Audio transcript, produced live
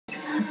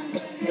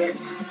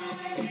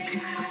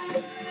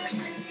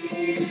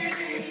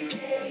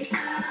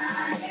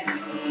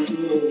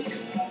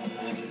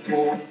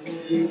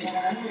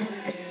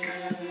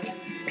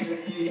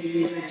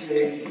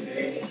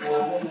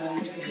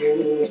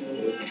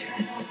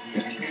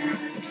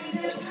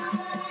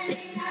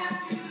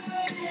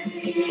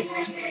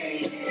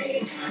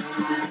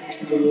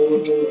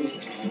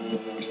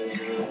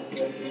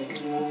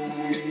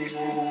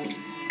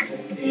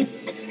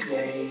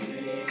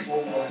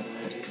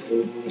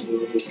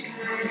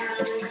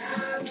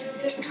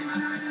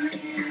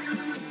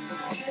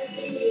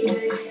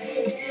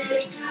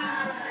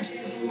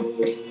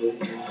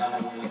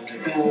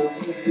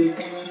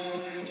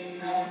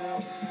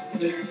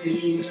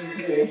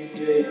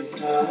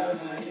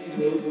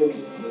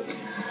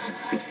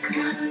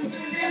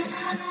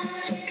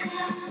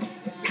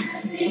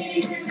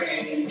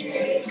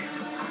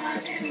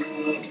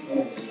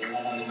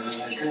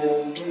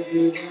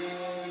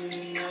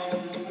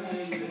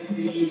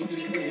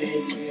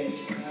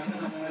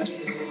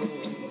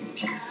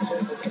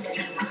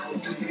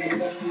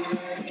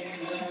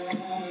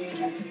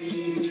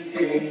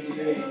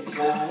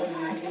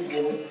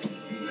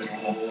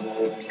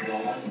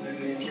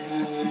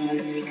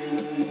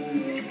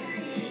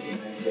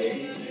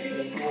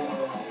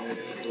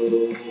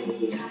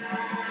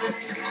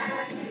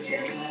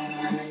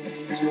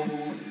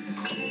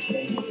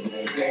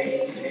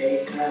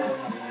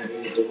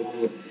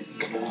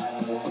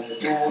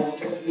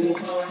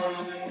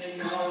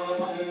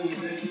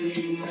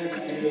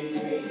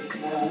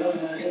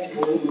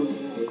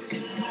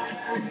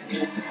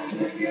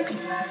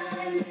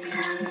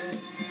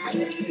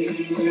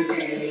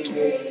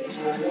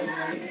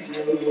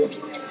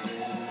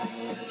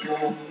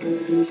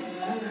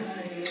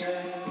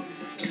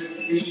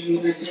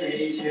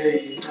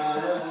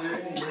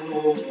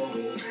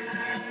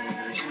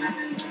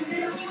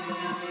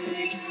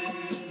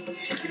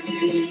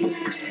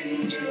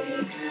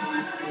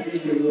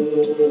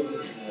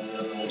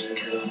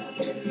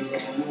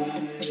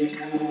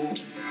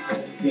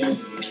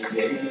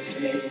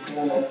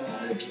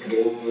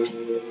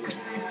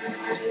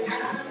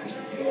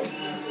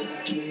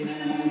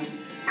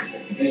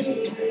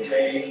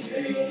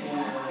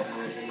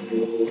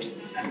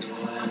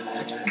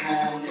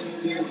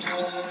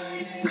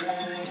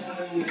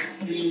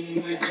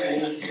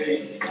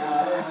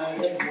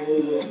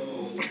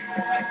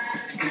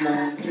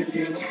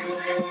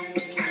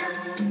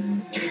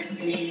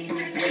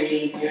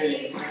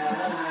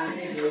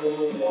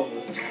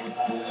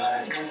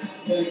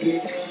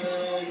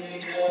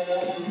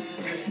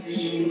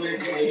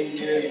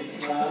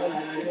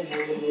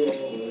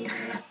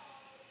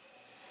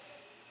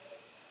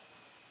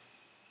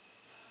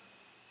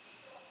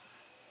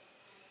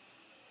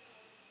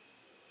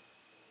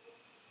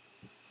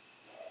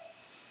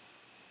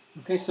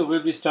Okay, so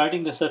we'll be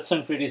starting the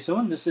satsang pretty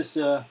soon. This is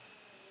the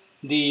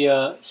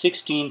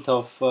 16th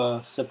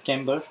of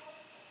September,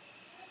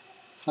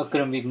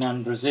 Akram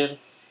Vignan, Brazil,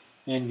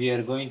 and we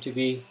are going to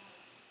be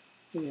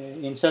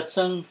in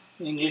satsang,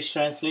 English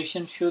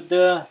translation,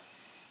 Shuddha,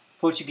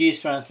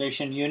 Portuguese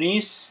translation,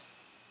 Eunice,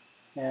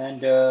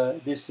 and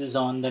this is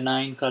on the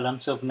 9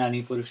 Kalams of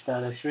Gnani Purush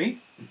Dadashri.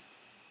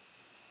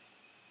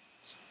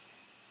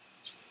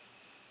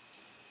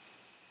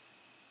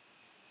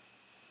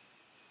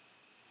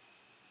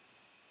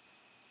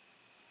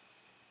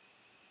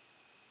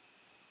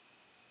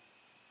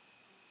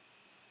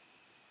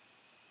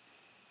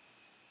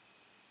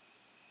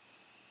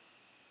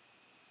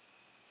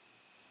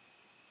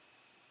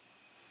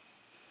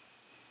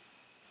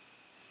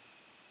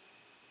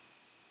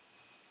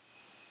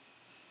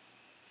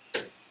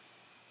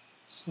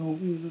 So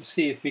we will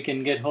see if we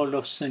can get hold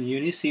of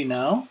Eunice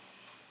now.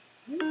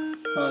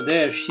 Oh,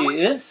 there she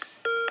is,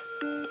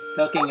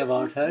 talking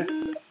about her.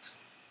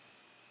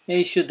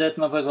 Hey, Dada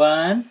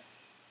Bhagwan.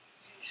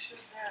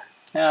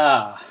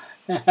 Ah.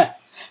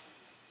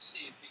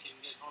 See if we can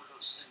get hold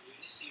of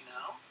Eunice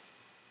now.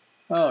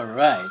 All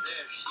right. Oh,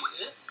 there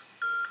she is,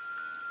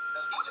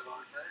 talking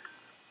about her.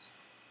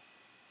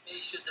 Hey,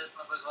 Dada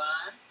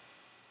Bhagwan.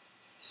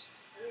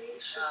 Hey,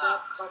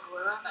 Dada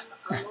Bhagwan.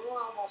 Hallo,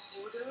 allemaal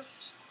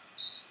broeders.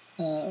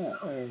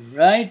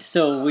 Right,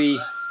 so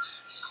we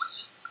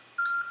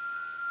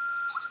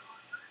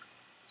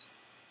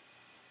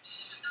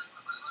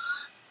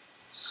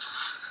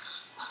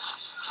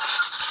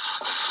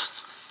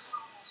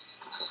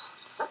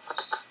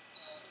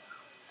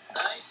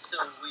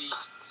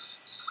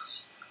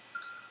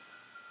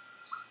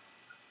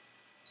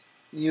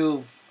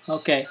you've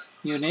okay,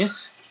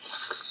 Eunice.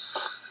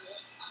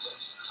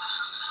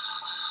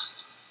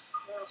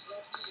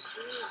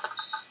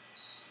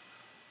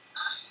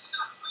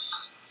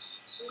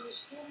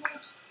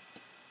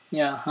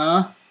 Yeah,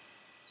 huh?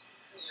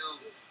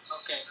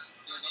 Okay,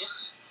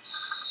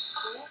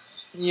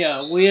 Eunice.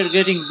 Yeah, we are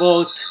getting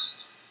both.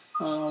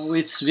 We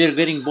are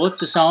getting both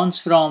the sounds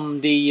from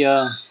the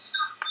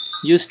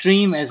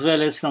Ustream as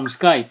well as from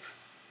Skype.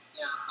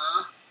 Yeah,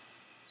 huh?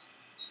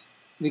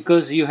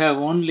 Because you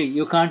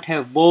can't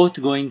have both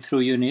going through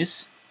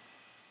Eunice.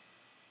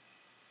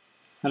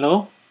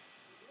 Hello?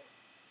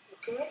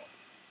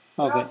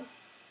 Okay.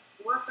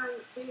 What are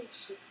you saying?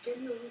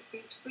 Can you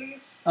repeat,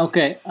 please?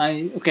 Okay.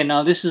 Okay.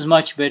 Now this is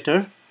much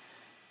better.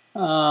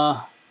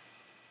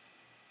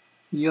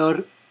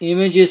 Your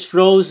image is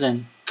frozen,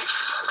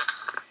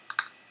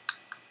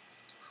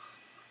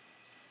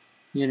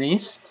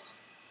 Eunice.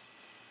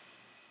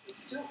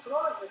 It's still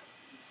frozen.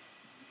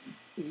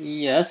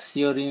 Yes,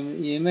 your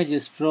image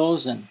is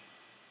frozen.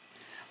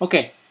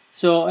 Okay.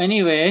 So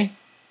anyway,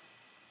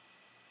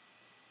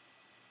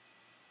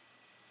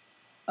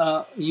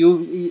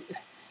 you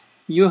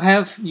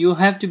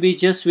have to be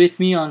just with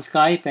me on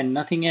Skype and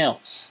nothing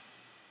else.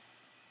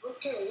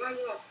 Ok,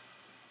 yeah.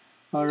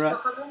 All Ele right.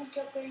 está falando que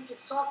eu tenho que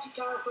só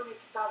ficar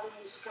conectado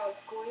no Skype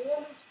com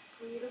ele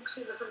e não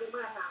precisa fazer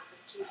mais nada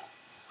aqui.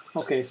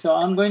 Okay, so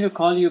I'm going to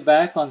call you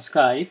back on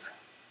Skype.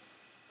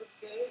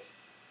 Ok.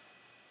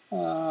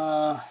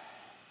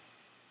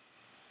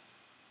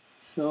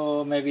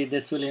 So maybe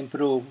this will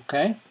improve,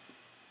 okay?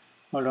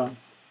 Hold on.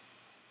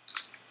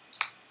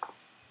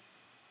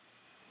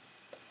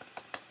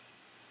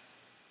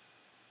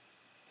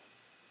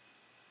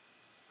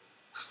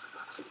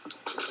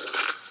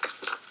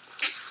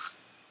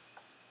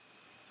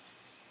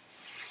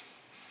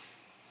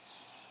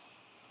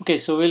 Okay,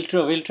 so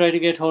we'll try to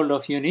get hold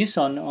of Eunice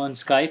on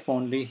Skype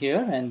only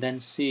here and then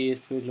see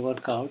if it will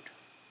work out.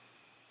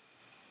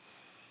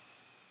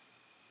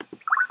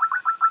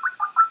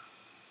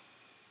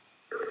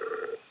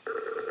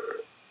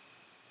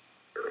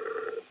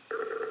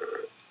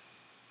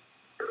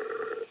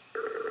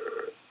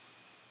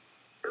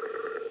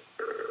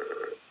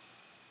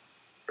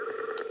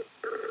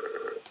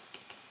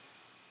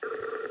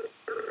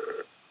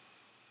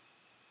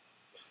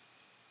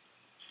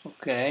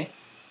 Okay.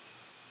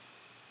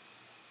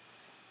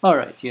 All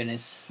right,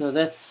 Eunice. So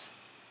that's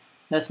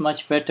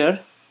much better.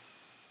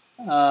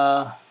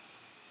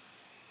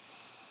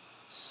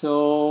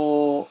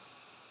 So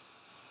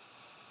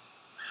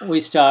we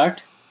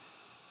start.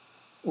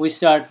 They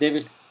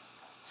will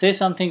say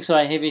something so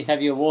I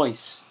have your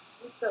voice.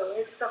 Então,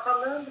 ele está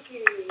falando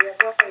que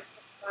agora a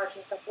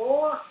imagem está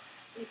boa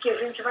e que a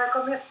gente vai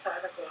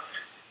começar agora.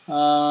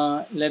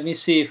 Let me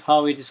see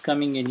how it is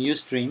coming in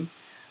Ustream.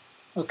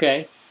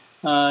 Okay.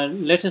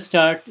 Let you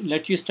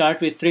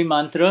start with 3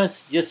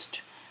 mantras.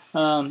 Just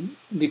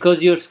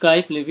because you're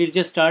Skype, we'll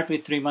just start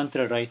with 3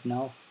 mantra right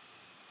now.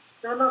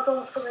 Então nós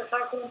vamos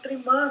começar com um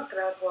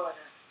trimantra agora.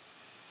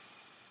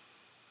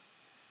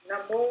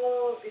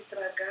 Namo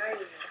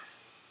Vitragaya.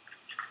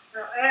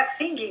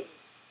 Singing.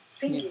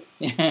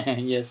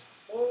 Yes.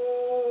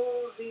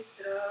 Namo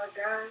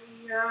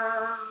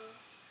Vitragaya.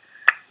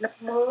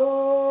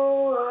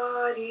 Namo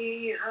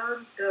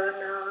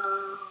Arihantana.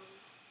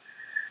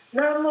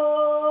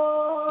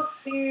 Namo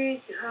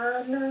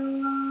Siddhanam.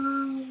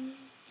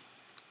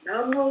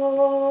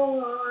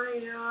 Namo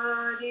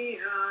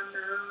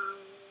Ayarihanam.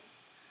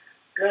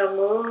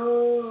 Namo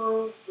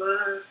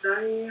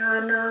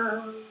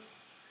Vasayanam.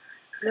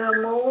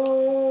 Namo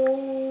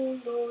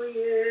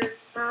Loye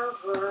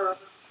Sava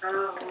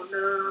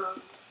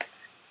Sahunam.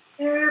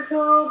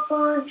 Eso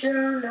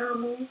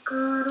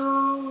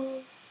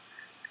Panjanamukaro.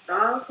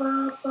 Sava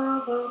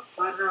Pava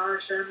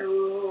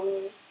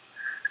Panashano.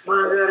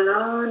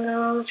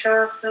 Magalanam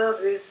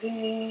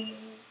Chasavisi.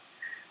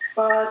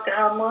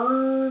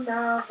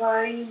 Padhamana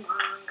Vai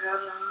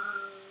Mangalam.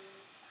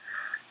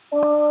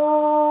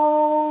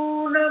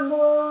 Om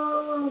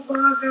Namo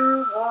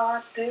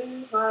Bhagavate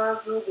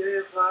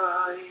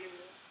Vasudevaya.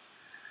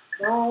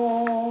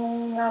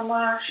 Om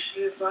Namah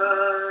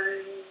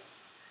Shivaya.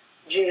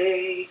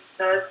 Jai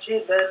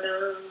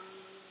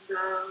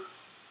Satchidananda.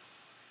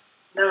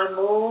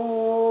 Namo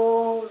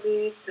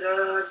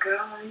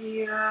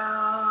Vitragaya.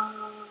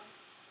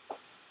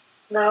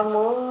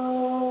 Namo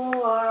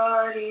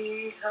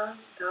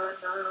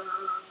Arihantana.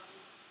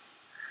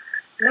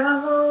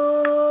 Namo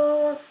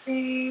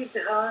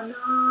Siddhanam.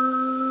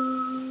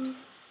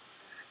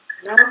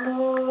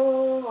 Namo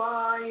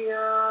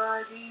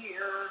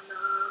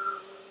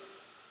Ayarihanam.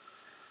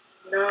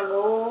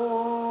 Namo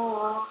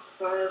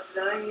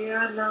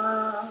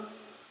Vasayanam.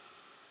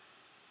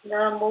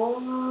 Namo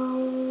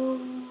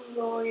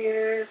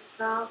Loye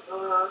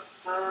Sava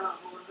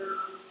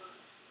Sahunam.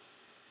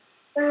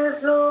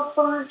 Eso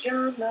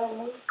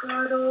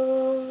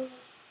Panjanamukaro.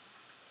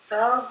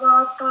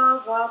 Sava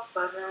Pava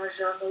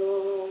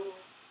Panajano.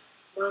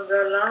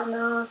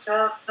 Mangalana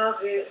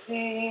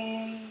Chasavisi.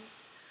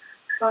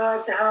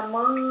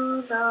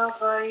 Padhamana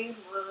Vai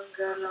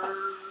Mangalam.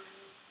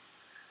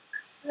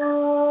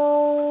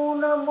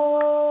 Om Namo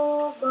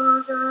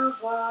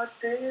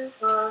Bhagavate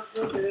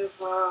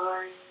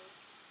Vasudevaya.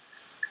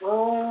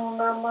 Om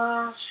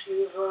Namah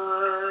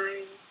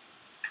Shivaya.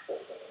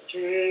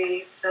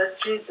 Jai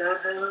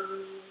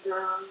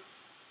Satchidananda.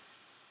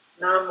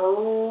 Namo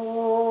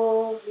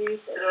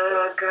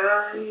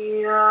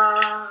Vitragaya.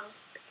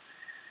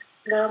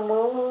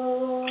 Namo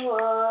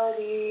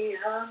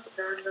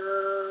Arihantana.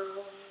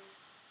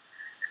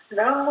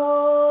 Namo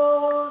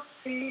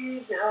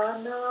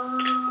Siddhanam.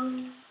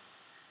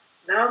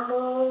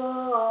 Namo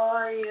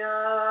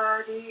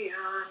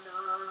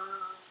Ayarihanam.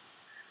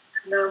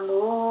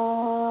 Namo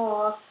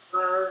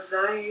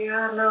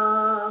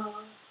Shivaya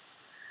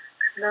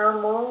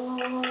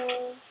Namo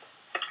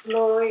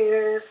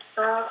Loye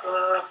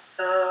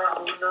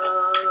Savasana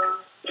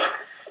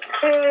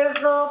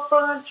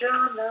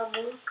Ezopanjana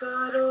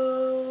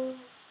Mukaro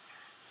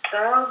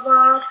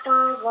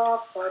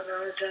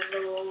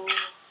Savapavapanajano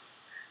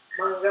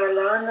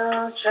Mangalana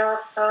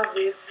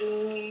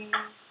Chasavesi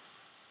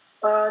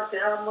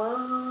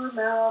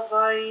Padhamana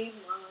Vai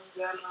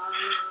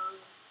Mangalana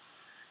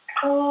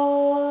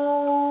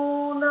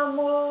Om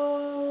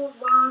Namo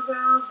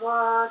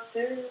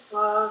Bhagavate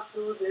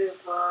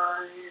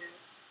Vasudevaya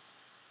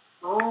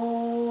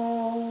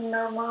Om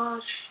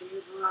Namah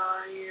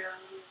Shivaya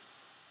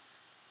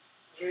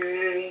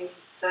Jai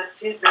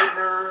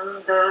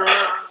Satchidananda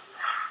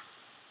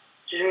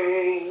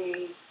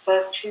Jai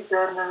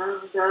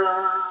Satchidananda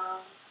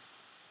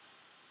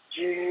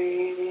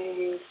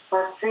Jai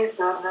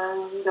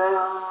Satchidananda.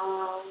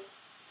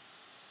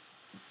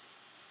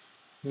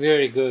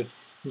 Very good.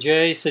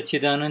 Jai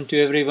Satchidanand to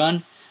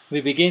everyone.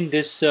 We begin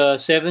this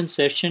seventh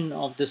session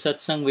of the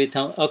Satsang with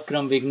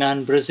Akram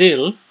Vignan,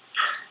 Brazil.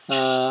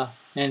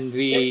 And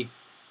we...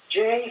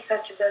 Jai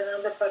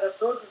Satchidananda para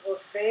todos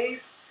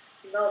vocês.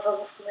 E nós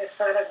vamos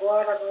começar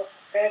agora a nossa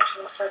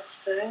sétima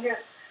Satsang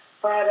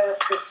para as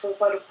pessoas,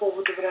 para o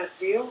povo do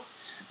Brasil.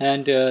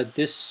 And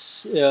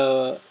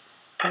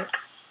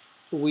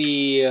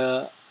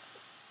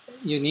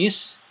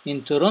Eunice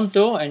in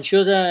Toronto and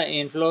Shuddha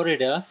in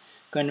Florida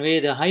convey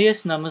the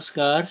highest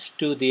namaskars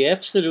to the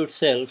absolute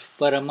self,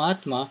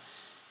 Paramatma,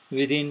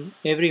 within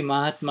every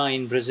Mahatma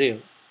in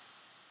Brazil.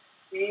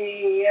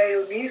 E a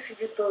Eunice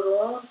de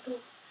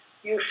Toronto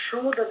e o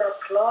Shuddha da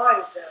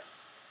Flórida,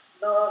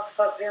 nós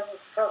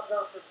fazemos as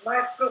nossas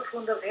mais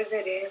profundas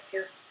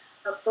reverências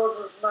a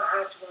todos os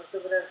Mahatmas do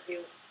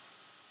Brasil.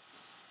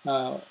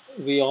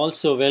 We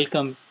also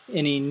welcome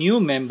any new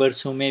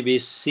members who may be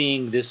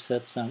seeing this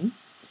satsang,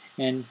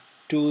 and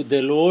to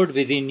the Lord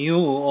within you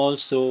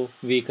also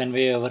we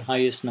convey our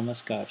highest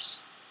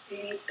namaskars.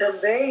 E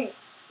também,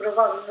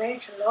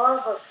 provavelmente,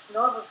 novos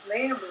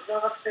membros,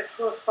 novas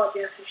pessoas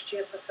podem assistir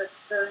essa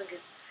satsang.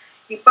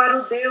 E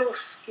para o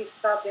Deus que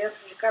está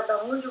dentro de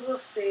cada um de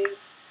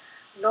vocês,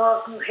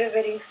 nós nos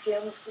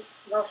reverenciamos,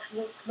 nós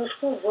nos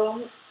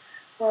curvamos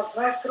com as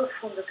mais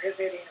profundas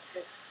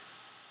reverências.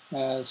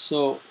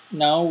 So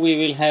now we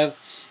will have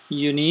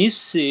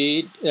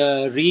Eunice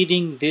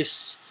reading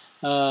this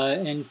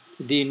in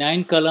the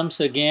 9 columns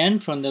again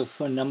from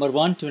number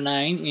 1 to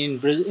 9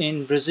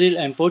 in Brazil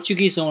and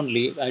Portuguese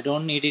only. I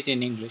don't need it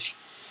in English.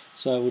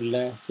 So I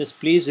will just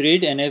please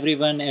read, and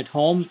everyone at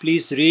home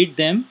please read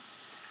them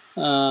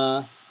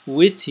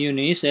with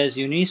Eunice. As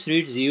Eunice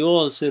reads, you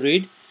also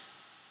read,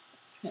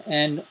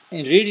 and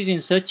read it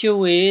in such a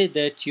way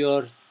that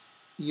your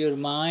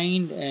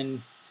mind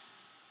and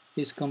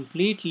is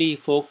completely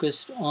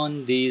focused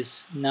on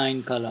these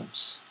 9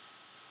 columns.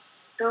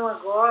 Então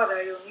agora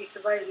a Eunice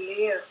vai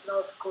ler as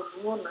 9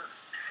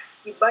 colunas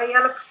e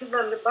ela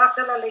basta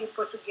ela ler em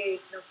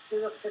português, não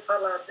precisa você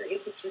falar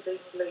repetida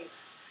em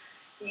inglês.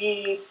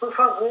 E por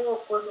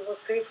favor, quando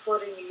vocês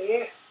forem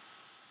ler,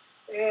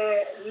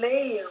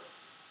 leiam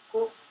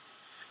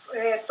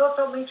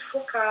totalmente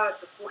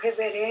focado, com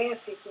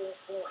reverência e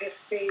com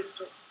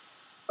respeito,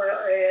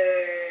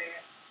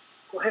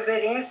 com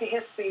reverência e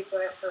respeito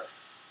a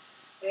essas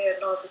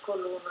 9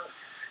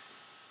 colunas.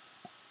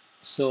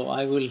 So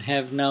I will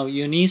have now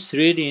Eunice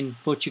read in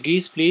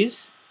Portuguese,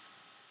 please.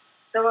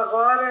 Então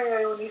agora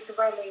a Eunice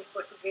vai ler em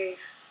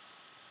português.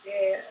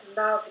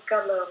 9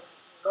 Kalam,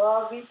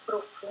 9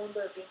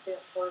 profundas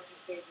intenções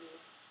interiores.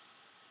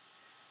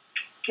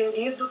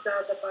 Querido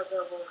Dada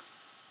Bhagwan,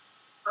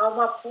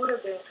 alma pura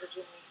dentro de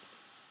mim,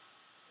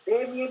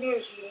 dê-me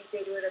energia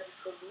interior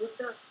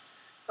absoluta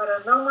para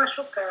não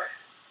machucar,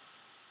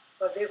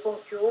 fazer com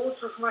que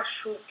outros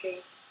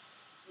machuquem,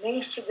 nem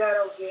instigar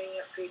alguém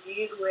a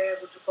ferir o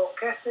ego de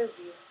qualquer ser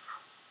vivo,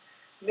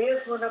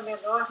 mesmo na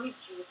menor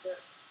medida.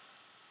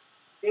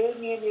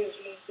 Dê-me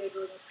energia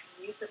interior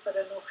infinita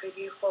para não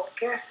ferir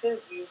qualquer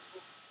ser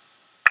vivo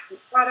e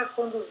para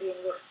conduzir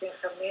meus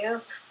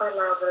pensamentos,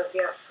 palavras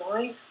e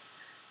ações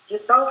de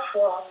tal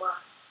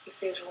forma que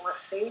sejam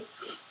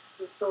aceitos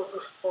de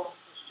todos os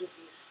pontos de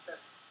vista.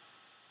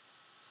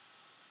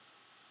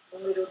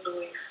 Número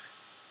 2.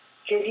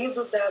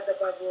 Querido Dada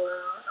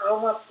Bhagwan,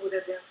 alma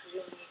pura dentro de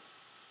mim,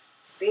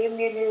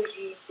 dê-me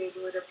energia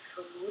interior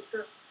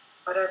absoluta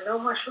para não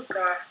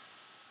machucar,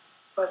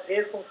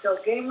 fazer com que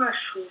alguém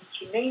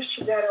machuque, nem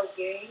instigar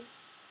alguém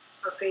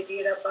a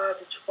ferir a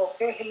base de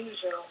qualquer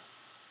religião,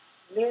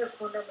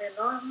 mesmo na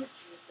menor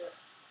medida,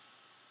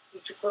 e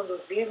de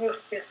conduzir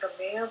meus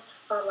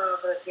pensamentos,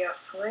 palavras e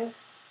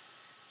ações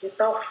de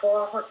tal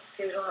forma que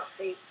sejam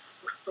aceitos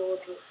por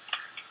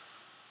todos.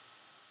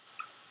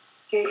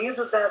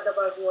 Querido Dada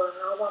Bhagwan,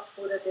 alma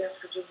pura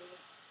dentro de mim,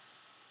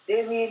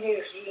 dê-me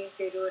energia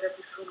interior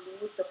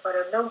absoluta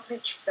para não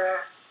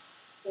criticar,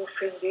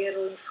 ofender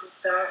ou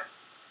insultar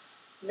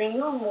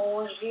nenhum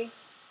monge,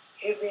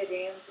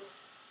 reverendo,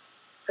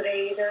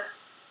 freira,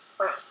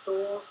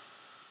 pastor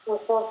ou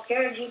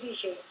qualquer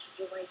dirigente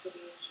de uma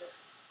igreja.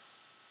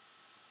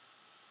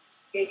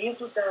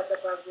 Querido Dada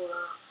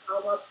Bhagwan,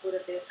 alma pura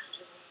dentro de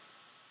mim,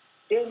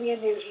 dê-me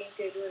energia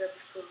interior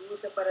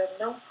absoluta para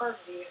não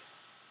fazer,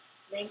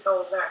 nem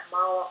causar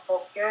mal a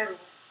qualquer um,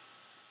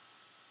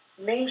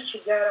 nem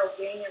instigar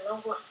alguém a não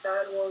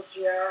gostar ou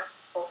odiar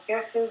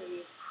qualquer ser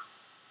vivo,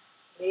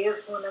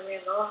 mesmo na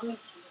menor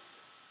medida.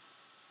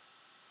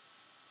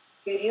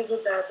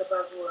 Querido Dada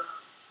Bhagwan,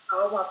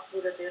 alma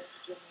pura dentro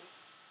de mim,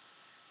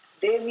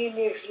 dê-me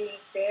energia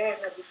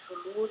interna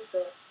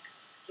absoluta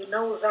de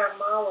não usar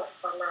mal as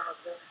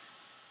palavras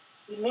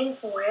e nem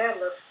com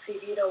elas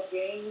ferir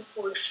alguém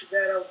ou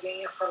instigar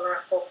alguém a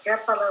falar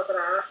qualquer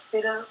palavra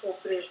áspera ou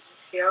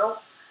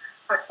prejudicial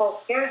a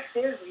qualquer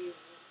ser vivo,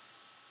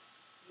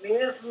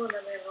 mesmo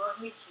na menor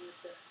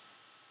medida.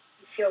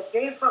 E se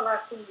alguém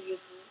falar comigo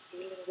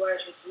em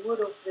linguagem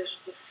dura ou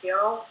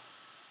prejudicial,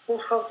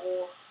 por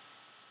favor,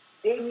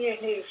 dê-me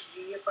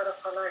energia para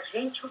falar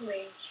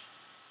gentilmente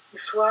e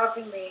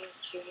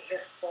suavemente em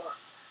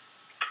resposta.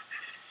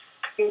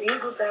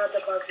 Querido Dada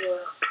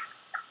Bhagwan,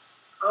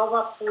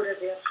 alma pura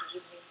dentro de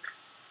mim,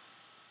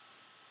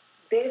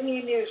 dê-me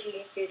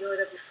energia interior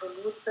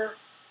absoluta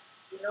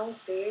de não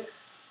ter,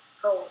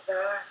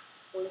 causar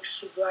ou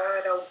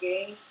instigar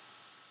alguém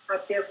a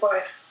ter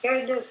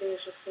quaisquer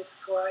desejos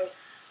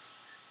sexuais,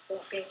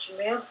 com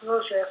sentimentos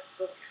ou gestos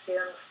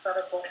obscenos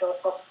para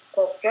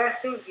qualquer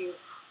ser vivo,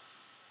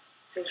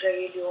 seja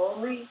ele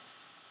homem,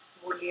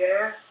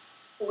 mulher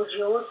ou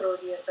de outra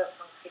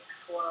orientação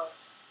sexual.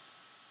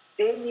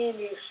 Dê-me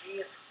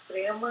energia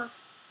suprema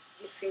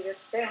de ser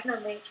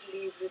eternamente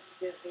livre do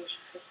desejo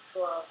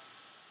sexual.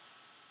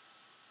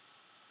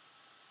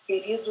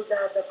 Querido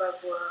Dada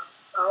Bhagwan,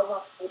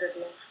 alma pura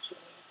dentro de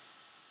mim,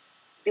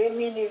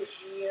 dê-me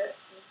energia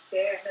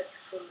interna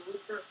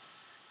absoluta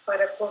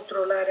para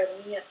controlar a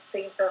minha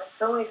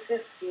tentação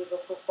excessiva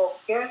por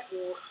qualquer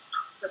gosto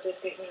a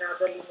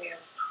determinado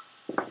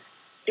alimento.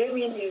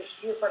 Dê-me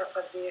energia para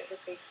fazer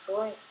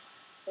refeições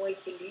com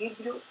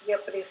equilíbrio e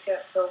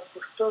apreciação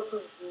por todos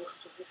os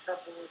gostos e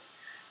sabores.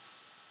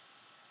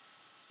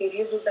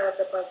 Querido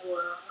Dada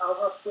Bhagwan,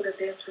 alma pura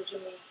dentro de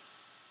mim,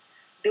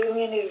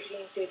 dê-me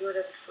energia interior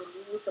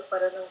absoluta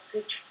para não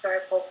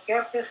criticar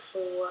qualquer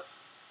pessoa,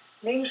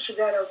 nem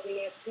instigar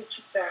alguém a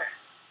criticar,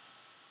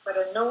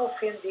 para não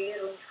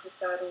ofender ou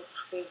insultar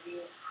outro ser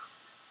vivo,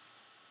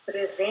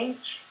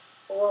 presente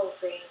ou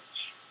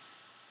ausente,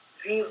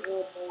 vivo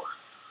ou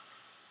morto.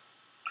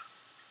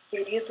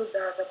 Querido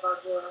Dada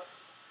Bhagwan,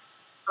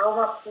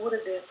 alma pura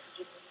dentro de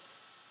mim,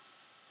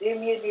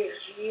 dê-me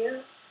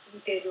energia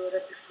interior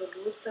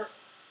absoluta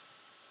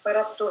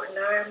para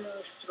tornar-me um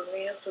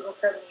instrumento no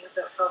caminho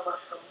da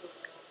salvação do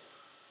mundo.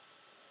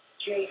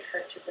 Jai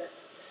Satchidananda.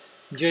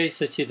 Jai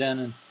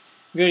Satchidanand.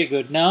 Very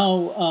good.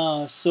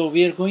 Now, so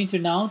we are going to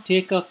now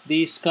take up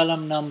this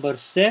column number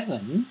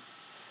 7,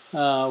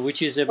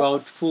 which is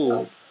about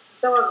food.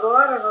 Então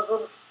agora nós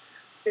vamos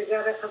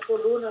pegar essa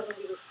coluna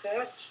número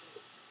 7.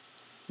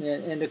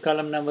 And the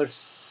column number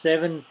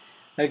 7,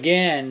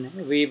 again,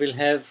 we will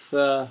have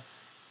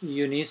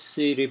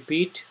Eunice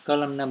repeat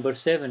column number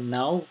 7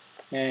 now,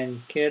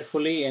 and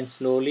carefully and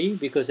slowly,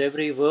 because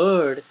every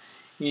word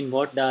in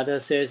what Dada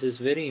says is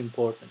very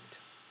important.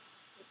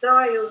 Então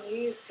a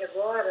Eunice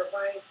agora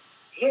vai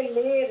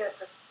reler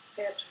essa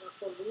 7ª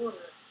coluna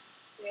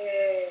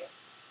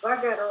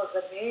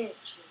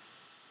vagarosamente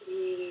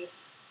e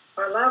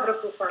palavra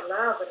por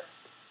palavra,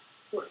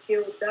 porque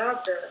o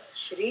Dada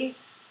Shri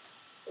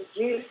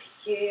disse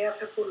que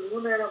essa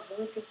coluna era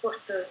muito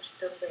importante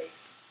também.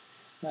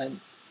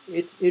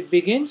 It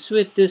begins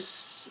with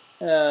this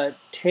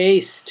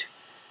taste,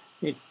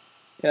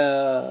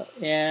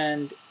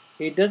 and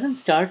it doesn't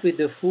start with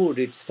the food,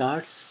 it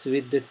starts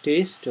with the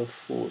taste of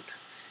food.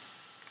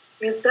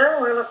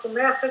 Então ela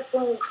começa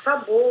com o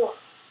sabor,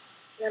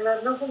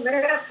 ela não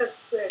começa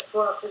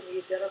com a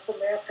comida, ela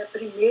começa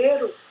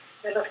primeiro,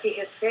 ela se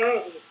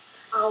refere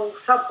ao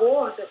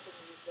sabor da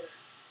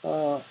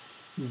comida.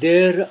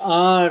 There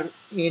are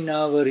in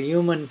our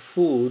human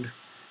food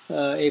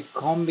a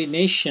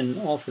combination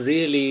of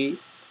really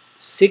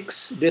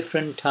 6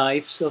 different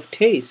types of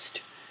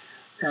taste.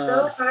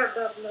 Então,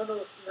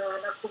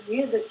 na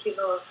comida que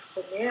nós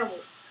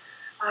comemos,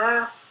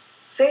 há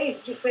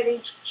 6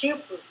 diferentes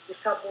tipos de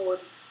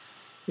sabores.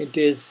 It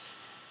is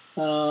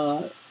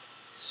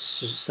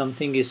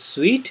something is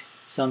sweet,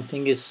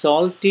 something is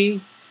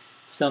salty,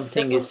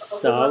 something is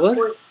sour. Alguma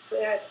coisa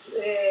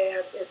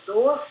é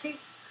doce,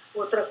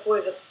 outra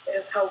coisa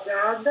é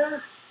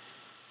salgada.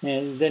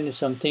 And then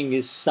something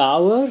is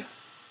sour,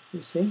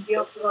 you see. E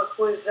alguma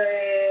coisa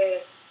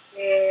é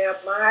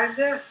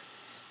amarga.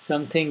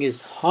 Something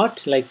is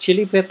hot, like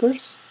chili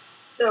peppers.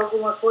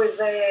 Alguma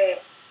coisa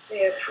é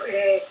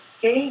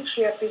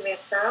quente,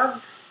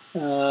 apimentado.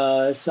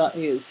 So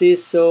you see,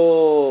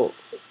 so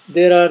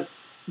there are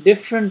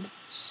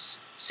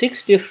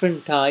 6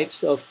 different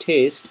types of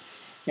taste,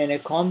 and a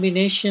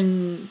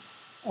combination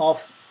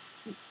of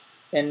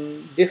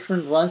and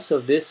different ones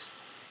of this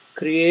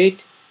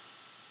create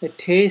a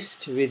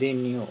taste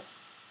within you.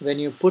 When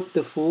you put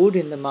the food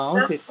in the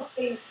mouth, Então,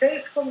 tem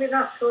 6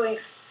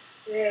 combinações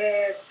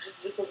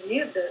de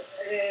comida,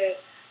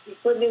 e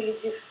quando ele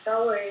diz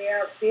sal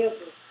é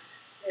azedo,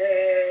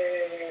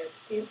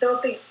 então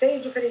tem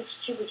 6 diferentes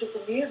tipos de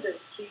comida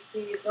que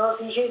nós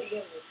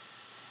ingerimos.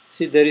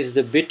 See, there is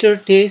the bitter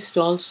taste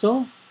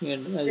also.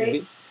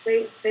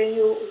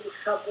 Tem o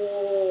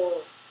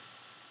sabor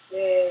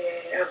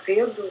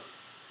azedo,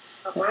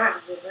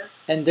 amargo, né?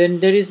 And then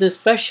there is a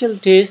special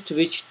taste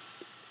which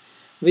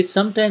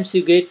sometimes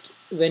you get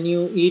when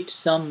you eat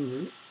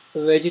some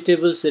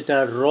vegetables that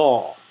are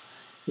raw.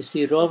 You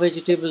see,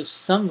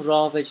 some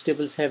raw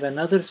vegetables have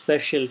another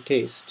special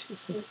taste.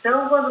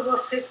 Então, quando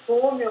você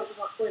come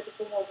alguma coisa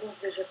como alguns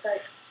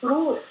vegetais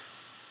crus,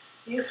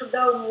 isso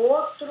dá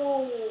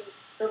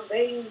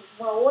também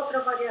uma outra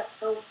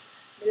variação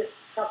nesses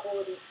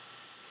sabores.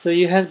 So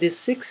you have these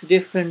 6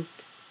 different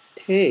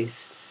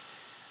tastes.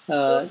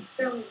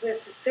 Temos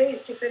esses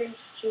 6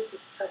 diferentes tipos de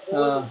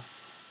sabores.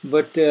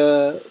 But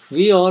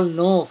we all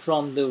know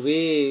from the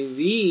way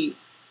we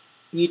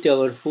eat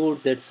our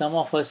food that some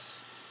of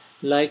us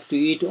like to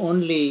eat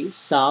only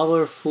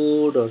sour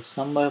food, or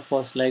some of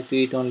us like to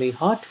eat only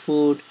hot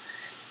food,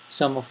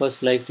 some of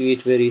us like to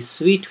eat very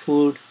sweet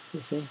food,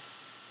 you see.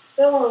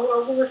 Então,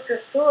 algumas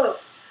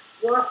pessoas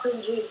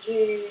gostam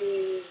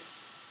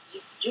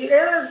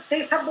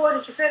tem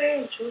sabores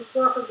diferentes. Uns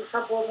gostam do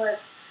sabor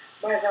mais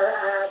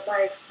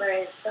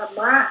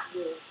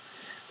amargo,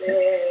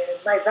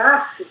 mais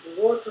ácido,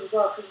 outros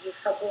gostam de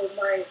sabor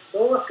mais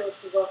doce,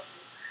 outros gostam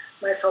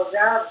mais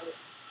salgado.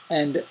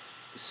 And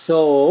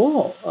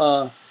so,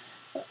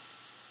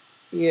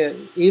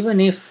 even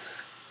if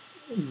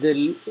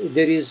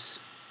there is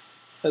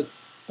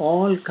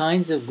all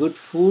kinds of good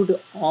food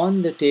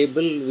on the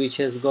table which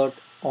has got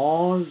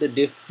all the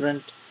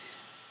different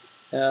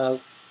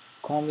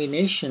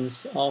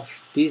combinations of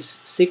these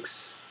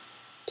 6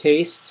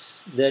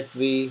 tastes that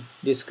we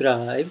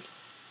described,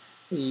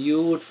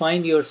 you would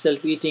find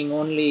yourself eating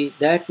only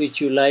that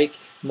which you like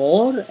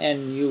more,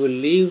 and you will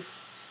leave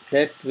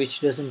that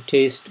which doesn't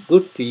taste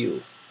good to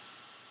you.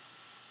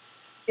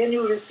 Can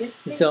you repeat?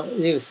 So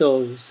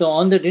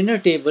on the dinner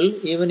table,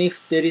 even if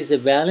there is a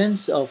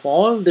balance of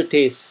all the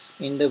tastes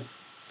in the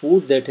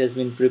food that has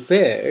been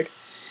prepared,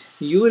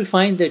 you will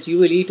find that you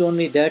will eat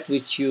only that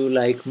which you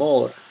like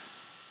more.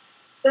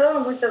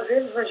 Então, muitas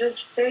vezes a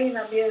gente tem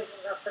na mesa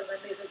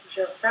do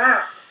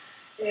jantar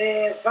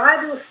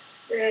vários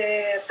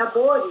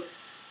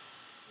sabores,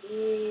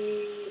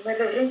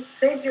 mas a gente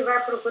sempre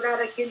vai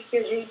procurar aquele que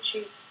a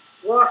gente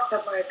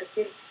gosta mais,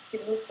 aqueles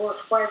com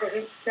os quais a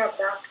gente se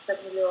adapta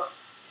melhor.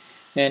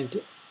 And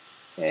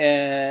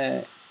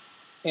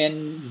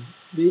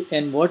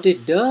what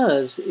it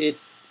does, it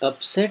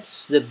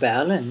upsets the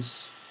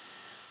balance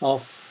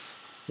of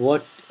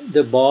what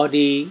the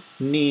body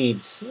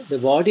needs. The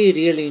body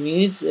really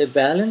needs a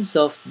balance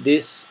of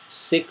these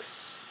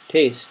 6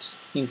 tastes,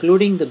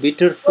 including the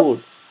bitter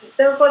food.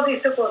 Então, quando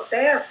isso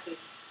acontece,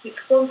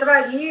 isso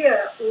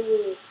contraria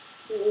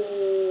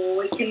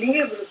o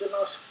equilíbrio do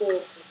nosso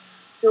corpo.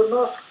 Porque o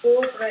nosso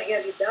corpo, na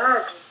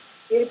realidade,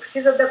 ele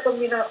precisa da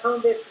combinação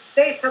desses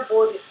 6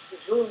 sabores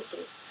juntos.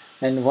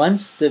 And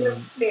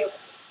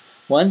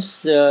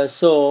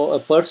so a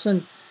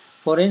person,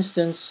 for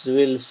instance,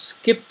 will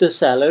skip the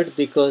salad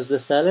because the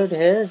salad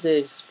has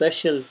a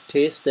special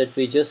taste that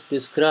we just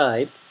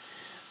described,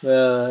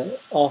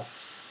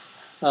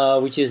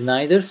 which is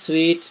neither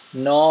sweet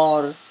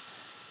nor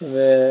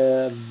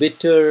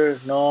bitter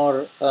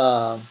nor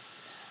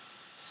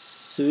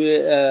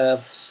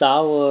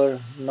sour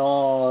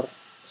nor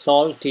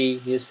salty,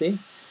 you see.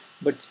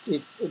 But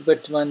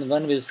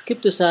one will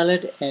skip the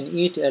salad and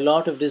eat a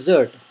lot of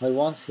dessert.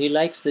 Once he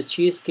likes the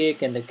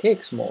cheesecake and the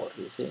cakes more,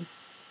 you see.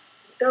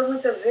 Então,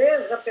 muitas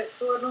vezes, a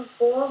pessoa não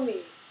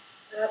come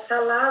a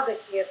salada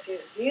que é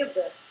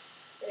servida,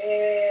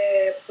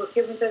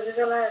 porque muitas vezes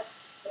ela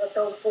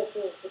está um pouco,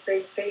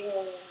 tem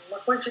uma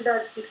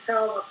quantidade de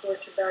sal, uma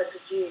quantidade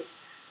de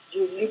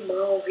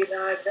limão,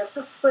 vinagre,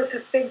 essas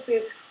coisas, tem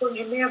esses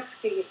condimentos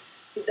que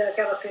dá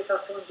aquela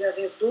sensação de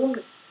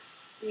azedume,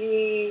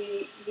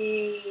 e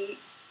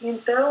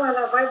então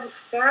ela vai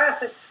buscar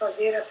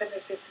satisfazer essa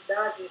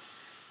necessidade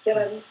que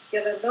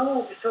ela não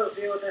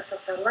absorveu nessa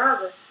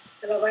salada.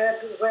 Ela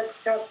vai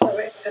buscar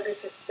essa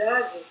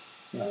necessidade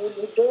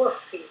no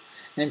doce.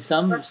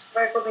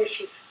 Vai comer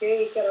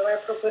cheesecake, ela vai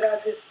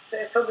procurar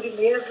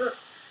sobremesas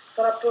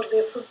para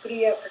poder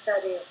suprir essa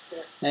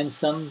carência. And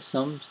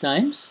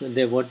sometimes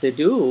what they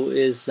do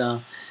is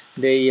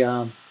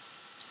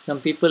some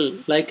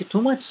people like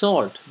too much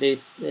salt.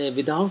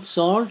 Without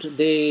salt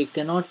they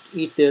cannot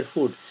eat their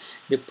food.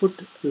 They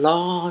put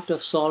lot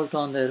of salt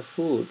on their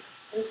food.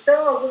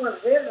 Então, algumas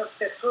vezes as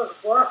pessoas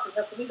gostam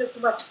da comida com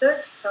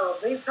bastante sal,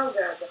 bem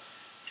salgada.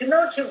 Se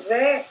não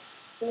tiver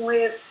com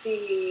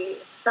esse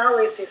sal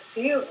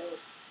excessivo,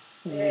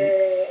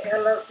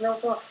 elas não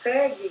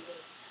conseguem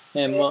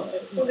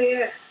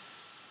comer.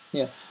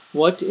 Yeah.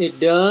 What it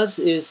does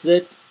is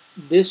that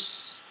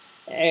this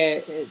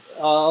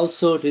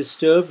also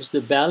disturbs the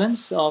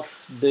balance of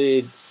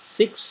the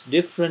 6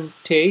 different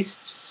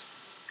tastes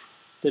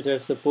that are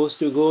supposed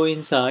to go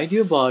inside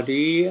your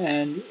body,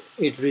 and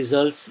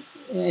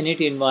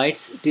it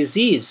invites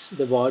disease.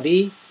 The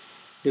body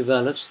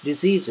develops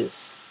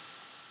diseases.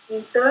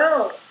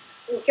 Então,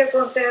 o que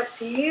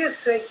acontece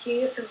isso é que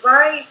isso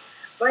vai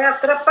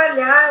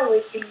atrapalhar o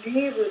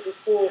equilíbrio do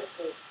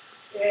corpo,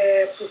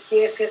 porque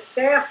esse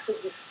excesso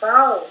de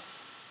sal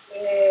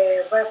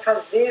vai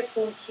fazer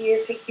com que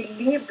esse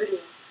equilíbrio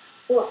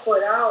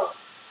corporal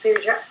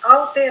seja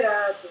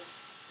alterado.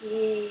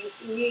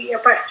 E a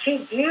partir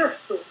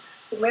disto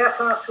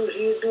começam a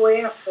surgir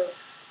doenças.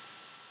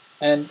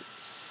 And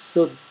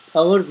so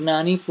our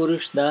Gnani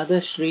Purush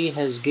Dadashri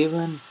has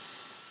given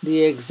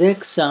the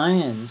exact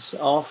science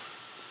of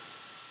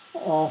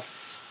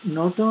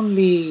not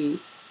only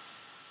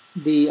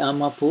the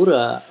Alma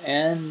pura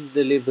and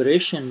the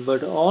liberation,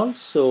 but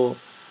also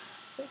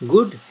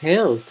good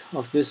health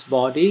of this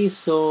body,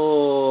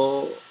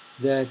 so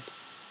that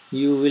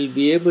you will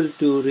be able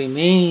to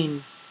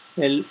remain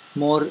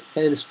more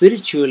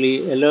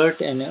spiritually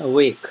alert and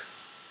awake.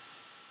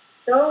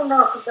 Então, o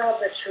nosso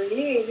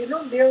Dadashri, ele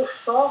não deu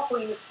só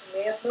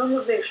conhecimento, não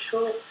nos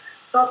deixou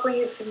só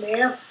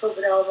conhecimento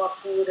sobre a alma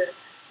pura.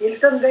 Ele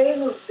também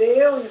nos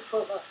deu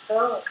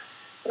informação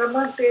para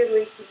manter o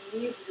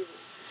equilíbrio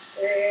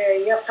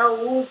e a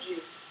saúde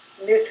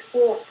nesse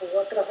corpo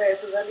através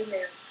dos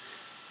alimentos.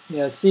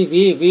 Yeah, see,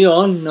 we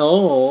all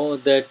know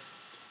that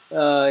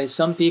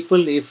some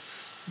people, if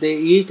they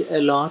eat a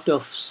lot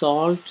of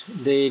salt,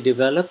 they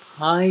develop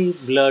high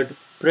blood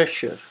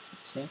pressure.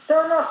 See?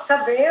 Então, nós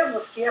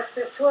sabemos que as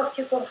pessoas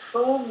que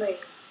consomem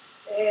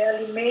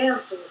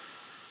alimentos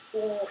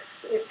com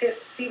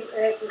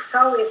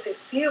sal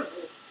excessivo,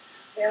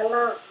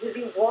 elas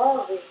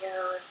desenvolvem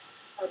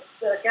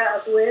a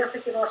doença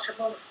que nós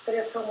chamamos de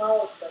pressão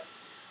alta.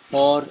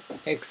 Or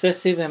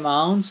excessive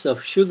amounts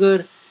of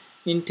sugar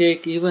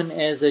intake even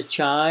as a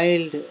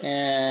child,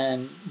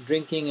 and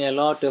drinking a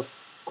lot of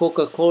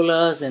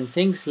Coca-Colas and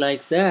things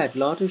like that,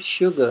 lot of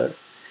sugar,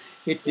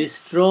 it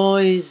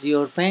destroys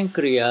your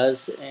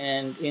pancreas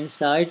and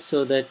inside,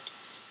 so that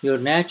your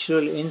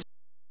natural insulin is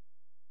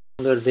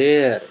no longer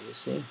there, you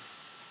see.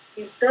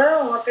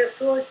 Então, a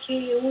pessoa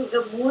que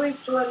usa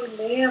muito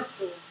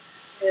alimento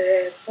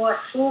com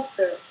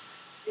açúcar,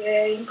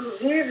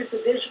 inclusive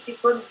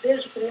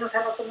desde criança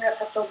ela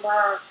começa a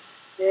tomar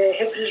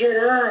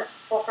refrigerantes,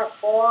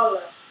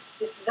 Coca-Cola,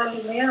 esses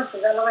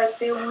alimentos, ela vai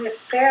ter um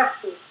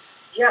excesso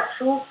de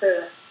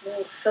açúcar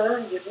no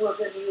sangue, no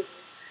organismo.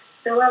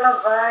 Então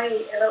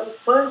o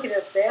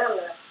pâncreas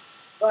dela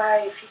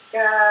vai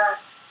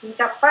ficar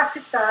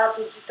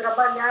incapacitado de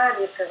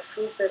trabalhar esse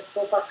açúcar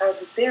com o passar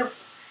do tempo,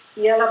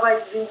 e ela vai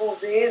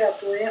desenvolver a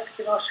doença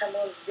que nós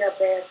chamamos de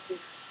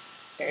diabetes.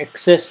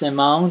 Excess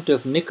amount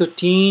of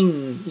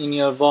nicotine in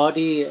your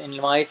body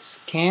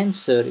invites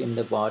cancer in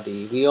the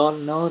body. We all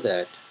know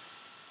that.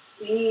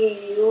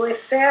 E o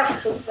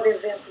excesso, por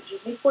exemplo, de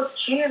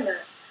nicotina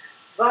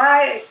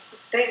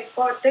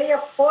tem a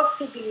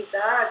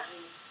possibilidade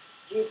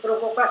de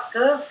provocar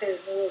câncer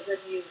no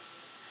organismo.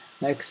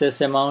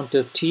 Excess amount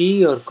of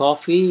tea or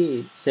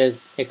coffee, says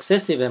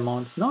excessive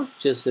amounts, not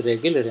just the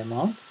regular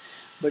amount,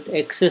 but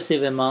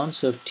excessive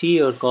amounts of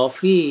tea or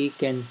coffee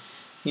can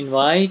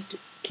invite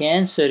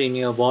cancer in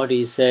your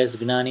body, says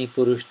Gnani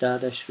Purush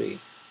Dadashri.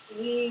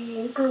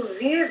 E,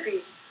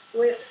 inclusive,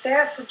 o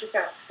excesso de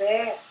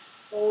café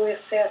ou o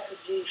excesso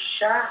de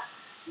chá,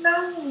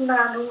 não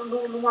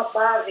numa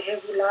base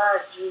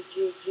regular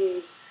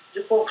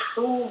de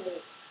consumo,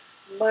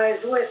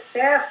 mas o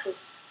excesso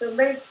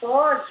também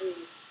pode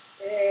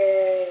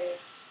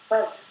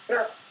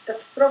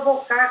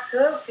provocar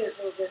câncer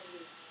no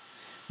organismo.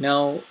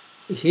 Now,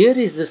 here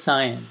is the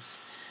science.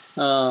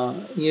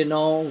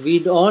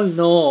 We all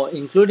know,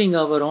 including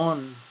our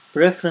own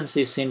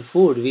preferences in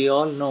food, we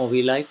all know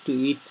we like to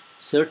eat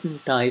certain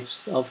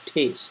types of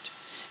taste,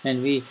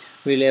 and we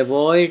will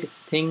avoid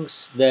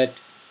things that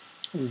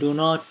do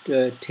not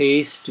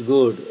taste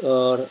good,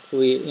 or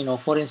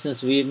for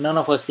instance, none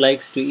of us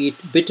likes to eat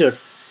bitter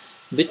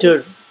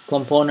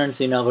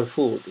components in our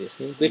food, you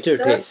see, bitter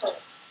taste.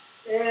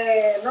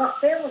 Nós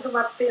temos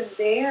uma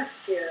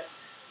tendência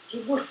de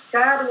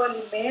buscar o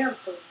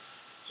alimento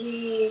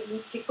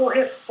que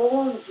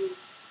corresponde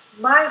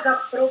mais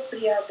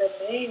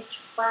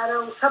apropriadamente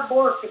para o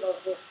sabor que nós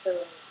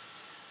gostamos.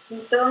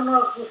 Então,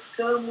 nós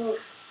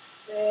buscamos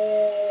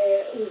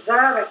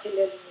usar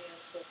aquele alimento.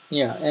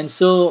 Yeah, and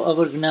so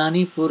our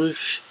Gnani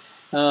Purush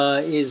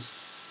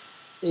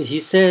he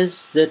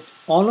says that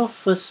all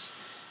of us,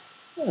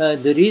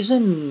 the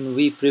reason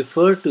we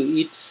prefer to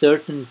eat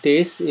certain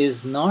tastes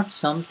is not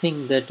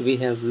something that we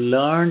have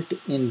learned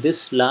in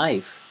this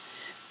life.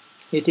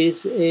 It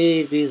is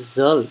a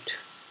result.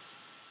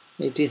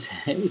 It is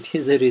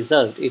a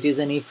result. It is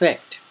an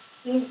effect.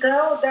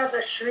 Então,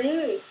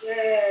 Dadashri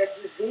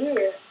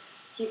dizia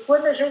que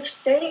quando a gente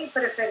tem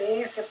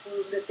preferência por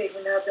um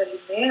determinado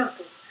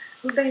alimento,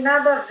 não tem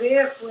nada a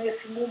ver com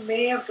esse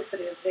momento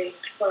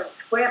presente,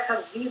 com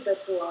essa vida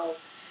atual.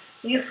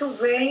 Isso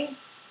vem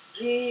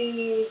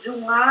de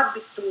um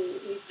hábito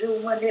e de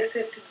uma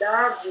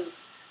necessidade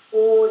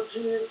ou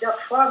da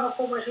forma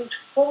como a gente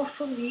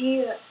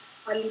consumia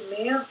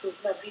alimentos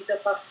na vida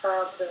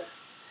passada.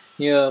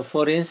 Yeah,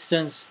 for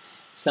instance,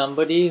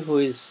 somebody who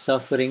is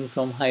suffering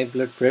from high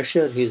blood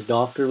pressure, his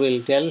doctor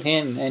will tell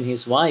him and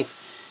his wife,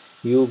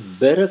 you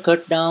better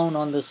cut down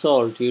on the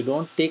salt. You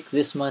don't take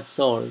this much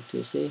salt,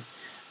 you see.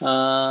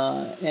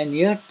 And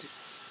yet,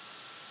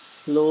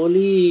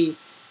 slowly,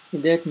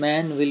 that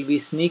man will be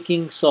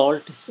sneaking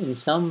salt in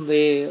some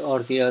way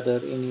or the other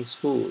in his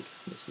food,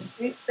 you see.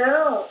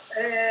 Então,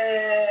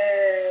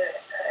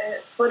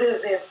 por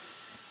exemplo,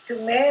 se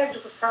o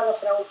médico fala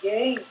para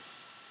alguém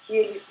que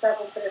ele está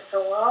com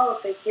pressão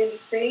alta e que ele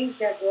tem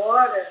que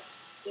agora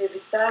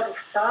evitar o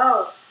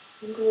sal,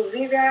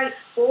 inclusive a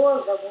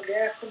esposa, a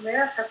mulher,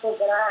 começa a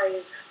cobrar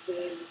isso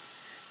dele.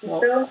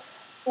 Então,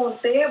 com o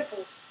tempo,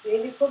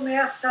 ele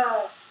começa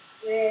a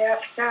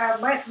ficar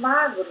mais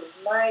magro,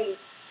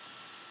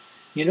 mais,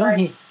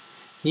 mais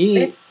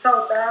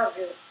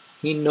saudável.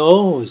 He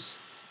knows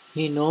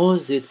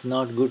it's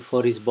not good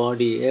for his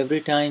body.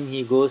 Every time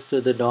he goes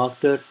to the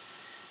doctor,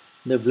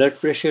 the blood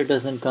pressure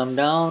doesn't come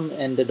down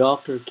and the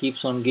doctor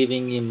keeps on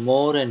giving him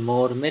more and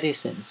more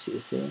medicines, you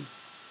see.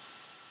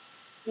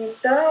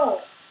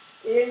 Então,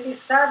 ele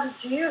sabe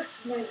disso,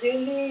 mas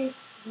ele,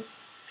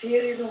 se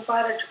ele não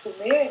para de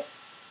comer,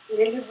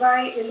 ele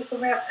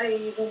começa a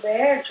ir no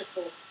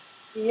médico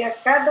e a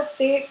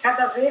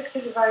cada vez que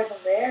ele vai no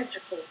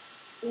médico,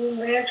 o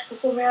médico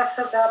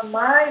começa a dar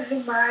mais e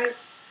mais,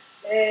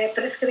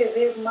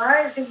 prescrever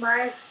mais e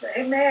mais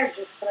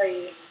remédios para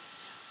ele.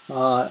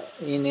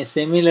 In a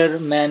similar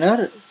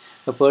manner,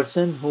 a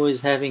person who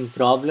is having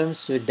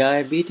problems with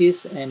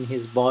diabetes and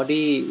his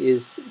body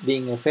is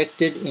being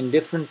affected in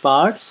different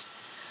parts,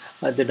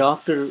 the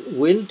doctor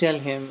will tell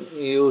him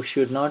you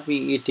should not be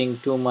eating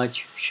too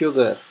much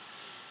sugar.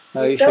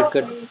 Então,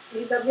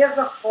 e da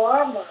mesma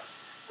forma,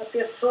 a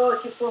pessoa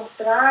que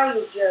contrai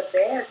o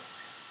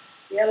diabetes,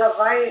 e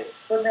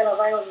quando ela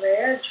vai ao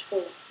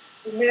médico,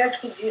 o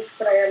médico diz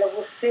para ela,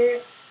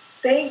 você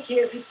tem que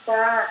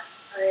evitar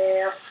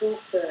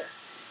açúcar.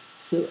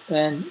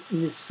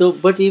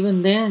 But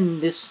even then,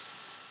 this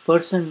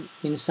person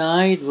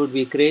inside would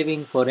be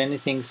craving for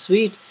anything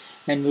sweet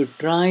and would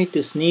try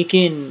to sneak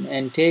in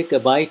and take a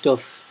bite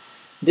of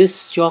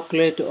this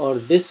chocolate or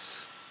this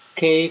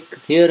cake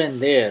here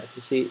and there.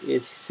 You see,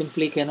 it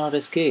simply cannot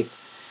escape.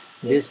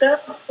 Então,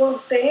 com o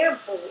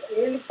tempo,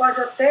 ele pode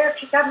até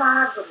ficar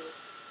magro,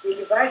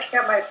 ele vai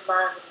ficar mais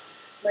magro,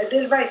 mas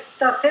ele vai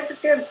estar sempre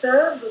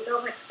tentando dar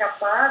uma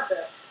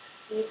escapada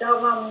e dar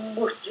uma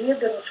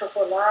mordida no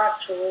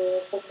chocolate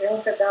ou comer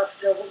um pedaço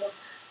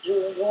de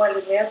um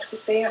alimento que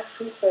tem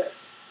açúcar.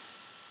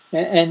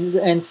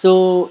 And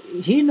so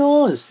he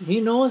knows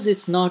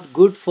it's not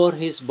good for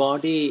his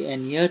body,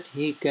 and yet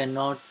he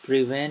cannot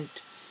prevent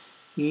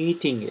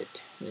eating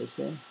it. You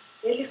see?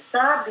 Ele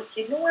sabe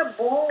que não é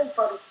bom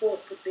para o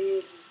corpo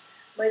dele,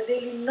 mas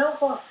ele não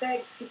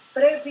consegue se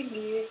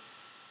prevenir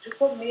de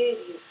comer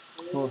isso.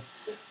 Ele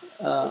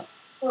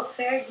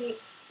consegue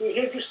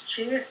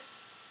resistir.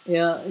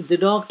 Yeah, the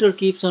doctor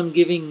keeps on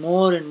giving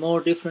more and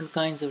more different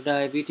kinds of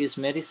diabetes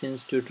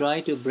medicines to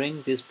try to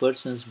bring this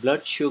person's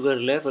blood sugar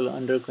level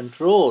under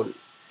control.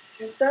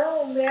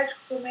 Então o médico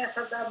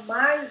começa a dar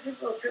mais e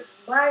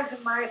mais,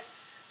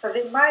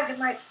 fazer mais e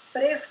mais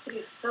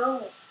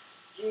prescrição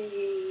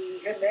de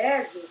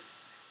remédios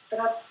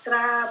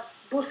para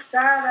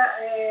buscar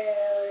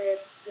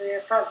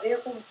fazer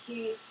com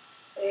que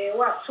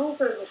o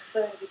açúcar no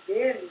sangue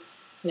dele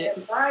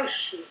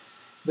baixe.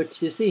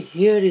 But you see,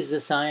 here is the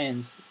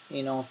science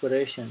in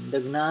operation. The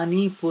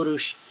Gnani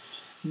Purush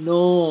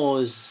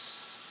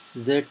knows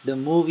that the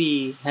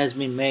movie has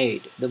been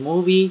made. The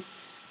movie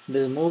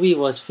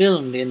was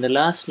filmed in the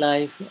last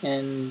life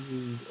and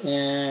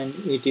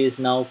it is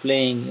now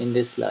playing in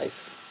this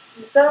life.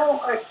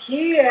 Então,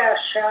 aqui é a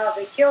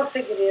chave, aqui é o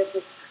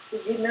segredo. O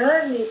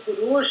Gnani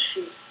Purush,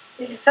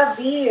 ele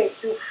sabia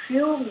que o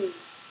filme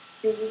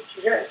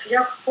que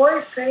já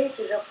foi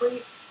feito, já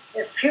foi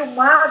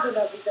filmado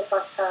na vida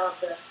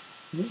passada.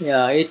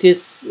 Yeah, it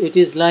is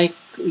like,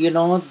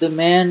 the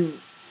man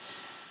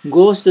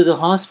goes to the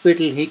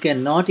hospital, he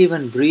cannot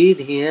even breathe,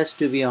 he has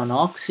to be on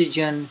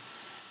oxygen,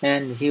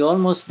 and he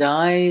almost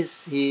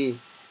dies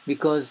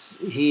because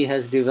he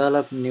has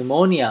developed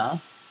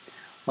pneumonia,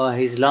 or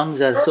his lungs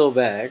are so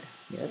bad.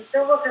 Yes.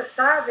 Então você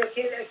sabe,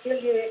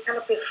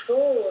 aquela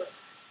pessoa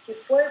que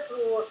foi para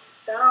o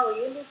hospital e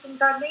ele não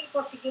está nem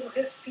conseguindo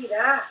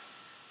respirar,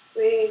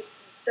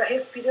 está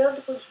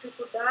respirando com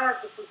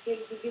dificuldade porque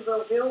ele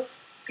desenvolveu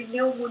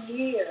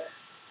pneumonia.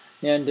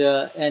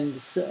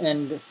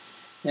 And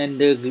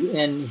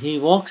he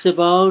walks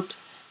about.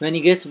 When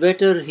he gets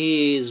better,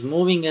 he is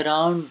moving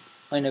around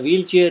in a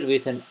wheelchair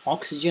with an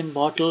oxygen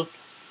bottle.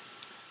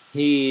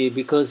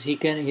 Because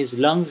his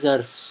lungs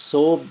are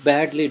so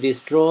badly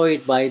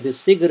destroyed by the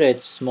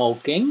cigarette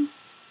smoking.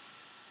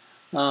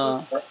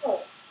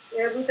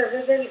 Muitas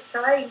vezes ele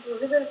sai,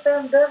 inclusive ele está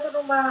andando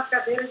numa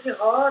cadeira de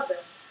roda,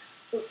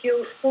 porque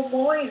os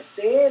pulmões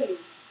dele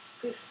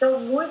estão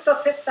muito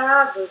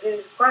afetados,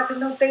 ele quase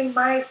não tem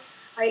mais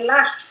a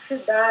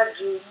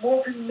elasticidade, o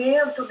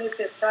movimento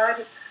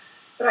necessário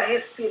para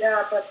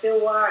respirar, para ter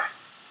o ar.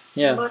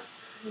 Yeah. Mas,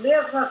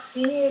 mesmo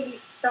assim, ele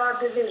está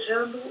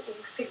desejando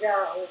o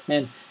cigarro.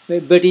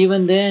 But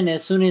even then,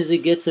 as soon as he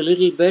gets a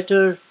little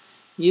better,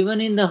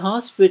 even in the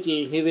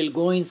hospital, he will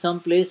go in some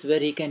place where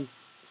he can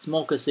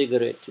smoke a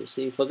cigarette. You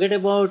see, forget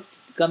about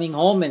coming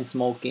home and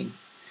smoking.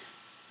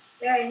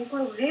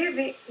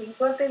 Inclusive,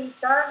 enquanto ele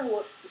está no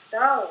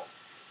hospital,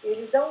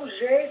 ele dá um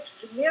jeito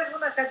de, mesmo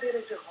na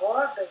cadeira de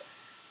roda,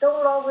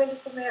 então logo ele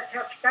começa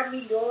a ficar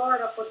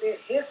melhor, a poder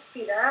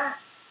respirar,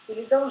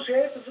 ele dá um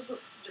jeito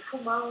de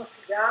fumar um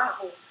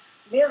cigarro,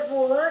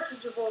 mesmo antes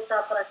de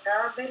voltar para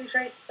casa, ele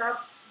já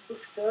está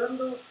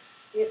buscando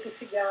esse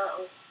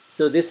cigarro.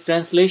 So this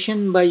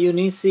translation by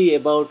Eunice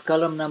about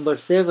column number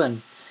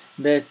 7,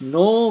 that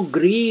no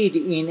greed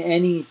in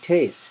any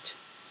taste.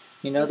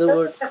 In other Então,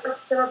 words, essa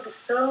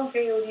tradução que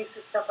a Eunice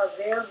está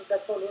fazendo da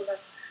coluna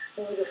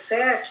número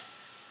 7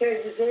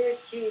 quer dizer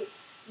que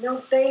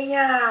não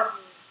tenha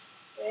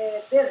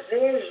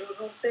desejo,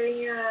 não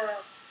tenha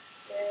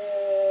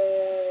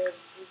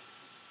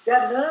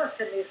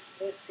ganância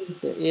nesse.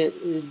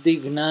 the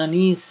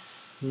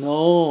Gnanis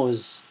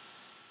knows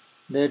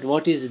that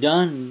what is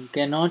done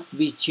cannot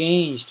be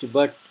changed,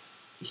 but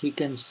he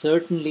can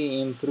certainly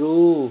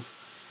improve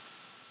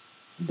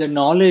the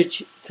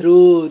knowledge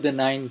through the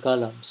 9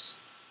 columns.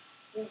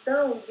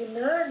 Então, o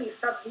Gnani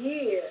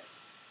sabia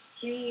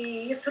que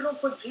isso não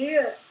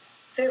podia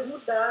ser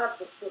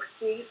mudado,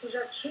 porque isso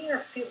já tinha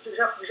sido,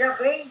 já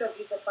vem da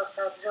vida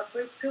passada, já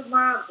foi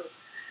filmado.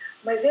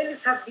 Mas ele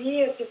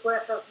sabia que com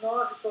essas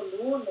 9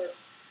 colunas,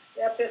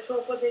 a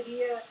pessoa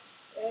poderia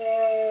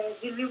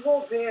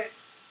desenvolver,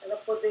 ela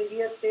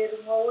poderia ter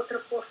uma outra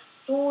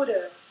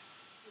postura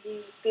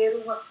e ter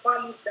uma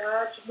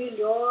qualidade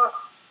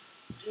melhor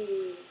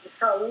de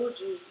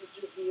saúde e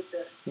de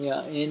vida.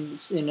 Yeah,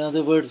 in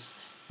other words,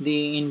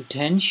 the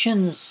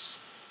intentions,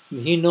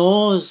 he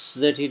knows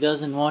that he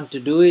doesn't want to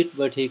do it,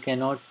 but he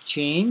cannot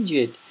change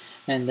it.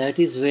 And that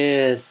is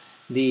where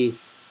the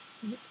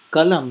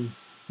column,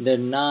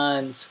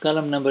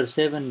 column number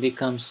 7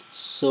 becomes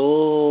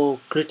so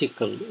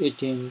critical.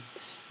 It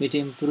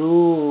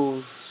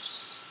improves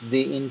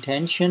the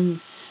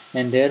intention,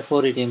 and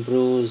therefore it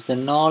improves the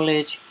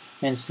knowledge,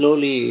 and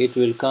slowly it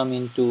will come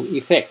into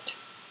effect.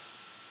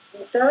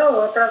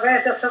 Então,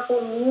 através dessa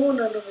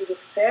coluna número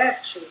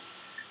 7,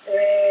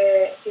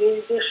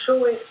 ele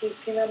deixou este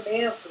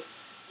ensinamento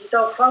de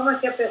tal forma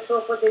que a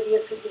pessoa poderia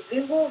se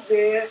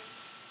desenvolver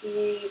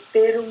e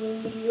ter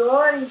um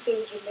melhor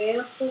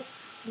entendimento,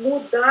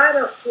 mudar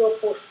a sua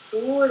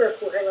postura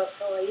com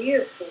relação a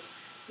isso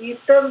e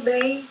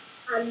também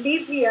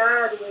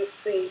aliviar o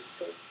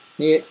efeito.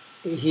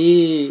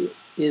 He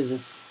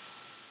is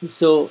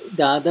so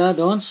Dada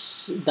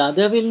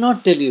will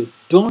not tell you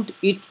don't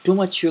eat too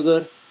much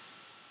sugar,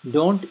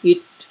 don't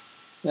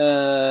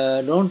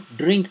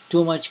drink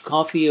too much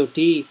coffee or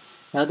tea.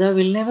 Dada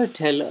will never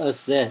tell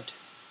us that.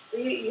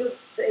 E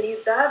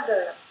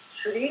Dada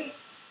Shri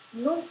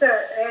nunca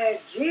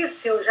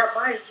disse, eu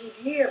jamais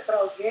diria para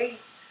alguém,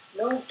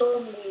 não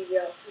tome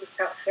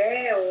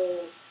café,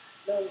 ou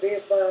não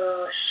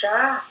beba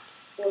chá,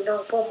 ou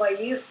não coma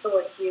isto ou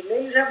aquilo.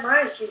 Ele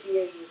jamais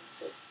diria isso.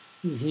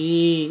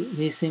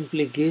 He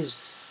simply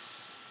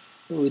gives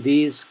with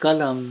his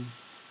kalam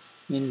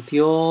in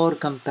pure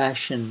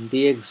compassion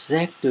the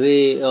exact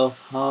way of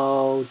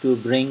how to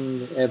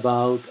bring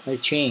about a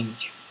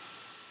change.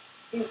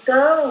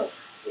 Então,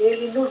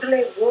 ele nos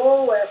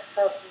legou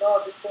essas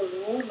 9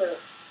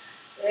 colunas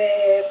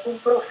com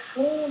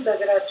profunda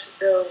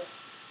gratidão,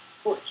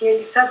 porque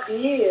ele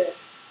sabia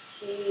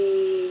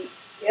que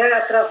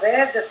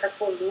através dessa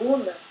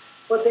coluna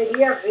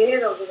poderia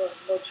haver algumas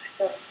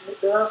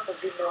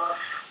mudanças em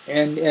nós.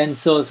 And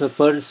so the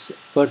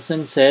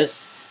person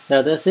says,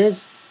 Dada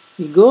says,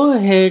 go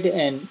ahead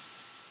and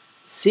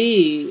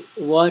see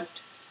what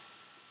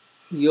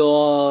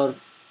your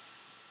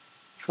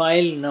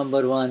file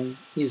number 1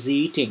 is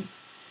eating.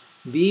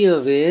 Be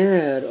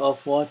aware of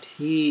what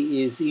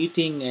he is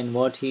eating and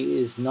what he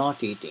is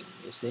not eating,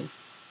 you see.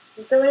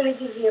 Então ele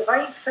dizia,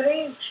 vá em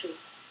frente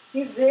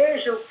e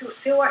veja o que o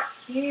seu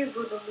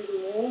arquivo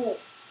número 1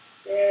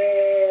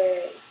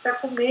 está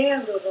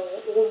comendo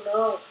ou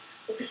não.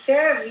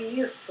 Observe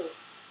isso.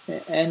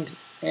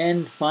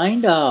 And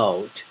find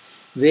out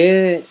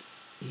where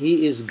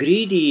he is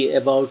greedy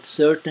about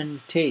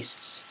certain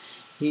tastes.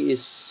 He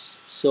is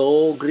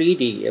so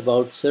greedy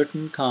about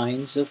certain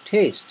kinds of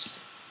tastes.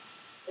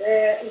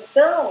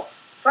 Então,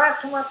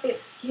 faça uma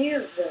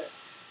pesquisa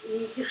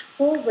e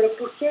descubra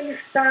porque ele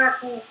está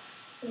com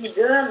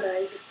engana,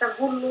 ele está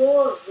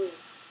guloso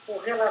com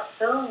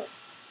relação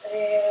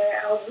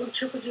a algum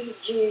tipo de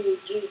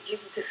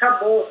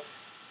sabor.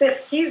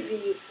 Pesquise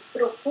isso,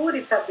 procure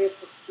saber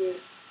por quê.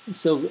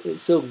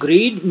 So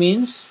greed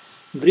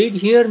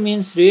here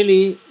means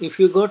really if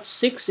you got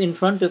 6 in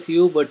front of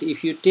you, but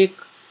if you take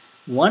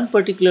one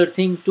particular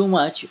thing too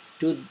much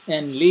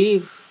and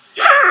leave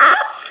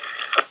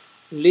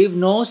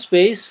no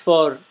space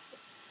for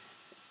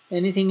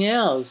anything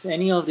else,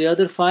 any of the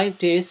other 5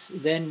 tastes,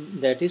 then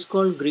that is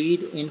called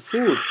greed in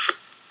food.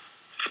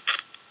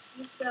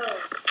 Então,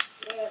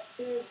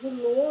 ser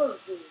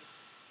guloso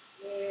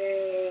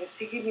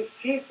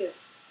significa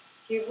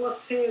que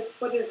você,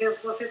 por exemplo,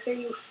 você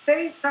tem os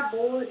 6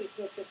 sabores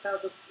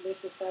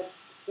necessários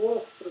para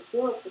o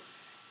corpo,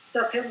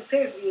 está sendo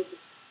servido.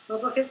 Então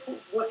você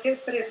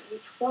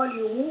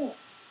escolhe um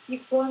e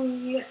come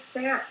em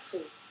excesso,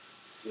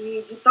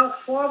 e de tal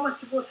forma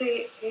que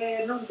você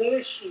não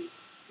deixe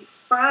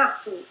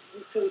espaço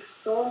no seu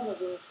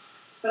estômago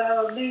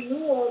para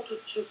nenhum outro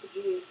tipo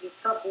de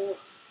sabor.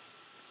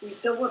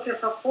 Então você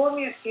só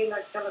come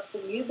aquela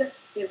comida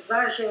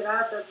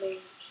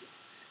exageradamente.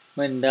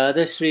 When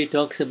Dadashri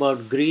talks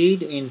about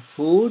greed in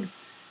food,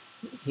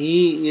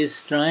 he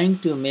is trying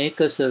to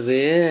make us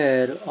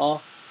aware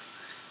of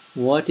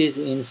what is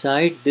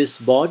inside this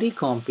body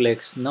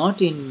complex,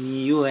 not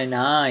in you and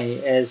I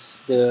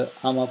as the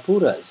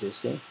Amapuras, you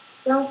see.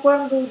 Então,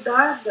 quando o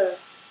Dada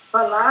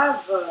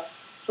falava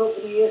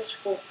sobre este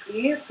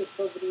conflito,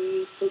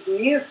 sobre tudo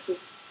isso,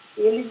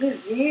 ele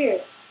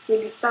dizia que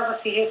ele estava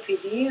se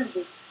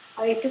referindo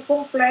a esse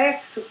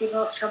complexo que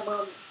nós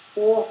chamamos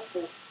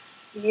corpo,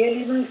 e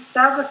ele não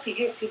estava se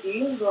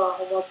referindo à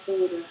alma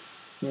pura.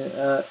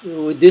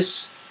 With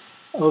this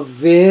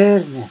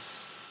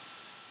awareness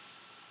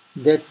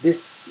that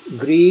this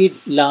greed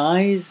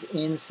lies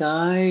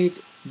inside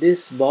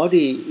this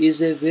body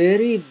is a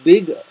very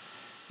big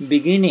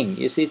beginning.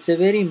 You see, it's a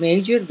very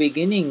major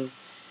beginning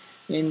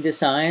in the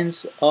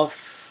science of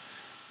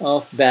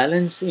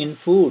balance in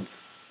food.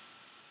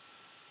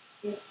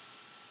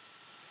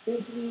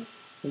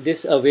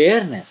 This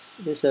awareness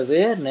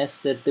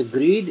that the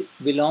greed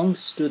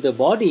belongs to the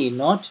body,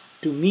 not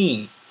to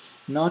me,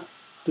 not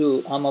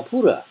to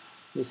Amapura,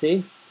 you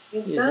see.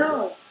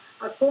 Então,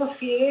 a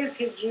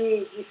consciência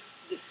de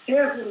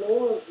ser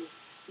guloso,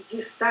 de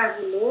estar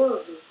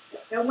guloso,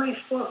 é uma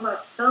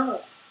informação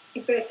que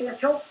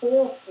pertence ao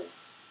corpo.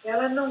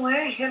 Ela não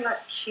é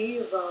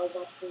relativa à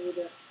alma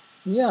pura.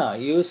 Yeah,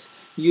 you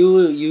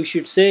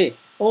should say,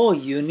 oh,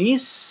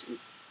 Eunice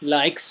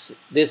likes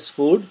this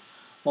food,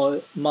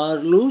 or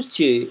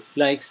Marluce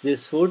likes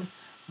this food.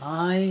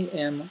 I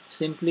am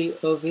simply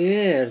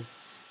aware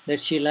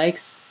that she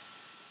likes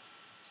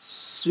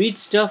sweet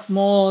stuff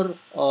more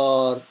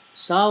or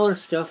sour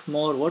stuff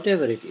more,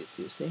 whatever it is,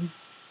 you see.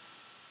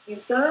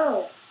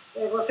 Então,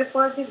 você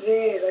pode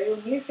ver, a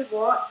Eunice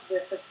gosta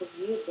dessa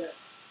comida,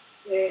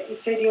 e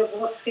seria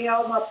você,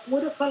 alma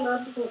pura,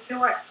 falando com o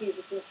seu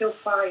arquivo, com o seu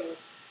file.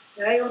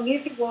 A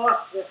Eunice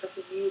gosta dessa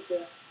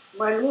comida,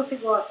 Marluce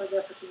gosta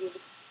dessa comida.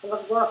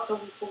 Elas gostam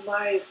com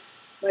mais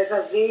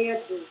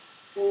azedo,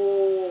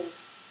 um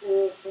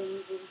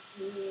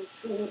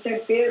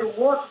tempero,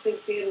 um outro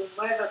tempero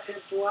mais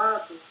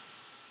acentuado.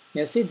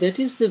 Yeah, see,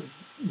 that is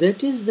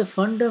the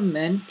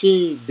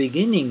fundamental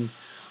beginning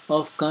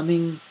of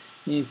coming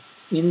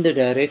in the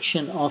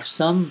direction of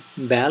some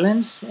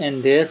balance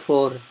and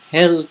therefore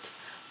health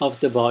of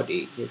the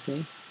body, you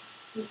see.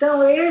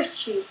 Então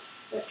este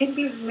é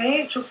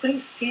simplesmente o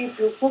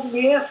princípio, o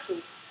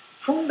começo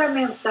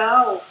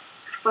fundamental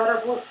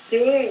para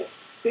você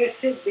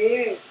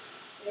perceber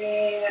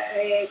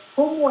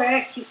como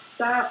é que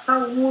está a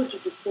saúde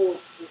do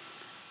corpo.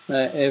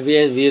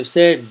 We have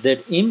said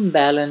that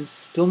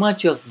imbalance, too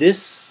much of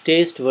this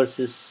taste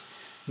versus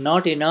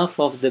not enough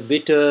of the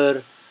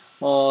bitter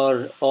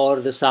or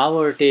the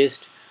sour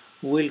taste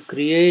will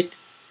create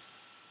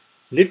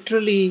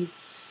literally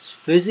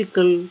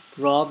physical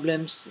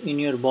problems in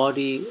your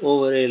body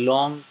over a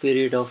long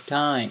period of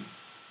time.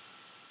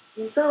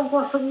 Então,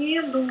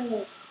 consumindo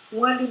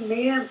um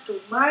alimento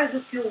mais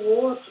do que o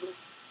outro,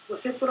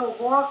 você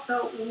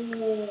provoca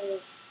um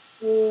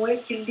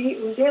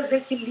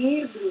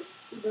desequilíbrio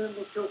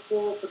no seu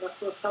corpo, na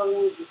sua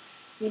saúde.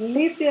 E,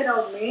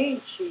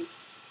 literalmente,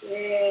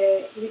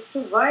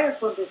 isso vai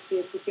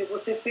acontecer, porque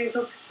você fez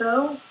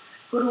opção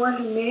por um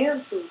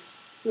alimento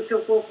que o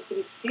seu corpo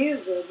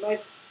precisa, mas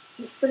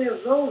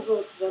desprezou os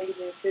outros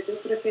alimentos, você deu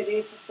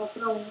preferência só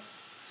para um.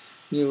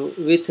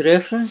 With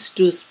reference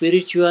to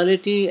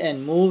spirituality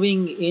and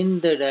moving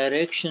in the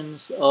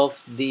directions of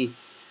the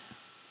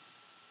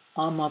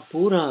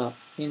Amapura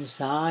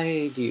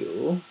inside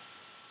you,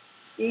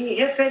 e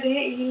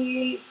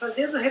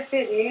fazendo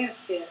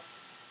referência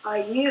a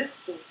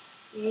isto,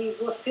 e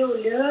você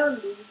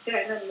olhando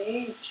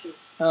internamente,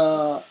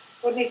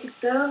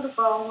 conectando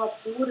com a alma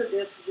pura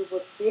dentro de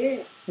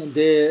você,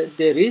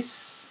 there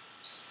is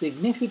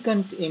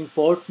significant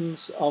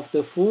importance of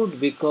the food,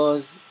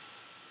 because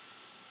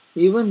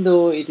even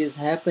though it is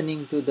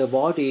happening to the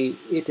body,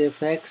 it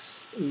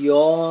affects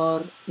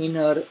your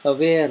inner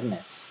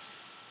awareness.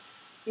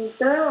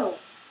 Então,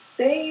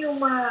 tem um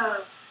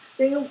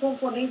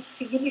componente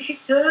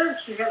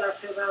significante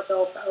relacionado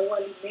ao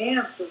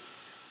alimento,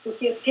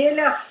 porque se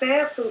ele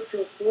afeta o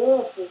seu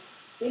corpo,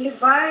 ele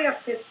vai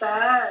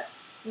afetar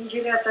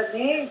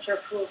indiretamente a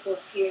sua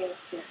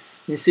consciência.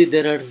 You see,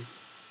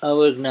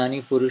 our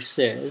Gnani Purush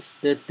says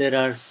that there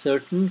are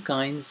certain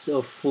kinds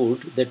of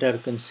food that are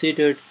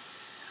considered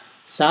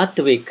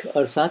sattvic,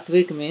 or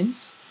sattvic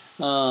means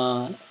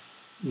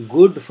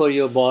good for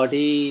your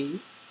body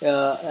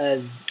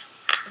and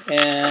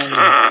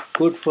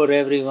good for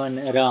everyone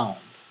around.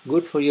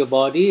 Good for your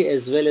body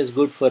as well as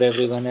good for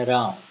everyone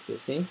around, you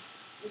see.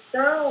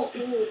 Então,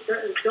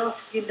 o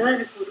nosso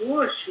Gnani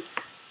Purush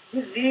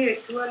dizia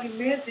que o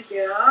alimento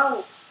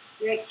ideal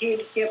é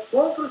aquele que é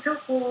bom para o seu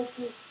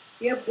corpo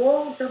e é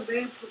bom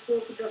também para o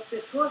corpo das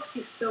pessoas que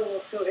estão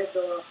ao seu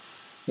redor.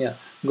 Yeah,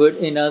 good.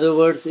 In other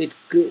words, it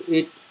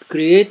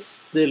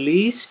creates the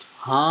least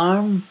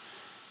harm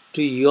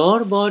to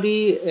your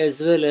body as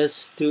well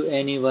as to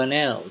anyone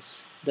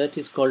else. That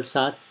is called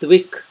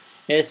sattvic,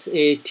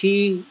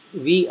 S-A-T-V-I-K,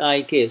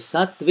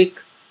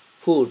 sattvic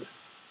food.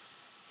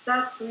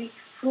 Sattvic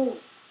food.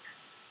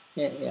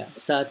 Yeah,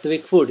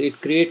 sattvic food.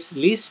 It creates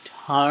least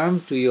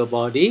harm to your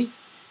body,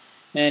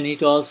 and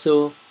it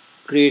also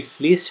creates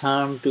least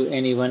harm to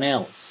anyone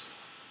else.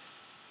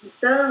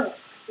 Então,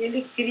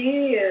 ele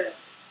cria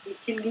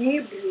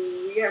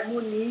equilíbrio e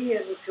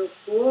harmonia no seu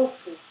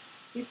corpo,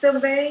 e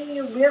também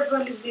o mesmo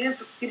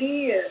alimento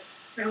cria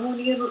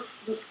harmonia nos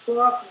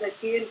corpos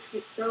daqueles que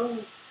estão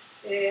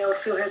ao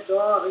seu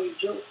redor e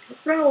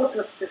para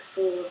outras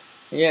pessoas.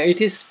 Yeah,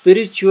 it is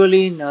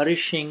spiritually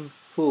nourishing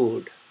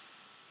food.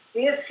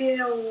 Esse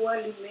é o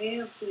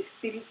alimento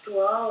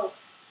espiritual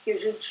que a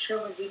gente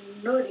chama de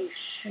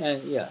nourish.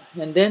 Yeah,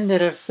 and then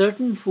there are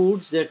certain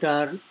foods that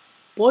are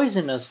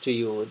poisonous to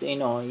you. You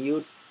know,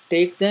 you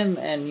take them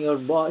and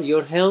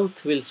your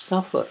health will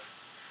suffer.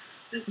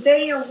 E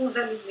tem alguns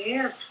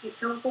alimentos que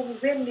são como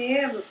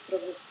venenos para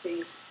você.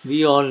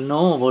 We all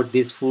know what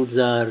these foods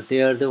are.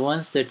 They are the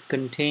ones that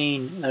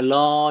contain a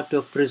lot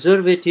of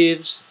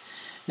preservatives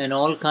and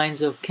all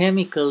kinds of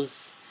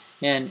chemicals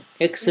and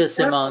excess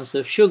amounts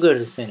of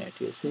sugars in it,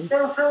 you see.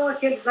 Então são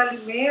aqueles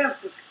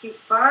alimentos que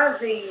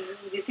fazem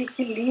um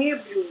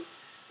desequilíbrio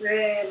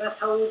na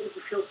saúde do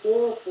seu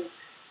corpo.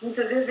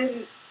 Muitas vezes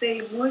eles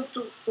têm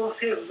muito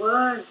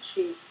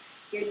conservante,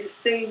 eles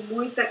têm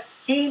muita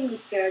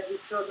química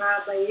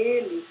adicionada a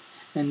eles.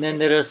 And then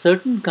there are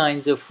certain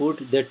kinds of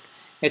food that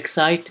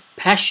excite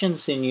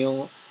passions in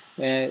you,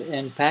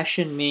 and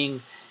passion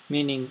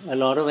meaning a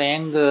lot of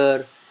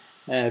anger,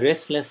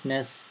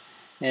 restlessness,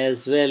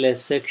 as well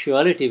as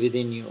sexuality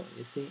within you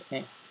see.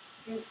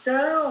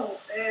 Então,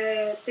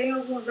 tem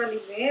alguns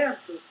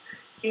alimentos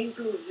que,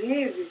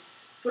 inclusive,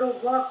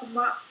 provocam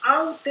uma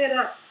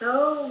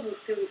alteração no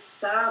seu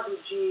estado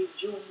de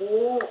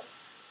humor,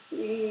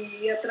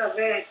 e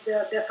através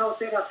dessa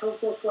alteração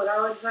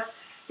corporal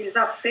eles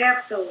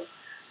afetam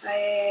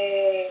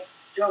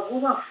de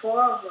alguma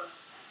forma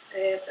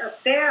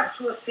até a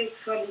sua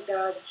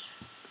sexualidade.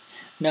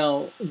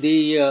 Now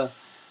the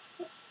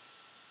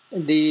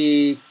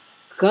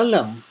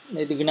Kalam,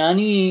 the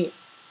Gnani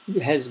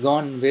has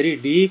gone very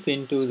deep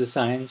into the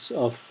science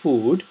of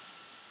food.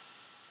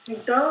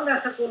 Então,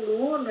 nessa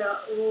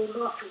coluna, o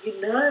nosso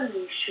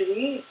Gnani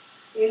Shri,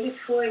 ele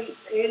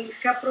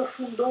se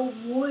aprofundou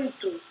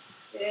muito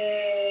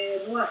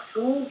no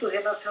assunto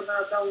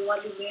relacionado ao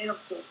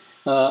alimento.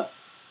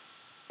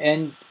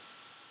 And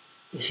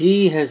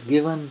he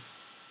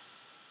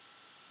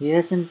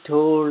hasn't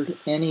told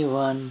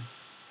anyone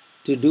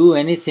to do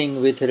anything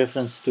with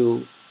reference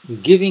to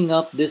giving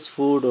up this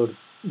food or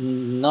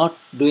not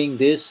doing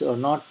this or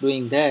not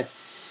doing that.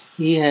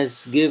 He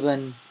has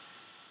given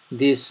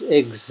this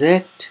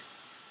exact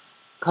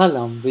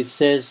column which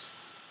says,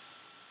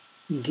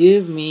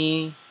 give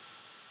me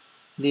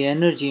the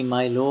energy,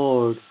 my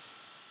Lord,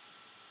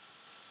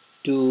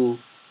 to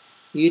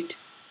eat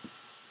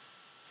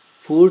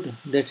food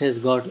that has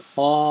got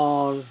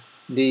all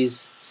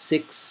these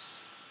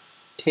 6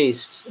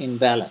 tastes in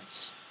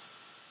balance.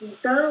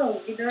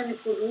 Então, o Gnani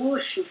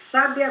Purush,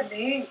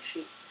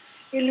 sabiamente,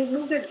 ele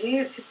nunca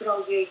disse para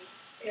alguém,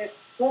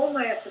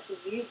 coma essa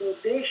comida ou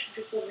deixe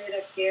de comer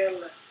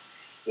aquela.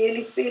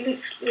 Ele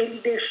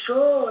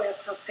deixou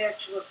essa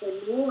 7ª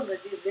coluna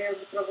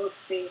dizendo para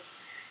você,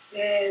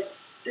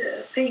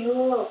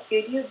 Senhor,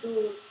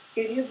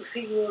 querido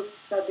Senhor que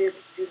está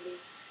dentro de mim,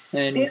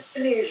 dê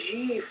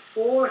energia e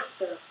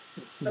força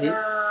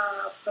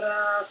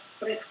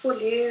para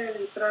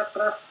escolher e para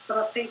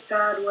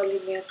aceitar o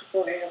alimento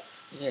correto.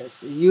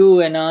 Yes, you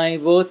and I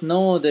both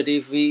know that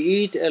if we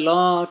eat a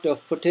lot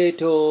of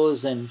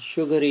potatoes and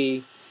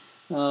sugary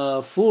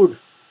food,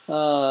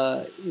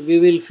 we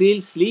will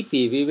feel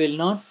sleepy. We will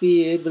not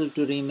be able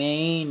to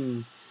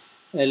remain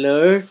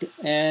alert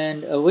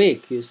and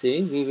awake, you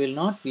see. We will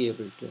not be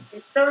able to.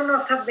 Então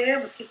nós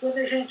sabemos que quando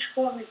a gente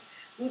come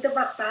muita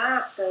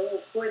batata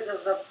ou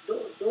coisas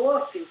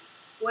doces,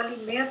 o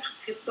alimento que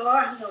se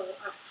torna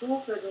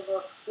açúcar no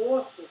nosso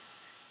corpo,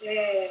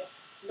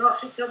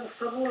 nós ficamos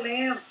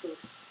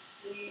sonolentos,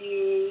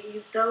 e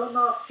então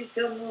nós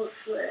ficamos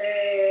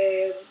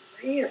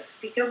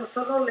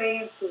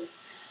sonolentos,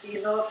 e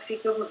nós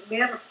ficamos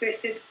menos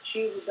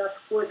perceptivos das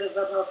coisas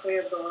ao nosso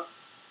redor.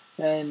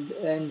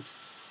 And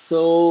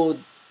so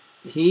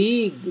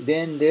he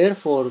then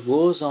therefore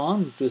goes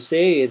on to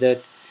say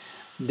that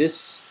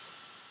this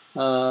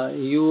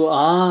you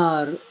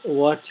are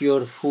what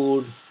your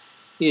food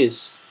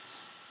is.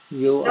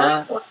 You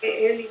are. Então,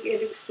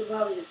 ele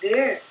costumava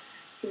dizer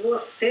que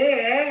você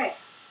é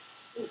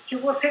o que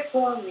você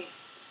come.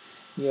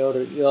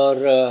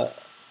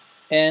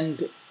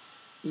 And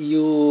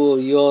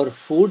your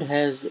food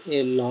has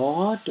a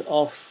lot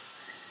of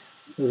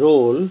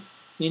role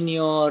in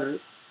your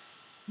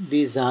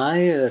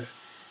desire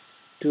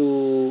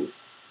to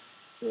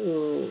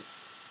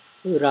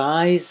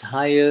rise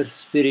higher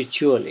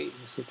spiritually.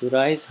 So to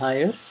rise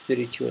higher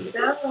spiritually.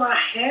 Então, há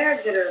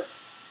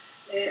regras,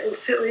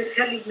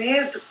 esse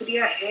alimento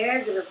cria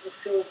regras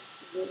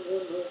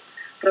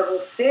para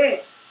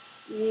você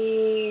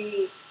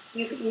e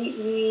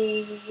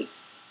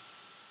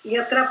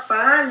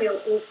atrapalha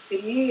ou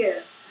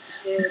cria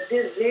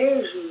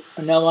desejos.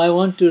 Now I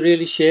want to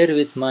really share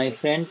with my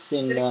friends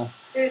in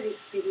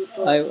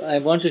I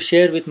want to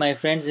share with my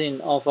friends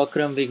of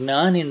Akram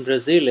Vignan in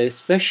Brazil,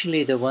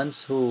 especially the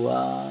ones who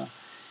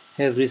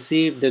have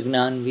received the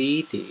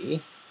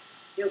Gnani.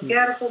 Eu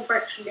quero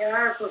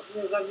compartilhar com os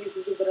meus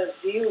amigos do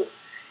Brasil,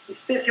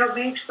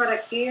 especialmente para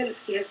aqueles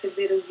que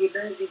receberam o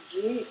Gnani,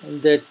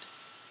 that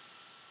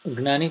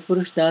Gnani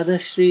Purush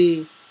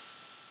Dadashri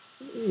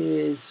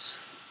is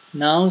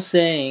now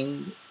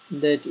saying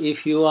that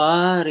if you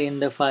are in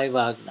the 5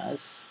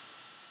 agnas,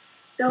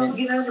 então, o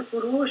Gnani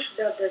Purush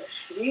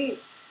Dadashri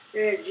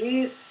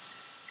diz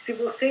que se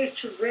você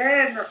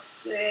estiver nas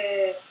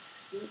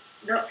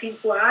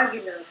 5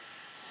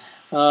 agnas,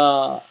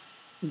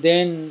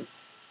 then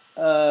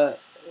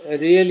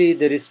really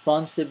the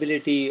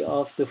responsibility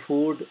of the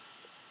food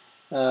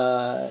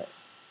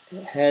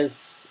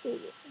has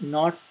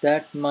not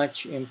that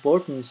much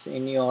importance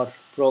in your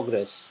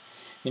progress.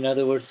 In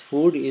other words,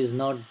 food is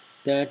not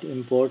that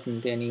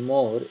important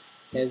anymore.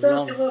 Então,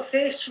 se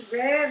você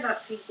estiver nas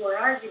 5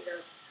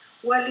 agnas,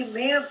 o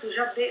alimento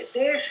já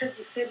deixa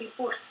de ser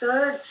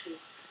importante.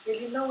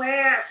 Ele não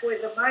é a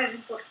coisa mais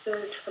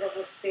importante para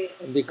você.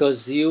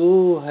 Because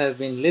you have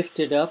been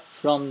lifted up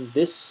from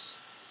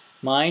this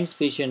mind,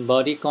 speech and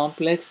body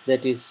complex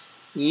that is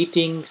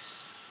eating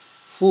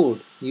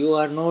food. You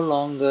are no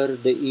longer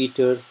the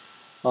eater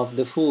of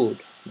the food.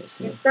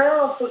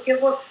 Então, porque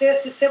você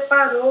se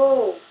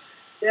separou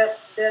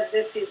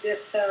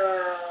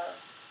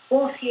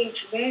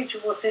conscientemente,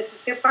 você se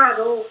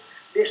separou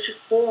deste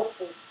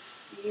corpo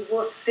e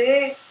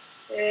você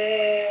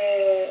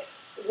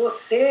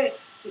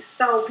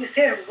está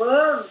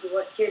observando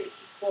aquele que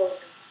come.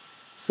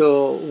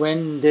 So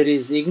when there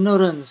is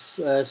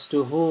ignorance as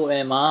to who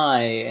am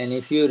I, and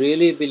if you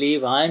really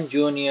believe I am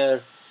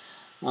Junior,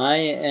 I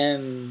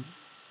am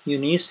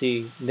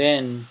Eunice,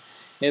 then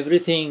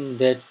everything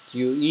that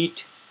you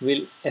eat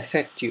will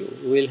affect you,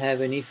 will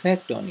have an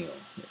effect on you.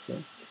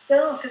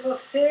 Então, se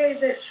você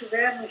ainda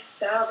estiver no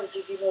estado de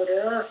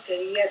ignorância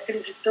e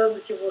acreditando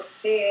que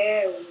você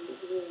é o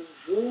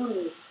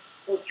Júnior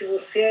ou que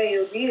você é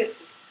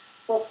Eunice,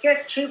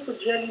 qualquer tipo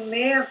de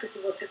alimento que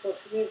você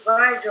consumir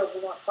vai de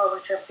alguma forma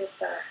te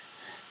afetar.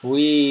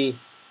 We,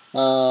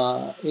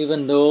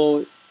 even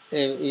though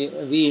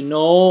we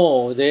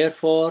know,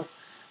 therefore,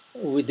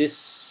 with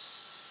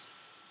this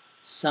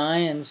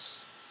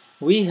science,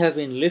 we have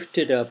been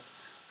lifted up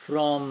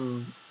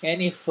from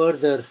any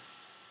further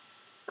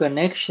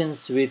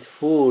connections with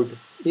food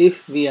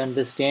if we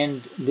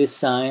understand this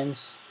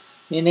science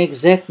in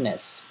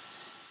exactness.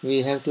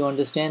 We have to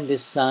understand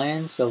this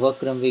science of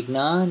Akram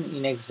Vignan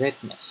in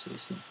exactness. You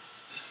see.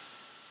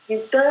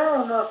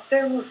 Então, nós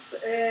temos...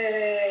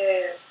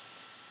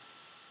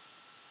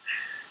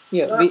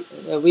 we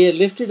are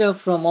lifted up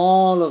from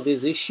all of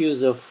these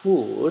issues of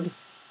food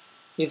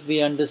if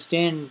we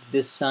understand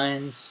this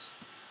science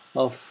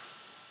of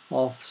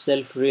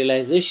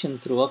self-realization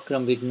through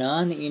Akram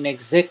Vignan in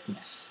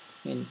exactness,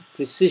 in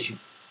precision.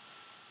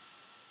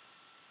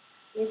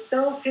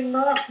 Então, se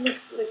nós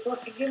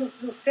conseguirmos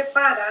nos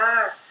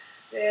separar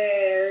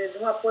de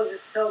uma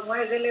posição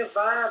mais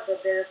elevada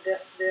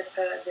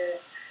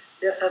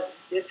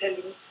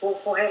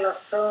com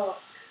relação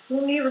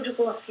no nível de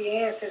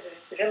consciência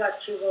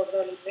relativo ao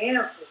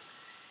alimento,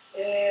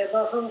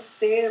 nós vamos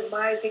ter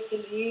mais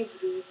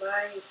equilíbrio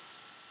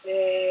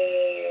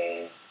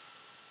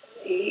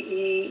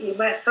e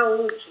mais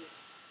saúde.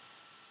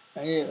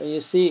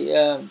 You see,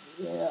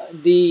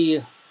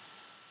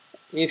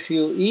 if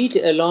you eat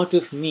a lot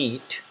of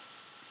meat,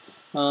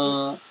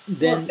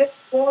 then você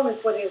come,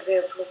 por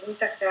exemplo,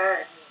 muita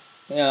carne.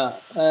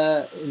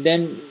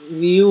 Then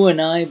you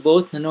and I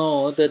both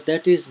know that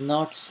that is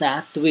not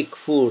sattvic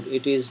food.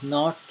 It is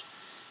not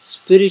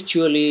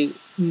spiritually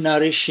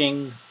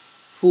nourishing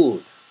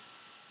food.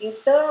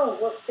 Então,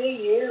 você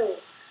e eu,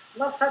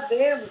 nós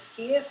sabemos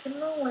que esse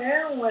não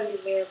é um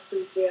alimento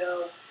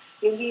ideal.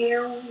 Ele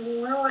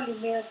não é um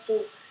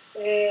alimento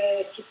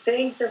que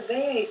tem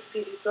também a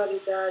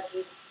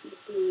espiritualidade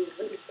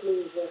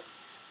inclusa.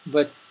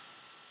 But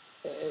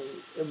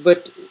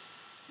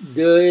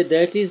the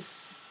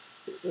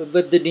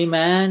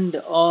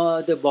demand,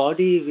 or the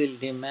body will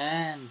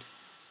demand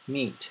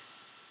meat.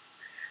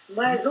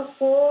 Mas o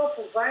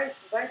corpo vai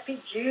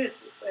pedir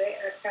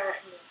a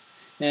carne.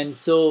 And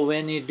so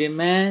when it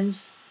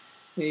demands,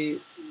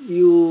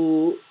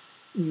 you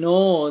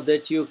know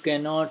that you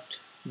cannot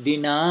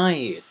deny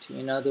it.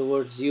 In other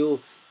words,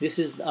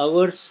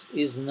 ours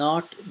is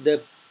not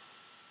the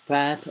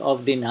path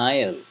of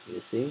denial,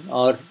 you see,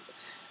 or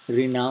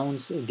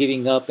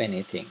giving up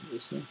anything, you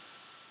see.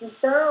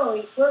 Então,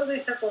 e quando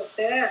isso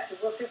acontece,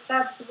 você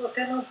sabe que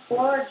você não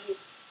pode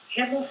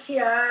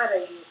renunciar a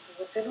isso.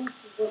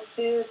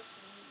 Você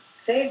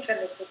sente a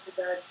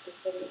necessidade de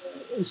ter.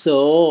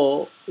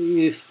 So,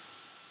 if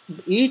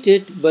eat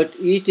it, but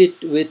eat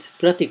it with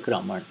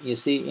pratikraman. You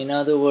see, in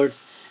other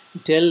words,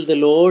 tell the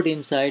Lord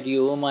inside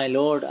you, oh my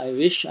Lord, I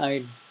wish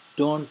I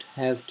don't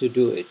have to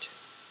do it.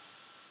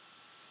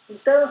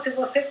 Então, se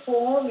você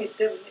come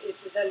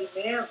esses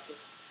alimentos,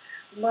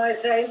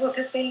 mas aí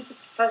você tem que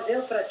fazer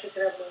o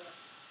pratikraman.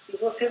 E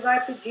você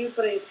vai pedir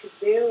para esse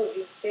Deus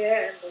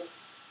interno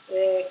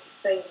que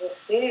está em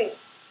você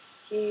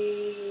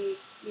que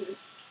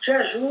te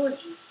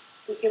ajude,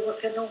 porque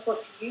você não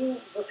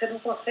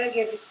consegue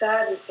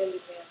evitar esse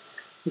alimento.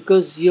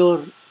 Because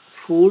your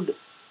food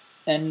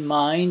and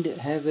mind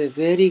have a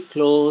very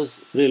close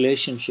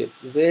relationship,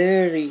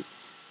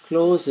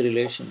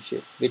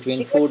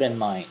 between food and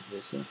mind.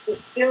 You see?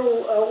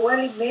 O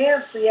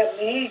alimento e a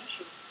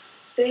mente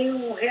têm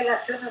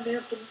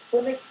relacionamento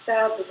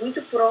conectado,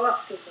 muito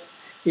próximo.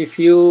 If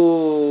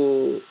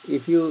you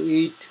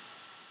eat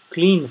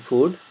clean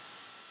food,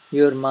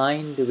 your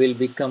mind will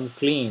become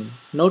clean.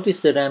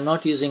 Notice that I am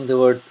not using the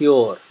word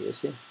pure, you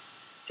see.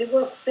 Se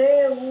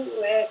você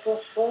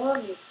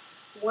consome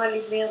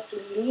alimento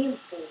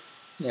limpo,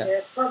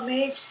 sua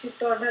mente se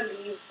torna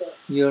limpa.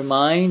 Your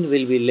mind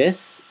will be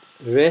less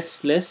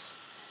restless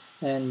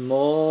and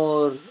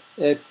more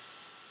at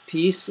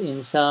peace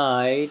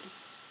inside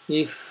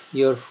if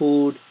your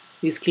food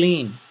is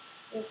clean.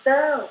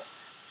 Então,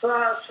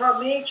 sua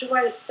mente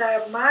vai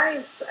estar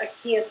mais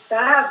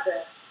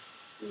aquietada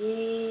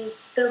e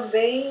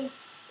também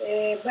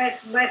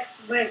mais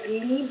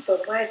limpa,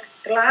 mais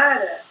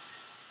clara,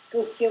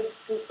 por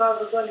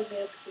causa do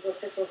alimento que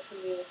você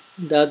consumiu.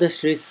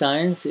 Dadashri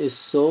science is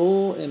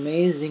so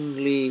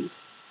amazingly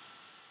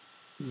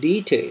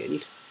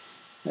detailed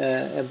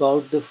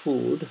about the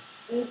food.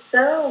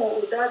 Então,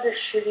 o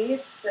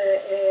Dadashri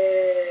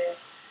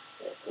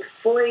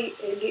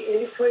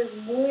ele foi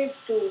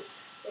muito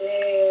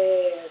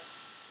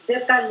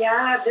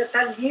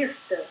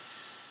detalhista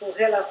com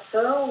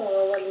relação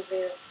ao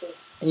alimento.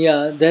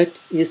 Yeah, that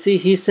you see,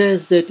 he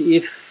says that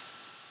if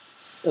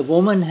a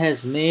woman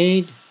has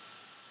made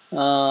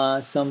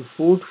some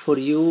food for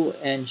you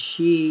and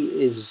she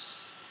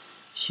is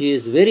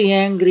very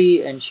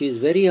angry and she is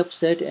very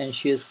upset and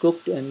she has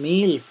cooked a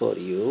meal for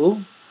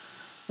you,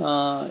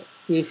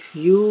 if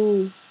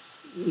you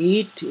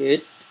eat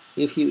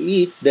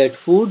that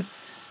food,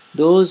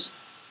 those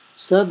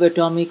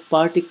subatomic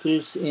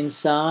particles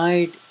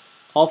inside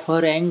of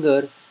her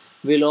anger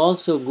will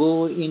also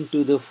go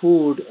into the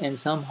food and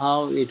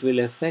somehow it will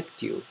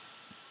affect you.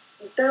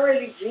 Então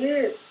ele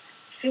diz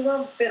que se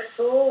uma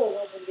pessoa,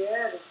 uma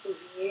mulher, um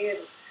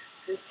cozinheiro,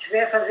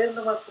 estiver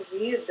fazendo uma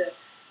comida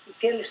e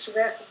se ele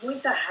estiver com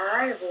muita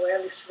raiva ou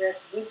ela estiver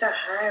com muita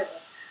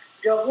raiva,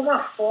 de alguma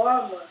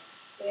forma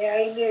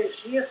a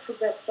energia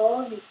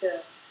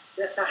subatômica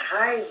dessa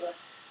raiva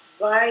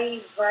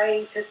vai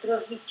ser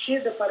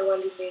transmitida para o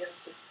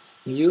alimento.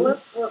 E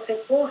quando você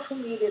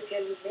consumir esse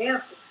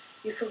alimento,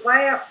 isso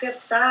vai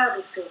afetar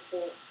o seu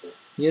corpo.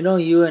 You know,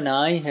 you and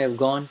I have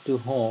gone to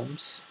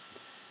homes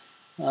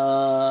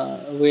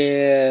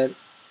where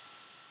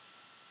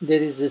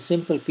there is a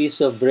simple piece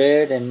of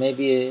bread and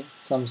maybe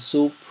some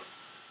soup.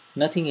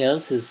 Nothing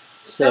else is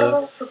served.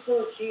 Então, vamos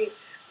supor que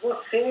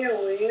você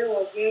ou eu,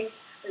 alguém,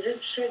 a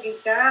gente chega em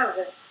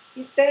casa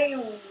e tem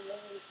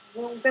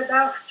um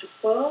pedaço de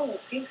pão, um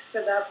simples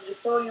pedaço de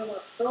pão e uma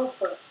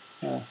sopa.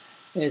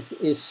 Is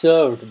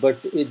served, but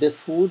the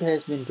food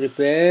has been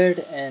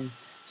prepared and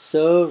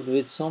served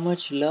with so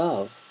much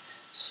love.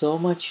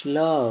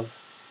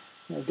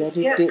 That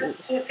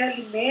se esse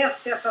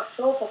alimento, se essa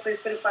sopa foi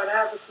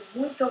preparada com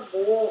muito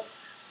amor,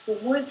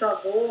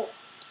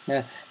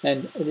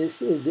 and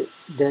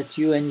that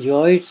you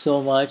enjoy it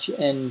so much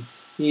and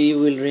you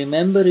will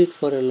remember it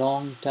for a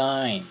long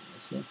time.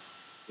 See?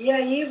 E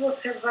aí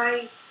você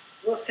vai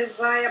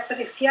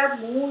apreciar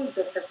muito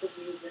essa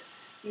comida.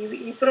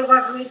 E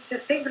provavelmente você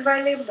sempre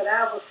vai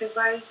você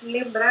vai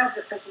lembrar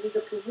dessa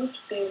comida por muito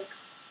tempo,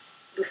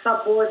 do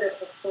sabor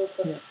dessas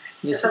sopas,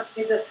 dessa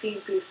comida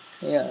simples.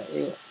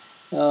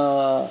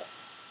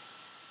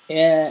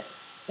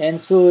 And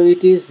so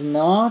it is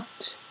not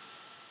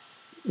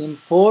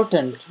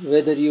important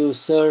whether you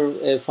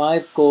serve a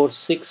 5-course,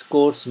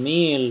 6-course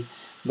meal,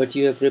 but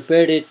you have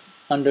prepared it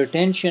under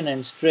tension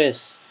and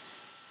stress.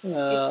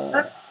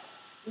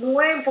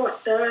 Não é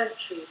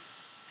importante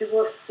se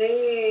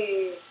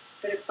você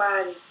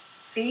prepare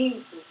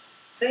 5,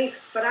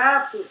 6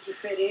 pratos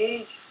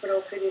diferentes para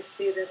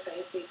oferecer essa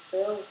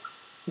refeição.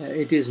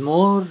 It is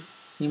more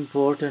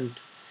important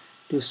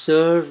to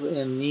serve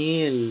a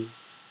meal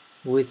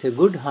with a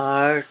good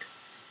heart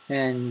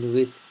and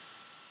with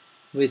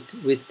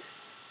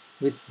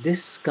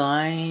this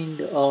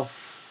kind of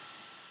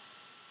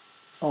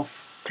of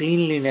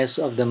cleanliness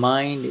of the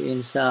mind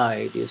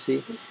inside, you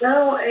see.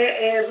 Então,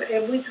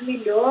 é muito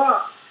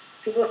melhor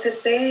se você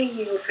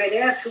tem e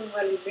oferece um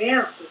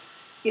alimento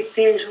que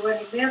seja um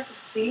alimento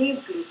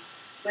simples,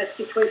 mas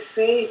que foi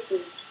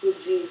feito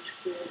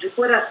de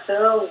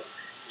coração,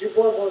 de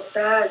boa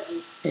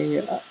vontade.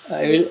 I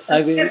will,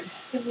 Esse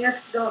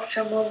alimento que nós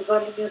chamamos de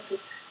alimento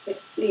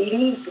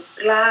limpo,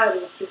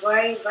 claro, que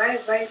vai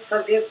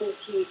fazer com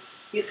que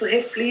isso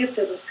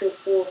reflita no seu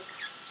corpo.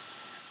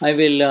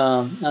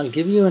 I'll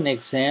give you an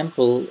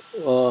example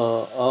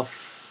of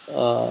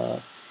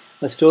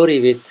a story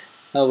with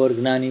our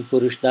Gnani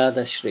Purush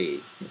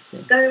Dadashri.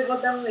 Então eu vou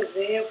dar um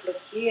exemplo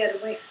aqui, era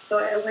uma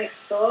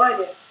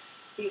história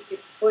que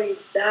foi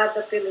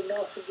dada pelo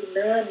nosso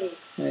Gnani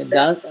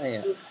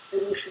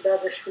Purush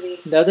Dadashri.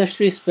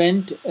 Dadashri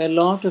spent a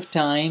lot of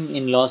time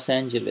in Los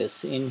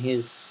Angeles in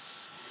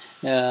his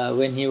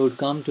when he would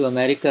come to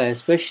America,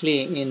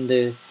 especially in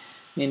the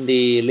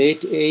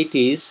late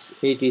 80s,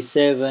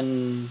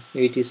 87,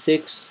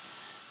 86,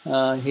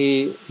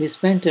 he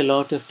spent a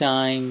lot of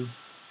time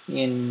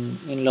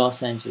in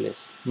Los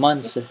Angeles,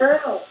 months.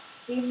 Então,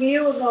 em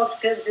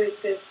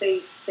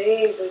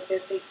 1986,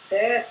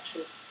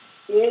 87,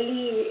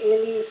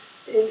 ele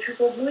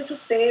ficou muito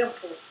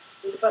tempo,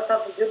 ele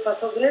passou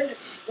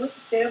muito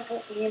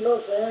tempo em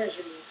Los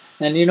Angeles.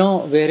 And you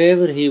know,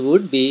 wherever he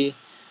would be,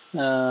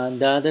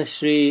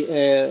 Dadashri,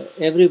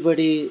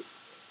 everybody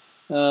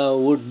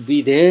would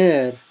be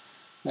there,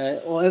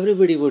 or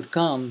everybody would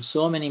come,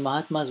 so many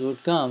Mahatmas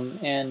would come,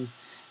 and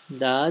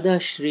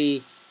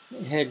Dadashri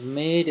had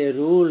made a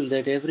rule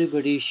that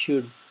everybody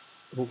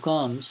who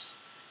comes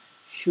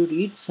should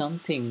eat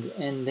something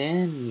and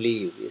then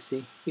leave, you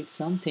see, eat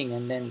something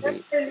and then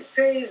leave. Ele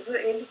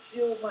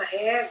criou uma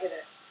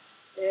regra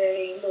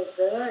em Los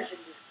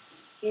Angeles,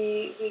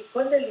 e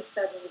quando ele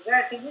está no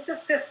lugar, tem muitas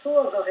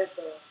pessoas ao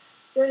redor.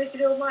 Então ele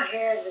criou uma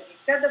regra que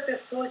cada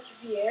pessoa que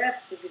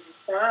viesse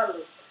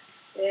visitá-lo,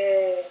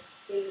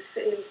 eles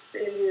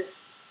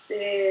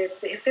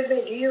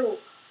receberiam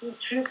um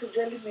tipo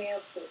de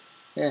alimento.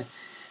 Yeah.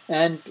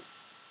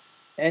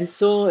 And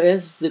so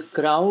as the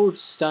crowd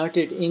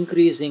started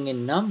increasing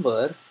in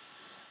number,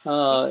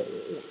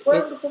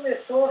 quando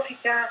começou a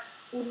ficar,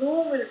 o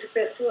número de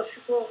pessoas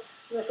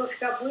começou a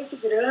ficar muito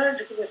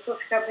grande, começou a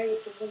ficar meio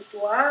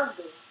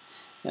tumultuado.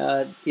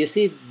 You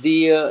see,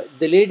 the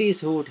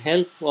ladies who would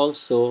help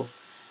also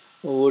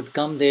would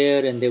come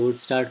there and they would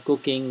start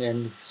cooking,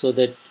 and so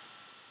that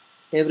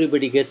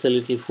everybody gets a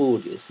little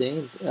food, you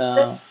see.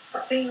 A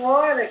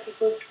senhora que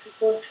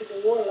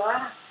continuou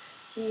lá,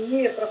 que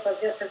ia para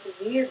fazer essa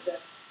comida,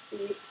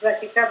 e para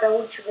que cada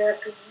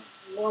tivesse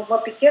uma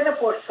pequena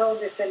porção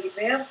desse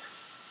alimento.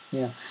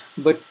 Yeah,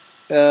 but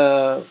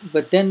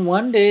then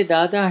one day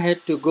Dada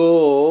had to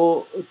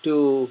go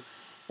to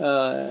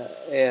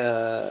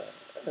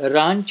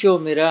Rancho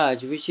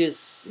Mirage, which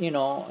is,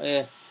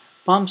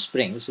 Palm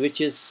Springs,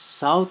 which is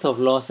south of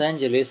Los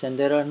Angeles, and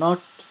there are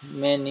not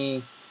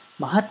many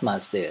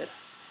Mahatmas there.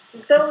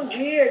 Então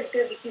dia ele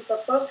teve que ir para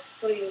Palm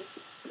Springs.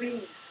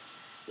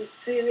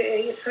 Isso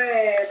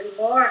é do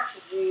norte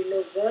de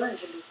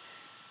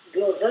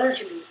Los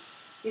Angeles,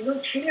 e não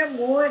tinha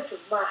muitos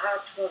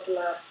Mahatmas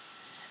lá.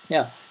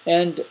 Yeah,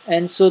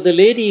 and so the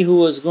lady who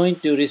was going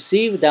to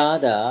receive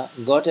Dada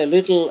got a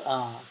little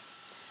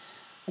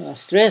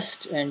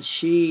stressed, and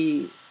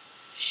she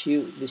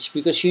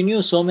because she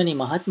knew so many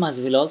Mahatmas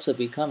will also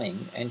be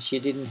coming, and she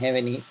didn't have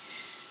any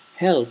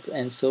help,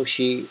 and so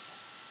she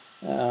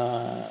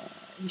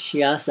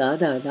asked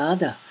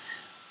Dada,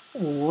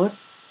 what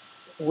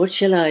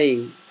shall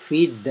I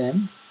feed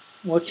them?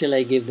 What shall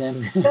I give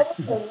them?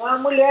 A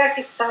mulher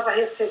que estava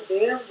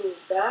recebendo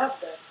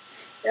Dada,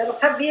 ela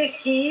sabia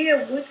que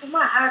iam muitos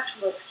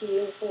Mahatmas que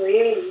iriam com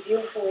ele,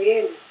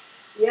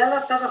 e ela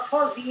estava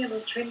sozinha,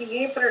 não tinha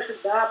ninguém para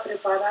ajudar a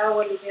preparar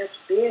o alimento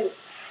deles.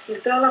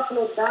 Então ela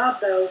falou,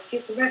 Dada,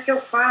 como é que eu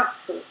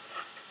faço?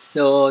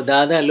 So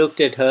Dada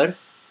looked at her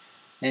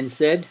and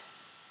said,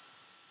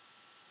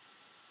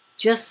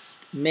 just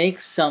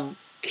make some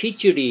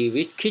khichdi,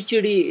 which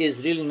khichdi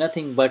is really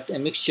nothing but a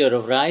mixture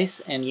of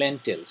rice and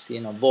lentils,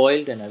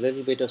 boiled and a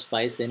little bit of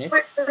spice in it.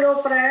 Ele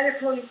olhou para ela e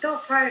falou, então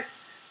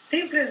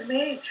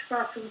simplesmente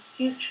faça um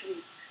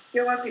khichdi, que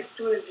é uma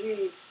mistura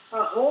de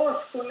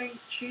arroz com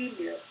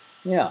lentilhas.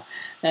 Yeah,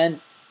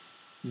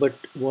 but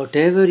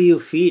whatever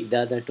you feed,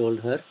 Dada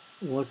told her,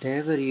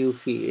 whatever you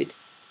feed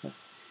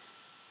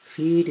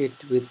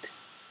it with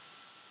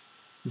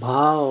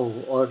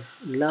bhav or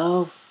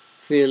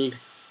love-filled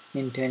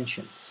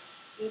intentions.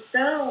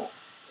 Então,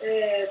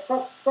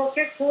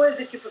 qualquer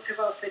coisa que você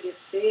vai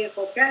oferecer,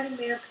 qualquer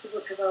alimento que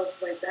você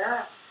vai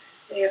dar,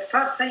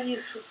 faça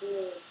isso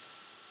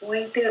com a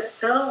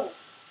intenção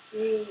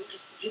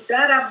de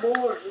dar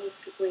amor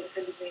junto com esse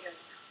alimento.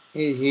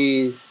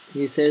 He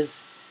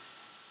says,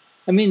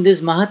 I mean,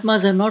 these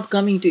Mahatmas are not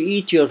coming to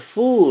eat your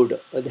food.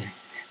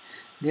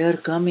 They are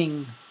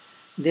coming.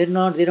 They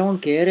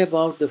don't care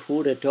about the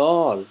food at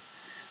all.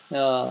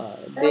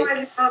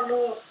 Ele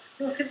falou,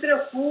 não se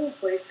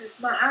preocupa, esses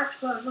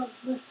Mahatmas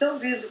não estão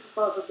vindo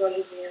por causa do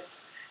alimento.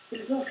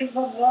 Eles não se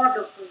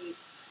incomodam com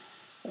isso.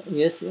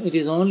 Yes, it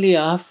is only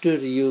after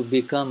you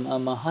become a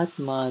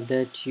Mahatma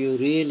that you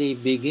really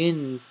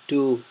begin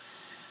to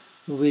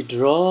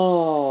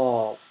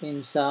withdraw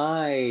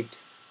inside.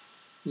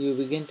 You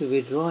begin to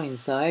withdraw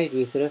inside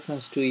with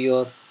reference to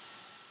your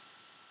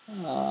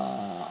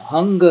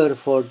hunger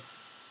for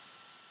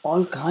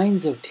all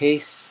kinds of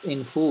tastes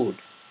in food.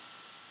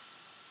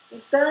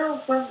 Então,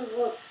 quando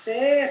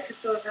você se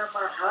tornar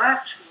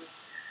Mahatma,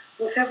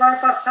 você vai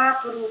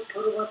passar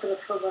por uma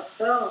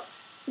transformação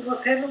e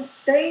você não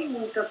tem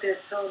muita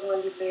atenção no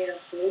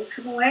alimento.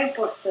 Isso não é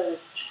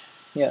importante.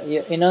 Yeah,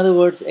 in other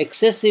words,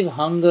 excessive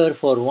hunger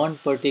for one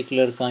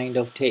particular kind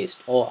of taste.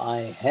 Oh,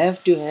 I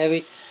have to have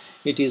it.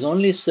 It is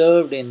only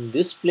served in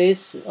this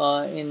place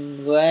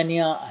in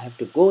Guiana. I have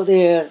to go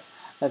there.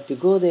 I have to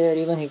go there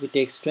even if it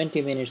takes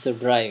 20 minutes of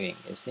driving,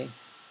 you see.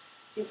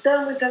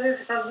 Então, muitas vezes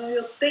você fala, não,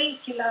 eu tenho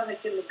que ir lá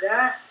naquele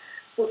lugar,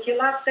 porque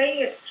lá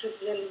tem esse tipo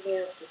de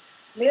alimento.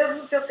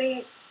 Mesmo que eu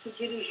tenha que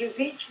dirigir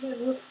 20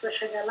 minutos para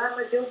chegar lá,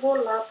 mas eu vou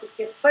lá,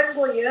 porque só em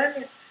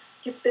Goiânia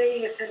que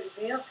tem esse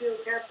alimento e eu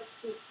quero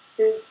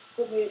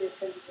comer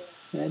esse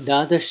alimento.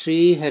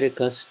 Dadashri had a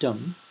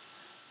custom.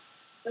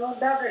 Então,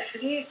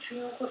 Dadashri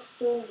tinha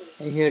costume.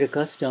 He had a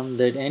custom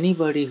that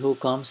anybody who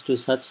comes to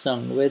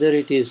Satsang, whether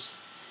it is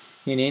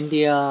in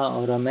India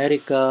or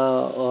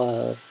America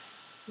or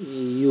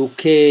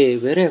UK,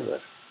 wherever.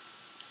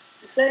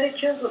 Então ele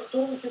tinha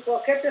costume que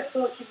qualquer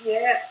pessoa que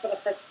viesse para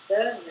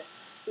Satsang,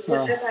 que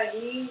viesse na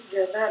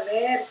Índia, na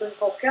América, em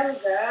qualquer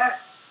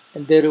lugar,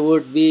 there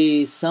would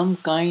be some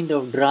kind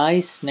of dry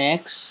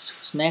snacks,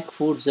 snack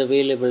foods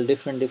available,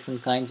 different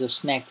kinds of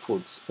snack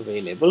foods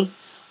available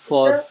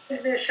for. Então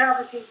ele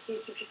deixava que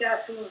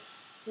ficasse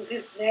uns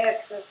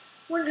snacks,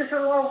 onde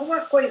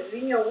alguma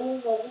coisinha, algum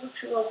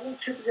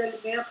tipo de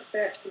alimento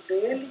perto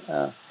dele.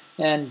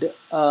 And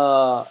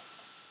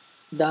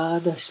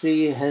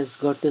Dadashri has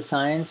got the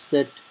science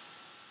that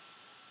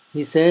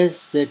he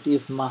says that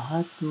if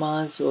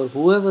Mahatmas or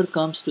whoever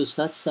comes to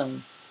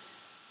Satsang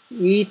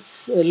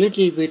eats a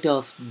little bit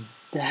of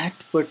that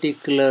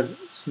particular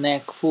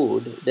snack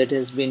food that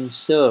has been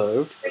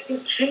served. Ele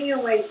tinha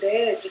uma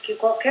ideia de que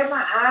qualquer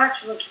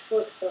Mahatma que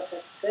fosse para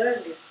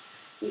Satsang,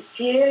 e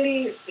se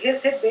ele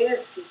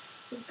recebesse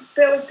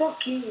um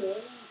pouquinho,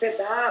 um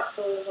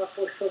pedaço, uma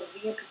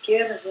porçãozinha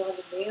pequena de um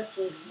alimento,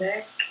 um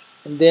snack,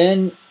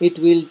 then it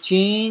will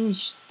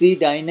change the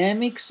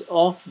dynamics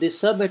of the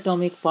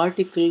subatomic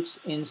particles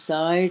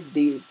inside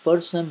the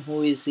person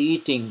who is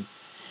eating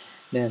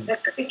them.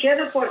 Essa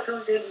pequena porção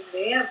de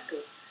alimento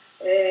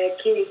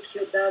que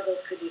o Dada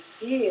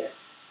oferecia,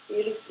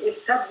 ele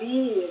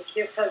sabia que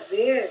ia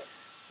fazer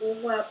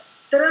uma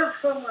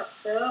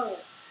transformação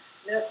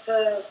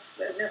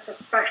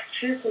nessas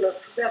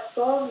partículas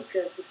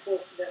subatômicas do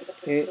corpo dessa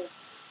pessoa.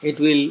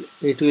 It will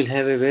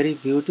have a very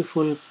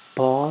beautiful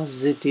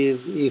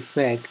positive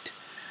effect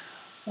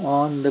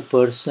on the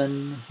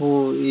person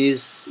who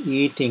is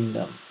eating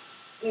them.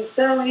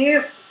 Então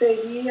isso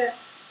teria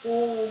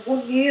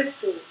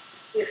bonito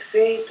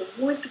efeito,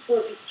 muito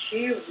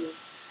positivo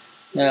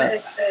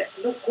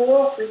no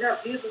corpo e na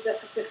vida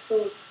dessa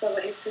pessoa que estava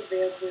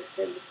recebendo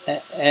esse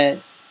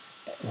alimento.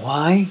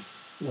 Why?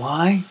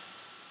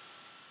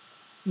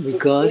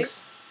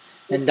 Because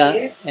and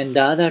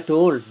Dada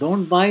told,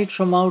 don't buy it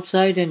from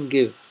outside and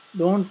give.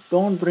 Don't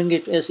bring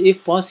it, as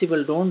if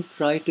possible, don't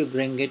try to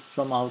bring it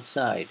from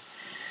outside.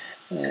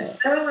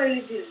 Então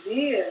ele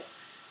dizia,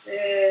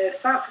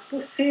 faça o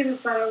possível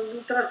para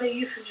não trazer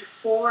isso de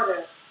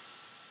fora.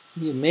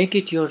 You make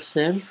it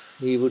yourself.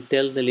 He would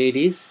tell the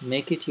ladies,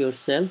 make it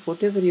yourself,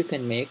 whatever you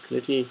can make,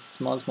 little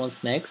small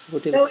snacks,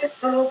 whatever. Então ele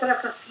falou para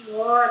essa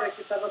senhora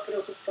que estava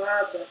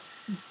preocupada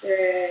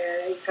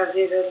em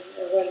fazer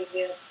o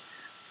alimento,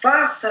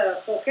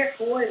 faça qualquer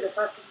coisa,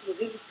 faça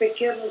inclusive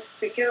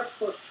pequenas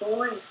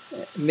porções.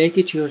 Make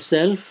it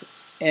yourself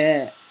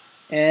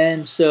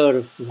and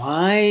serve.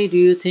 Why do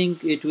you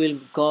think it will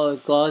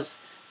cause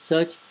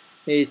such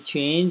a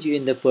change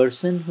in the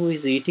person who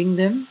is eating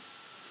them?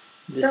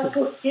 Então,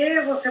 por que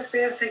você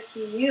pensa que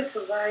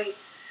isso vai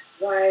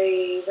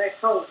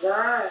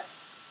causar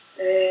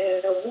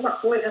alguma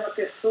coisa na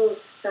pessoa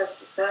que está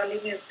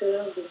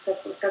alimentando,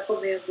 está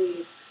comendo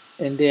isso?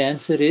 And the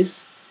answer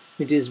is,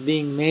 it is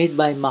being made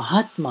by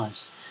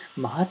Mahatmas.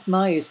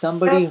 Mahatma is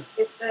somebody.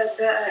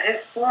 A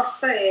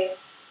resposta é,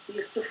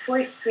 isto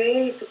foi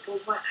feito por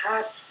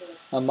Mahatmas.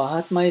 A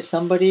Mahatma is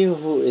somebody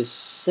who is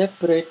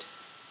separate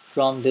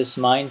from this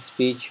mind,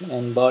 speech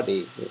and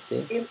body, you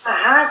see. E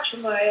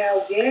Mahatma é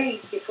alguém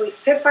que foi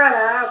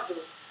separado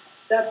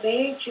da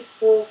mente,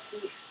 corpo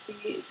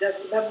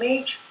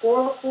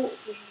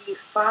e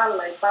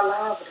fala e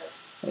palavras.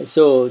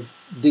 So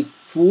the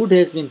food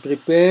has been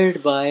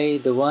prepared by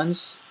the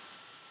ones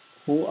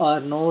who are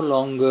no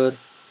longer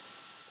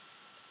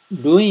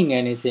doing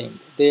anything.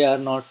 They are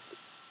not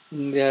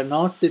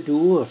the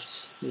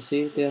doers, you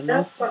see. They are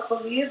not. A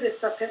comida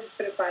está sendo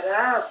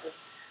preparada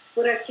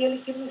por aquele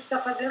que não está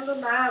fazendo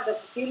nada,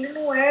 porque ele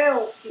não é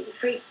o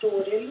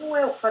feitor, ele não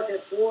é o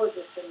fazedor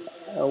desse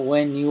alimento.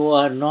 When you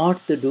are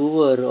not the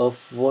doer of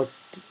what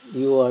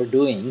you are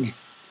doing.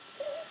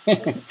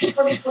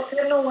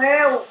 Você não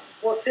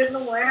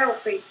é o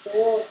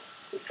feitor,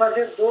 o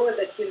fazedor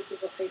daquilo que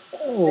você está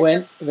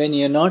fazendo. When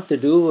you're not the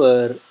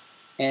doer,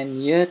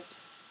 and yet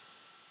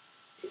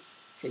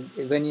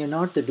when you're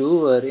not the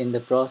doer in the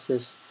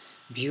process,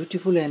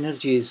 beautiful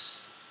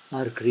energies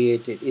are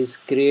created. Is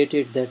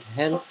created that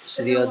helps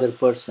the other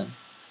person.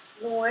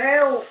 Não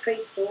é o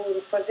feitor,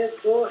 o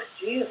fazedor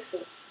disso.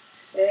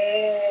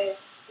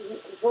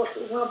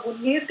 Uma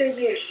bonita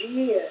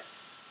energia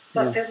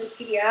está sendo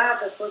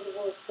criada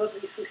quando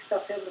isso está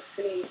sendo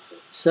feito.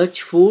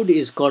 Such food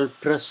is called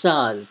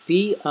prasad.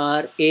 P-R-A-S-A-D.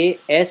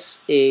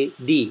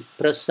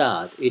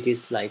 Prasad. It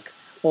is like.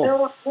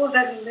 Então, alguns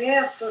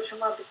alimentos são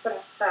chamados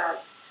prasad.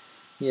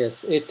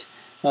 Yes, it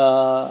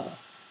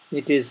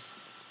is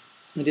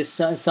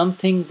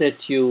something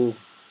that you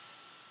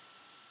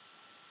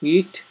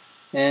eat,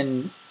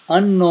 and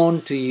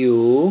unknown to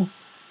you,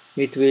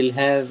 it will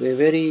have a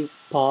very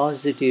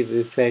positive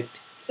effect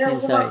Se é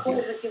alguma inside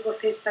coisa you. que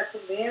você está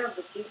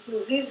comendo, que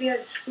inclusive é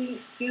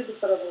desconhecido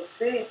para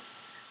você,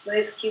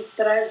 mas que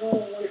traz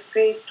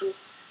efeito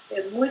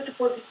muito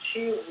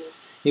positivo.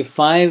 If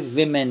 5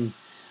 women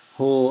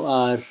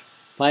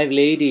five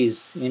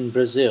ladies in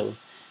Brazil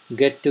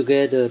get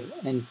together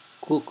and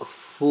cook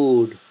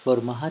food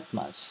for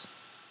Mahatmas.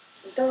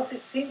 Então, se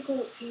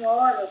 5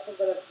 senhoras no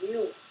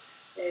Brasil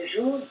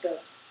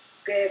juntas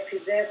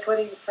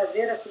forem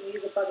fazer a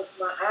comida para os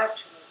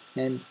Mahatmas,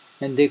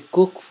 and they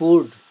cook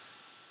food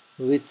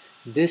with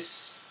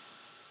this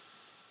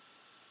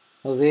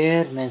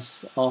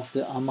awareness of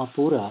the Alma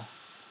pura,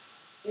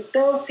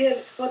 então, se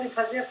eles forem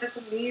fazer essa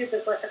comida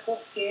com essa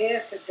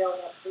consciência de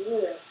alma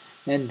pura,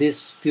 and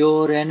these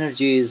pure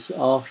energies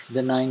of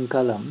the 9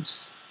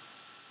 Kalams,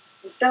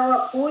 então a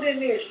pura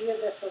energia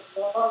dessas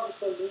 9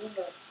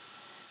 colunas,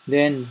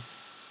 then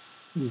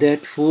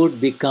that food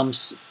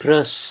becomes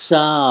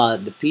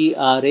prasad,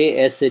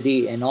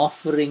 P-R-A-S-A-D, an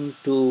offering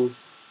to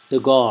the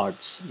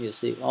gods, you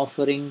see,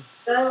 offering.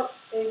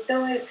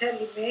 Então esse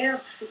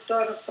alimento se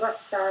torna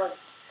prasad,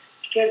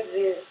 quer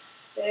dizer,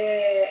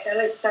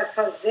 ela está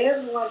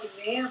fazendo um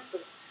alimento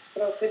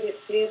para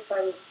oferecer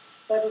para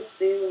os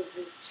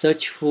deuses.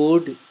 Such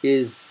food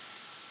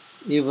is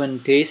even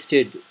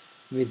tasted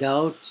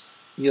without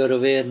your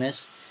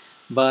awareness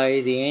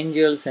by the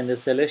angels and the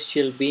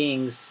celestial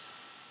beings.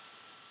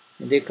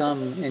 They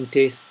come and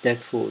taste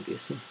that food, you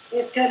see.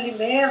 Esse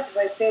alimento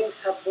vai ter o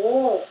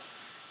sabor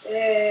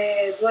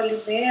do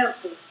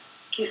alimento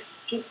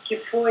que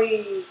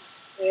foi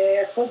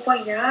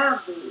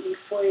acompanhado e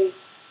foi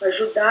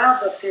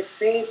ajudado a ser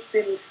feito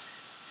pelos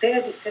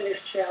seres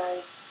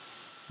celestiais.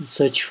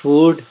 Such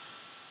food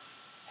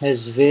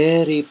has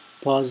very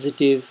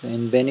positive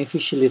and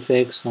beneficial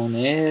effects on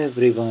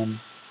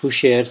everyone who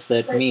shares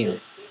that meal.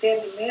 Esse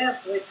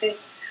alimento vai ser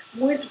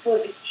muito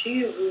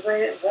positivo e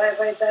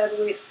vai dar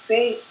um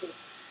efeito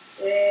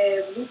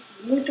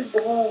muito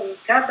bom em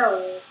cada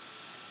um.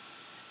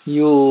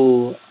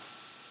 You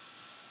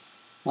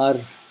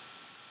are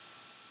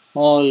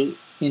all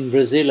in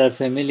Brazil are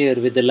familiar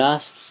with the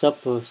Last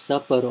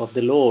Supper of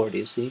the Lord,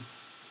 you see.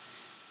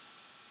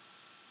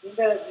 No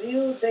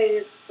Brasil,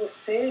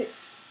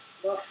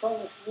 nós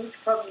somos muito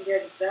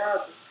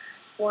familiarizados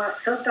com a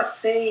Santa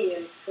Ceia,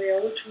 que foi a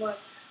última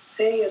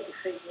ceia do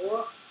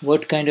Senhor.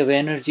 What kind of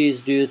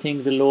energies do you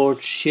think the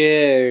Lord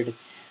shared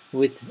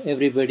with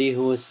everybody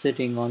who was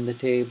sitting on the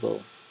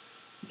table?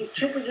 Que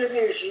tipo de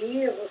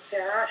energia você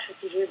acha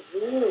que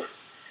Jesus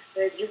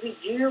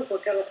dividiu com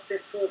aquelas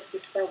pessoas que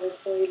estavam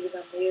com ele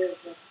na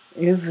mesa?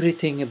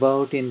 Everything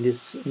about in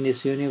this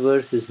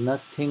universe is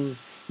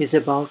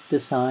about the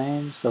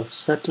science of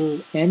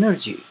subtle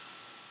energy.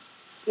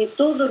 E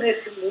tudo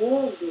nesse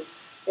mundo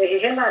é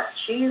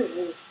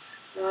relativo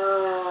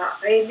à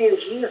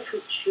energia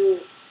sutil.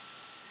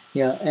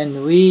 Yeah,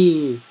 and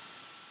we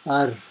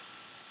are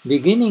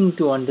beginning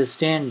to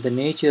understand the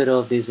nature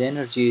of this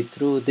energy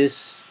through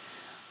this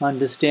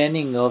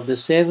understanding of the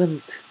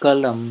 7th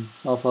Kalam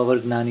of our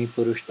Gnani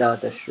Purush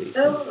Dadashri.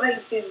 Começamos a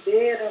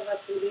entender a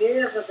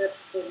natureza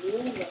dessa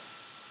coluna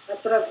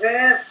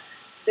através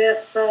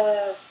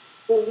desta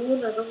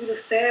coluna número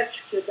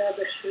 7 que o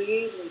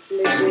Dadashri nos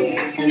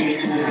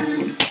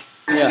legou.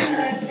 Yeah.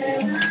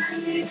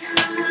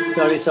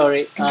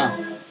 Sorry.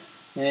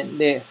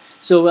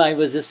 So I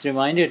was just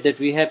reminded that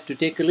we have to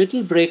take a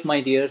little break,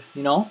 my dear.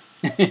 You know,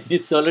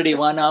 it's already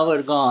 1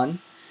 hour gone.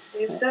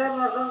 Então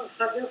nós vamos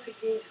fazer o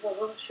seguinte, nós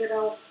vamos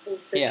tirar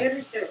pequeno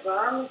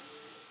intervalo.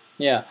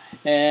 Yeah,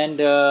 and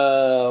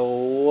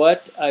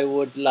what I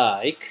would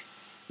like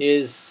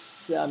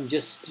is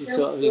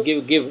we'll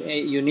give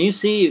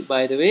Eunice,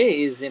 by the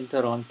way, is in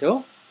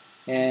Toronto,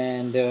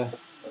 and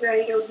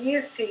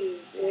Eunice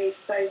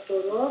está em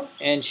Toronto.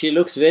 And she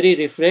looks very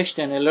refreshed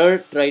and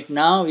alert right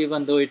now,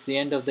 even though it's the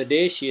end of the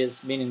day. She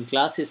has been in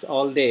classes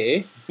all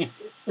day.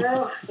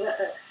 Então,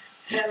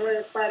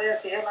 ela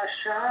parece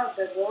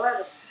relaxada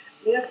agora,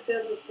 mesmo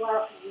tendo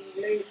classe de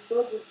inglês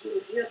todo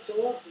o dia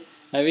todo.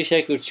 I wish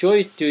I could show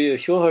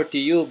her to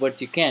you,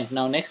 but you can't.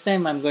 Now, next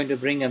time I'm going to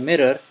bring a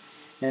mirror,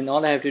 And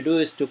all I have to do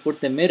is to put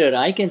the mirror,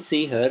 I can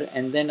see her,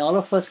 and then all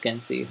of us can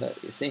see her,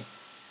 you see.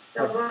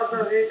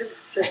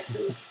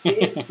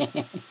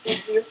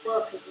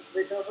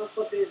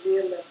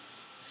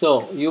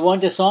 So, you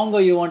want a song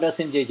or you want us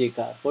in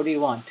JJ-car? What do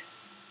you want?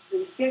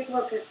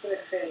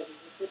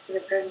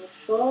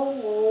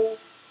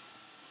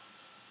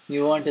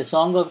 You want a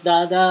song of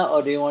Dada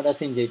or do you want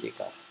us in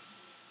JJ-car?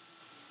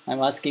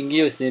 I'm asking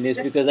you, Eunice,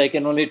 because I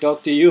can only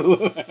talk to you.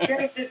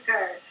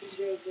 JJ-car.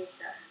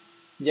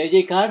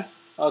 JJ-car?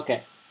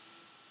 Okay.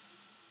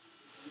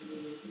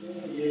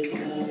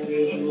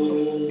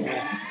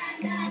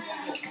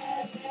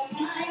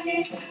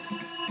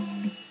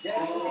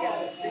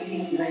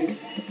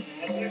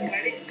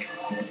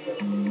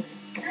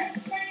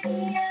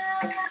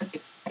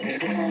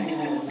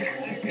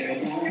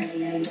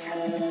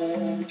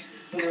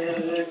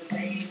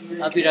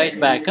 I'll be right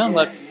back,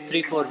 about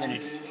 3-4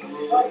 minutes.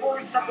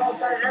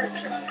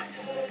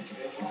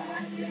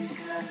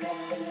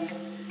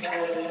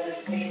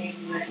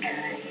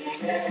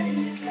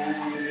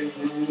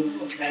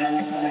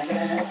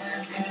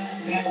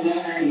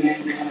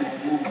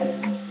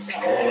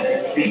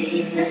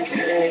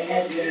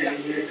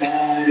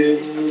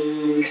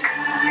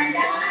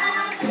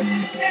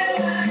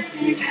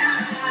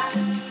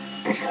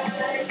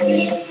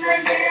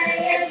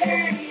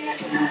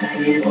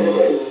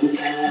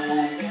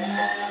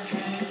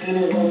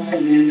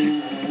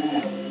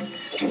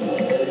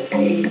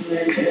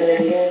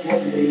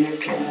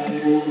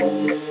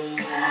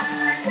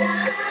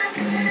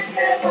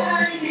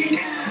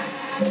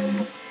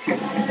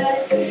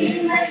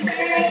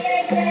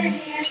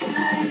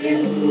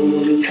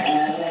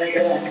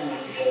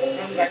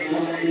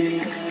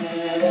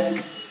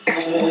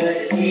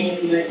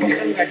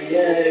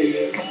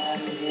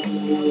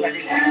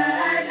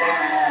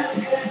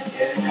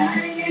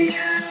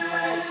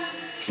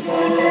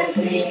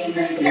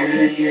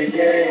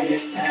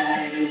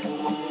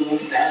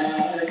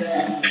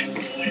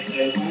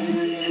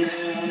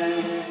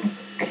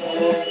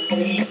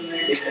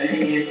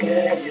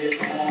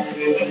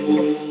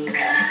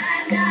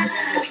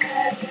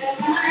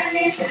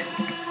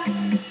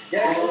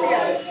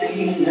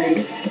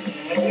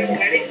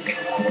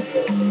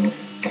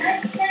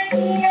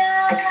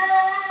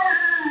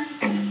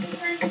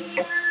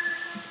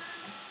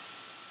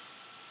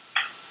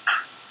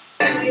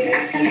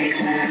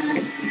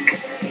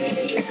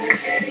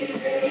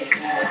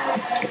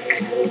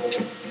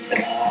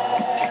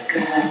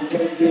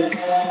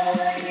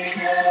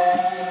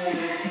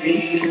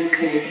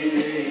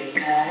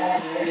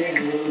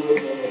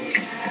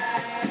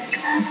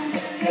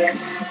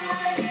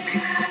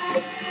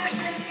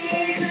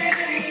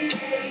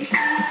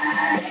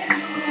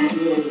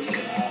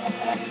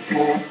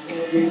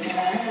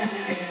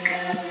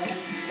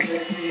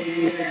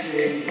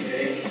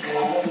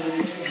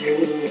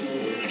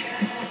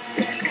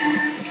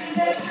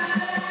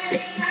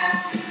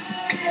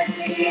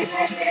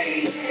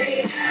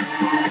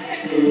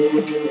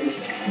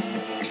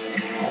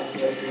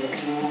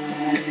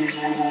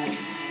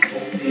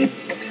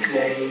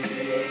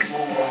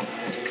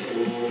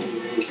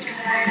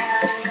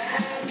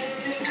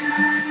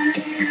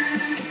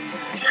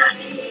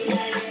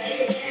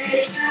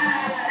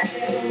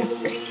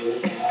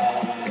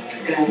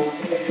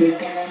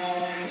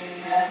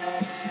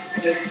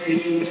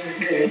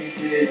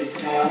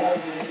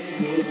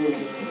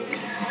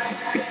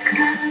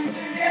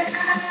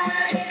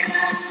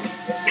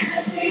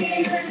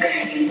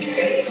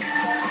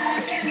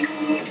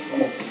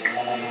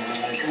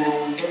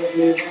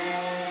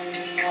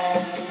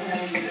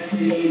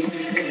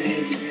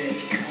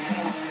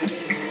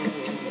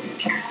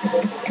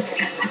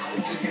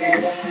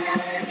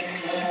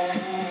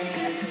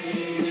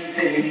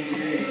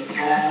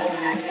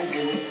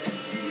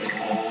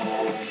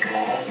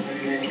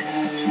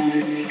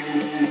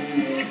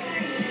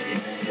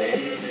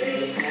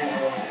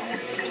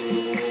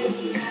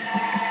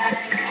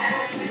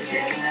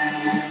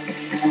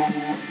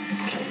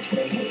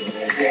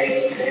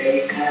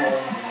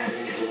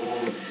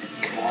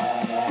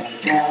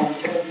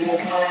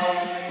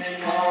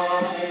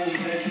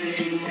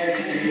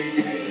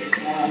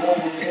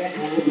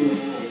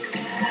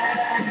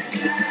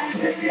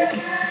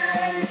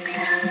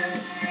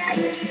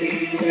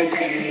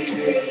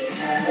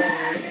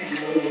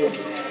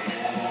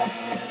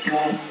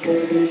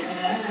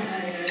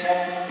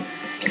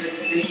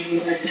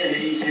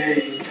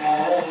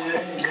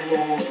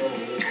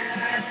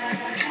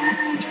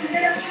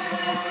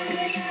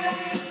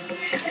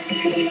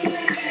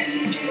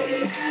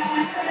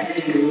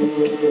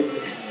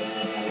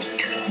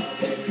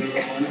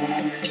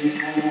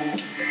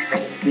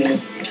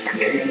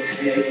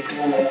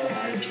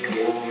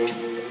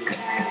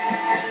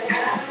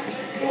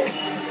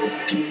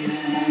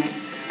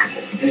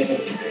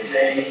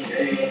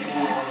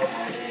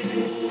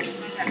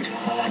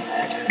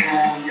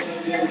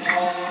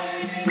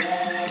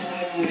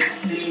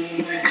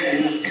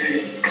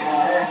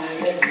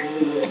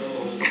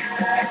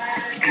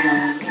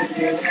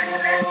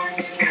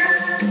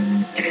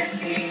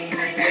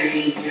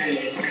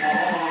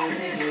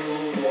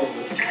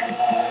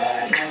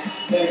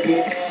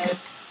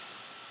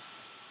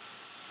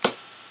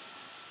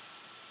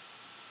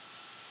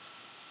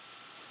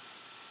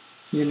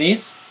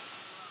 Eunice?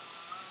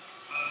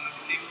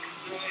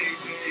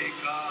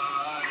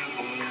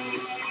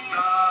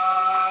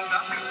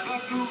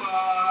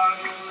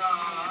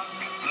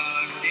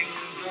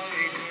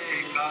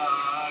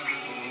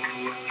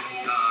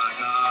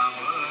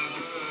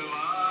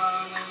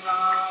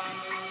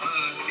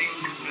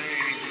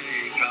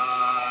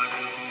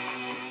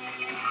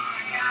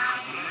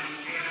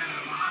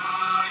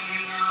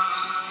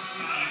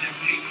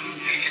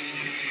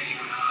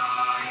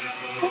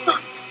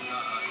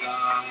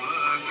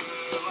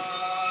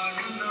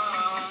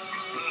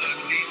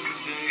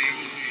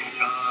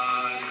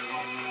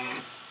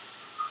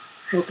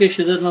 Ok,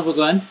 Dada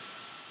Bhagwan.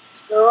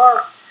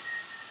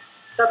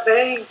 Tá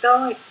bem,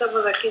 então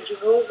estamos aqui de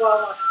novo,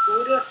 almas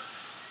puras.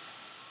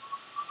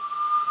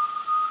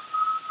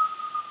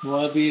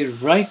 Well, I'll be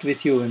right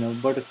with you in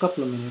about a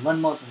couple of minutes. One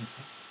more minute.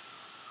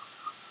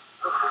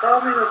 Só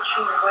um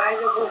minutinho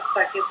mais, eu vou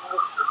estar aqui com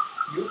vocês.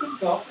 You can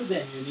talk to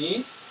them,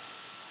 Eunice.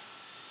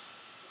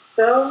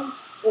 Então,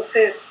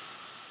 vocês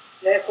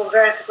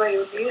conversem com a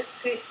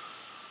Eunice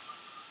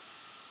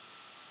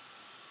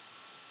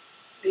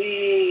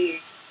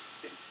e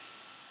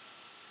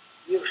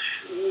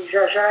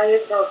já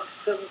nós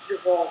estamos de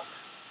volta.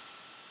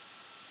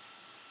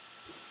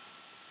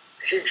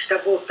 A gente está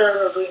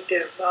voltando do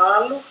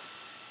intervalo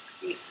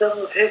e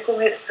estamos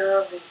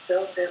recomeçando,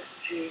 então, dentro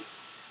de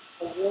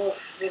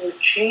alguns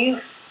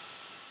minutinhos,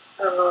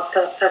 a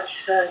nossa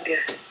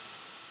Satsanga.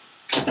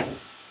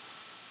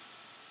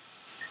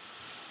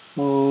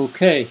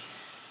 Okay.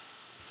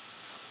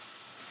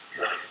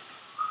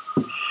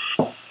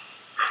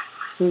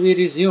 So we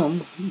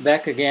resume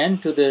back again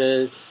to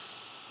the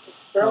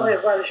Então,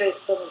 agora já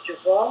estamos de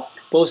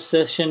volta.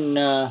 post-session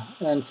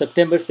on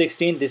September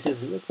 16th. This is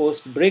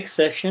post-break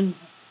session.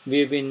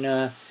 We've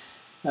been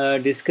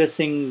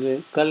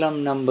discussing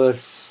Kalam number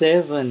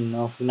 7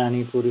 of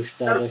Gnani Purush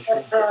Dadashri.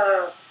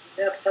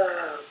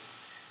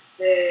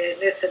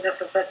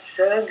 Nessa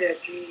satsanga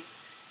de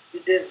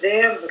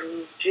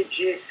dezembro,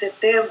 de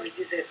setembro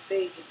de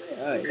 16 de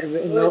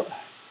 2014,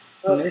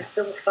 nós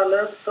estamos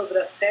falando sobre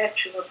a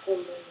 7ª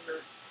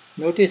coluna.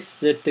 Notice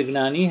that the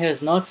Gnani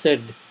has not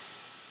said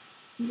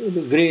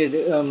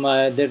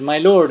that my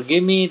Lord,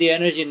 give me the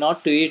energy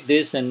not to eat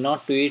this and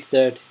not to eat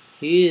that.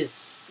 He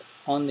is,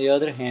 on the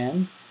other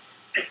hand.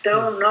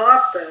 Então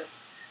nota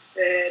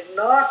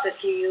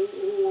que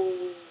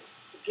o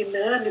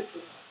Gnani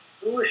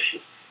Purush,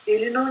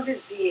 ele não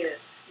dizia,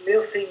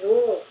 meu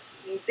Senhor,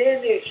 me dê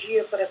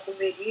energia para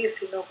comer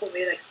isso e não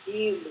comer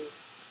aquilo.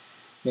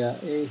 Yeah,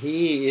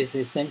 he is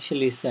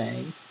essentially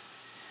saying,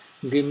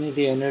 give me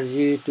the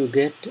energy to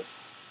get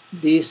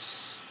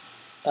this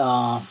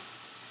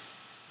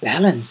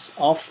balance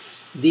of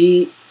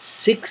the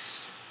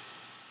 6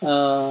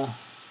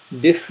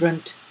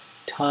 different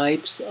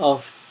types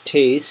of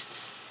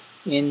tastes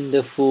in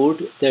the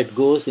food that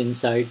goes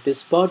inside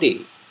this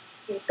body.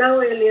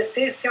 Então ele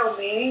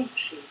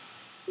essencialmente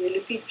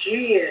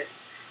pedia,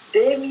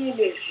 dê-me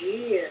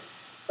energia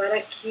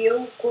para que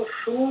eu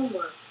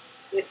consuma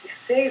esses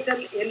 6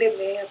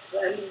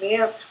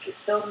 alimentos que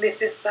são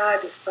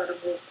necessários para o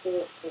meu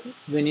corpo.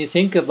 When you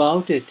think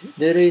about it,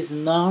 there is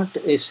not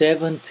a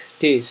 7th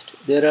taste.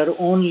 There are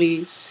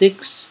only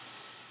 6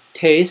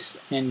 tastes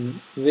and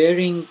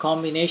varying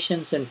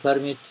combinations and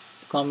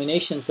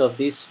combinations of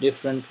these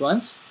different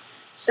ones.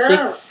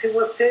 Então, se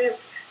você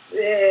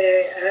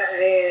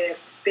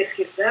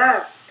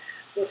pesquisar,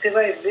 você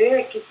vai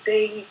ver que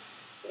tem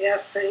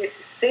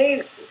esses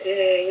 6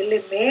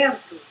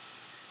 elementos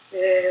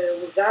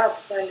usados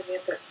na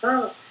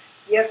alimentação,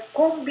 e a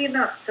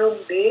combinação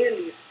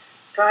deles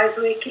faz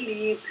o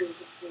equilíbrio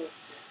do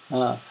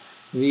corpo.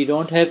 We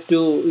don't have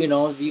to,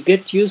 we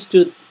get used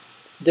to,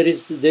 there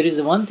is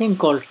one thing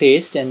called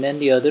taste, and then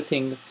the other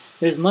thing,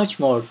 there's much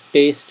more,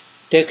 taste,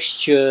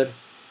 texture,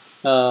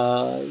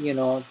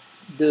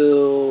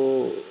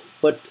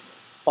 but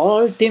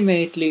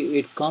ultimately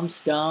it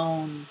comes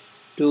down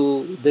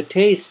to the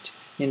taste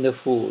in the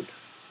food.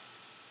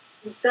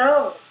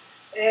 Então,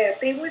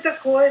 tem muita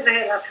coisa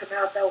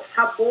relacionada ao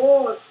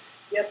sabor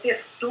e à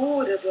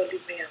textura do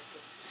alimento,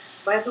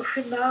 mas no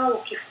final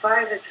o que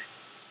faz a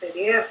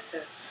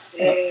diferença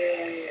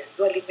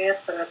do alimento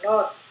para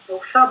nós é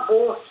o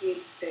sabor que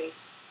ele tem.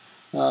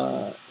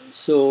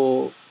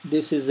 So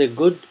this is a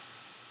good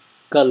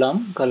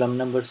Kalam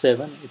number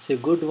 7. It's a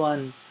good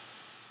one.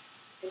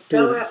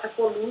 Então essa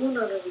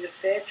coluna número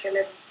 7, ela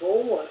é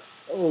boa.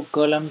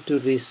 Kalam to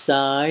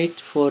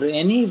recite for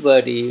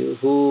anybody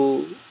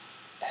who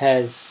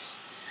has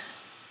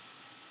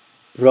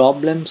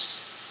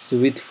problems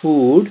with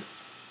food.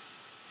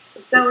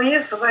 Então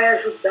isso vai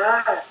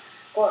ajudar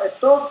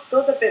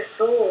toda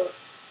pessoa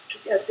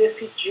a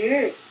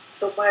decidir,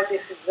 tomar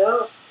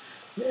decisão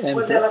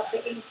quando ela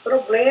tem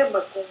problema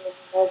com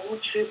algum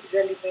tipo de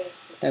alimento.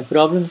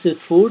 Problems with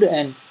food,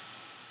 and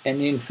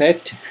in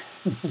fact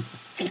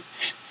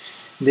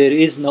there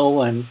is no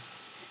one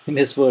in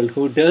this world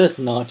who does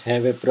not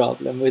have a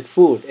problem with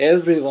food.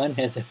 Everyone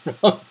has a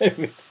problem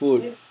with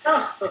food.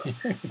 Então,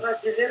 para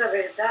dizer a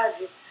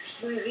verdade,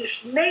 não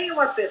existe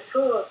nenhuma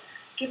pessoa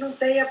que não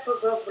tenha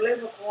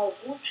problema com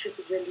algum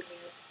tipo de alimento.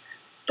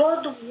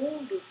 Todo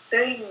mundo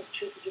tem um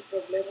tipo de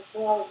problema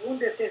com algum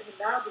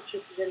determinado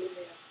tipo de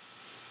alimento.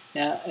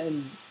 Yeah,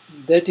 and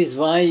that is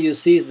why you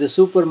see the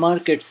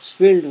supermarkets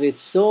filled with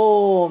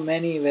so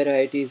many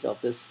varieties of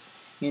this,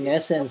 in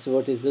essence,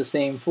 what is the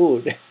same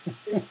food.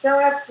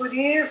 Então é por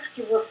isso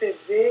que você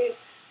vê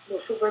no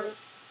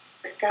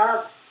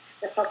supermercado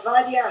essa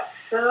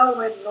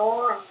variação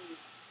enorme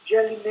de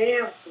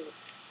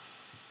alimentos.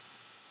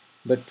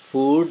 But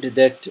food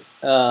that,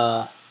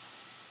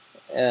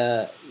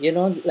 you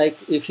know, like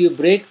if you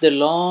break the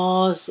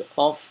laws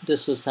of the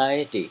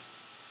society,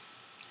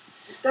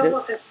 Então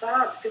você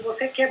sabe, se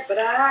você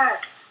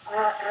quebrar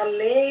a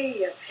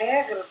lei, as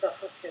regras da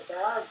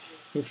sociedade,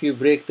 if you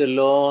break the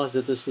laws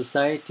of the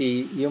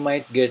society, you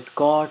might get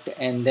caught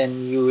and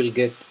then you will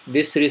get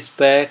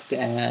disrespect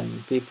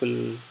and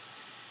people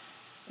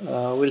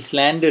will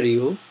slander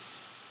you.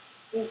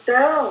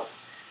 então,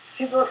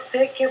 se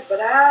você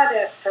quebrar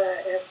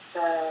essas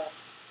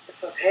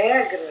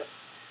regras,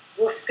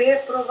 você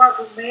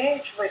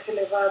provavelmente vai ser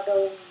levado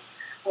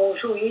a um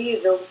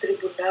juiz, a um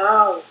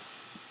tribunal,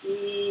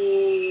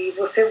 e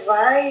você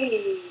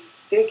vai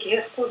ter que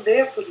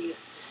responder por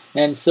isso.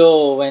 And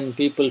so when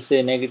people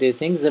say negative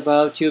things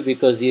about you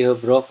because you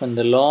have broken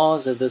the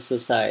laws of the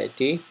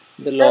society,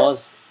 the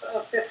laws,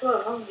 As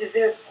pessoas vão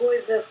dizer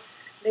coisas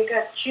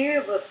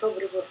negativas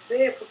sobre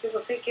você porque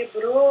você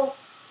quebrou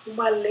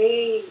uma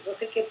lei,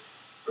 você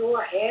quebrou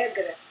a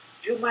regra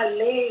de uma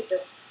lei da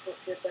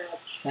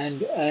sociedade.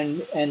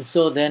 and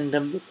so then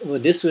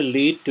this will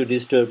lead to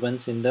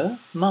disturbance in the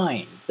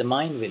mind. The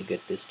mind will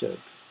get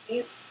disturbed.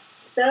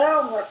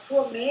 Então, a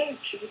sua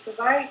mente, isso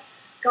vai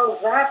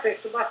causar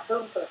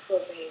perturbação para a sua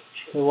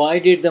mente. So why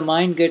did the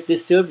mind get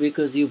disturbed?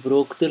 Because you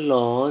broke the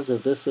laws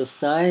of the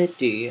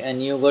society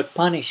and you got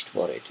punished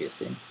for it, you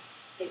see.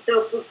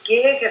 Então, por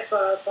que a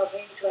sua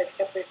mente vai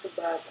ficar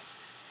perturbada?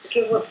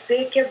 Porque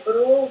você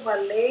quebrou uma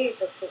lei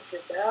da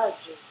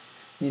sociedade.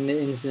 In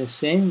the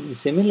same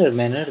similar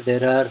manner,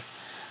 there are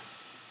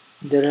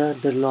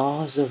the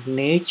laws of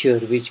nature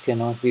which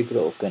cannot be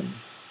broken.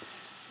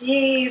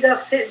 E da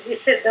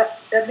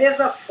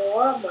mesma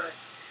forma,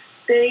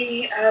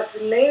 tem as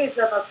leis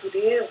da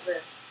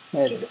natureza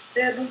que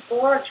você não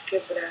pode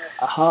quebrar.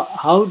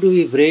 How do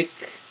we break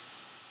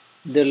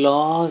the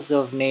laws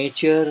of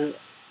nature?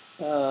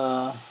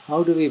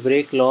 How do we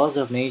break laws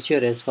of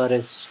nature as far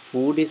as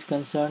food is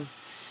concerned?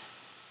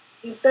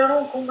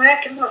 Então, como é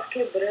que nós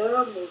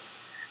quebramos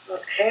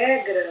as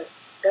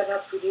regras da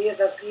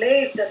natureza, as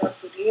leis da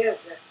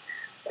natureza,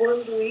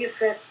 quando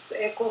isso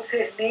é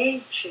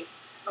concernente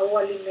ao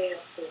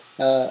alimento?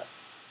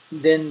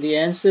 Then the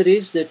answer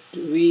is that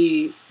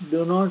we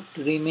do not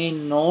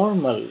remain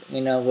normal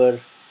in our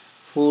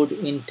food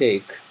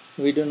intake.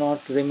 We do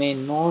not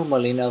remain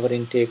normal in our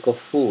intake of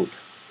food.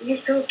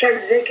 Isso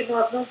quer dizer que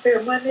nós não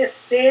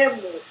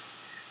permanecemos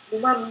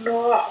numa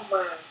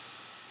norma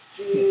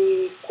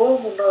de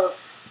como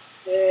nós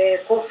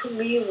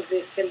consumimos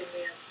esse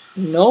alimento.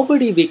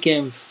 Nobody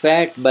became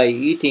fat by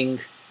eating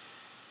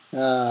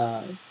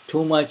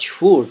too much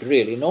food,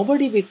 really.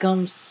 Nobody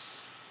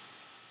becomes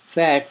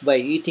fat by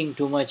eating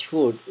too much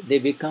food. They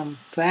become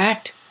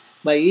fat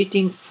by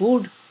eating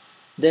food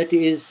that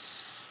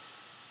is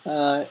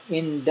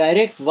in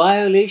direct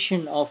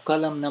violation of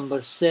Kalam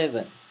number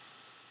 7.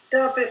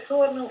 Então a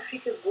pessoa não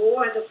fica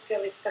gorda porque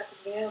ela está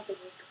comendo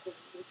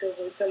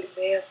muito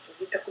alimento,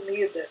 muita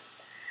comida,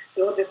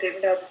 ou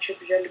determinado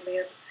tipo de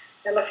alimento.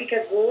 Ela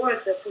fica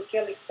gorda porque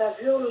ela está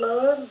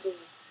violando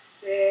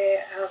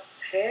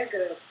as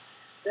regras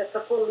dessa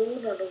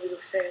coluna número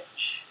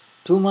 7.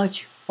 Too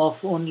much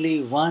of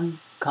only one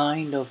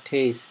kind of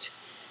taste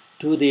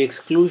to the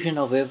exclusion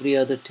of every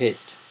other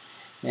taste.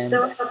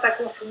 Então ela está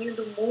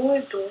consumindo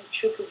muito um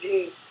tipo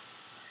de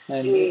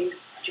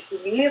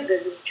comida,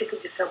 de um tipo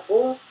de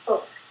sabor,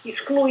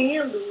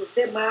 excluindo os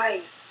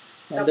demais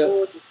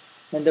sabores.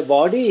 And the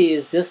body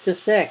is just a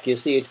sack, you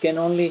see,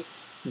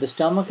 the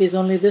stomach is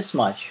only this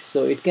much,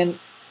 so it can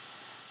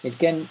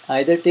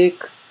either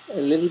take a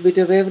little bit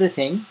of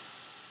everything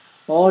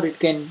or it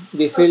can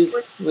be filled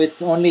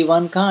with only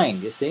one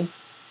kind, you see.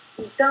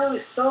 Então o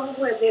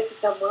estômago é desse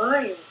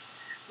tamanho,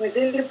 mas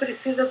ele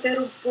precisa ter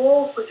um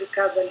pouco de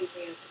cada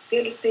alimento. Se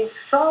ele tem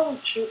só um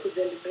tipo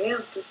de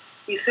alimento,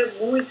 isso é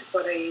muito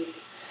para ele.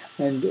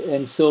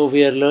 And so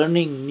we are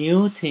learning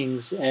new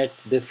things at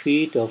the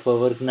feet of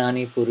our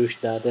Gnani Purush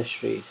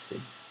Dadashri.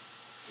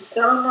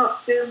 Então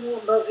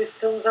nós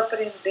estamos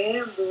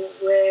aprendendo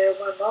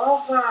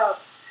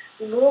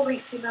um novo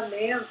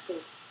ensinamento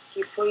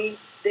que foi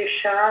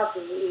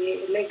deixado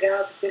e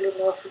legado pelo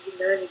nosso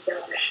Gnani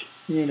Dadashri.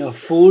 You know,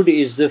 food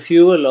is the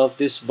fuel of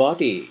this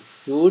body.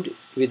 Food,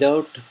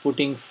 without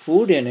putting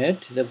food in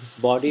it, the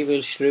body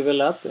will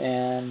shrivel up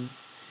and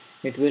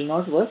it will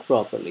not work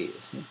properly.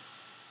 You see?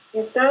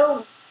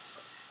 Então,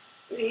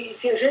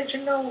 se a gente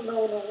não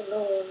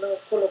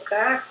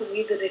colocar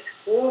comida nesse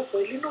corpo,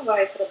 ele não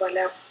vai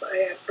trabalhar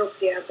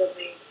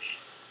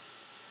apropriadamente.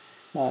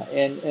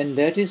 And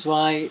that is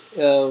why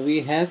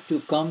we have to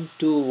come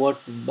to what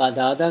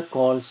Dada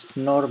calls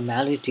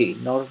normality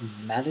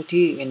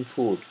in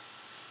food.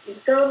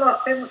 Então,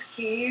 nós temos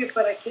que ir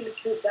para aquilo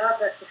que o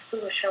Dada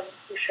costuma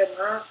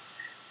chamar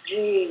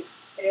de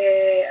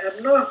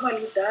a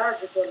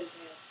normalidade do alimento.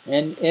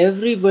 And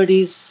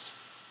everybody's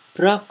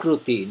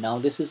prakruti, now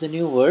this is a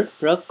new word,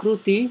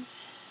 prakruti,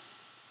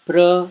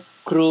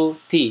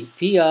 Prakruti,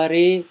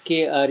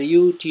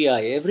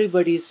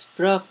 everybody's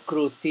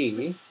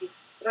prakruti.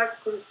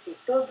 Prakruti,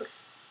 todos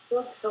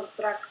são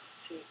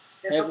prakruti.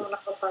 Essa é uma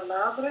nova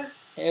palavra.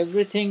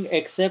 Everything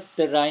except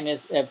the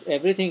Rhinus,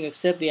 everything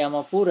except the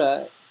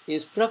Amapura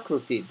is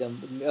Prakruti. The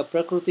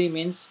Prakruti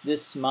means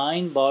this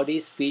mind,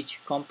 body, speech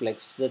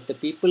complex that the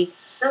people.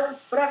 Então,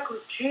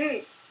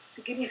 Prakruti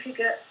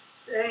significa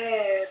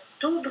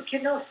tudo que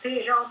não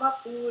seja alma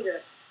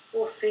pura,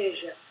 ou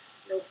seja,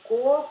 o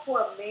corpo,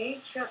 a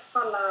mente, as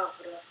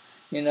palavras.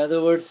 In other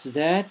words,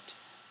 that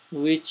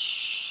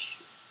which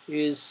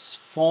is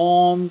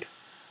formed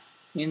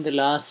in the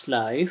last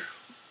life,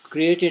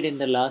 created in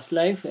the last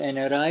life, and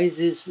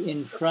arises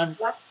in front.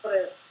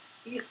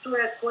 Isto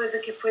é coisa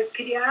que foi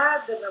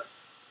criada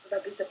na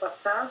vida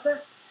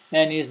passada.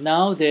 And is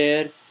now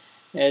there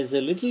as a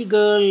little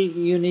girl,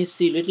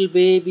 Eunice, little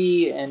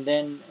baby, and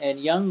then a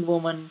young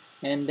woman,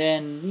 and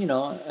then,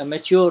 a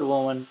mature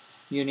woman,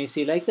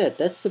 Eunice, like that.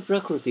 That's the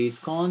Prakriti. It's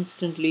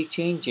constantly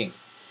changing.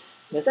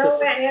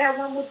 Então é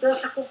uma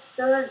mudança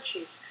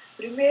constante.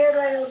 Primeiro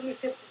a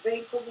Eunice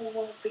vem como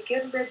um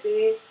pequeno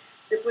bebê,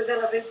 depois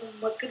ela vem como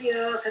uma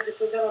criança,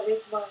 depois ela vem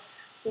como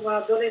uma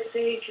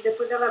adolescente,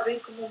 depois ela vem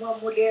como uma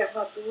mulher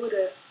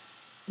madura.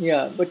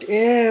 Yeah, but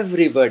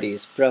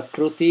everybody's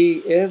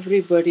Prakriti is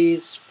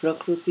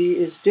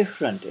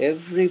different.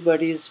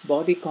 Everybody's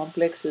body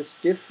complex is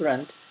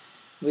different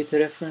with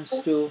reference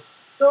to...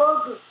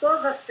 Todas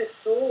as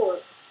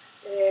pessoas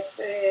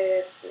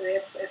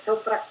são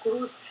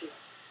Prakriti,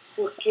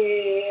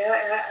 porque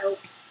o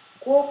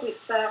corpo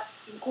está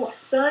em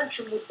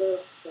constante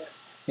mudança.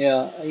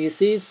 Yeah, you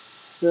see,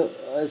 so,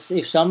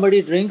 if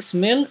somebody drinks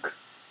milk,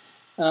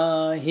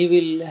 he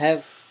will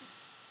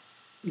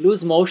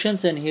lose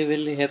motions and he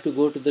will have to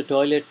go to the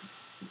toilet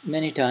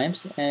many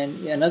times.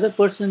 And another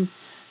person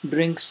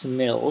drinks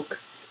milk,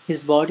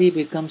 his body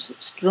becomes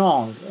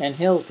strong and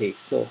healthy.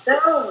 So.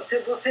 Então, se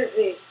você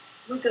vê,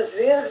 muitas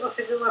vezes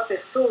você vê uma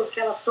pessoa que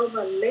ela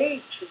toma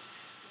leite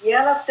e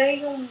ela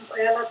tem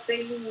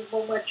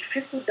uma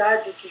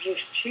dificuldade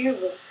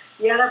digestiva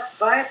e ela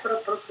vai para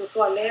o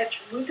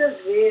toalete muitas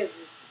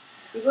vezes.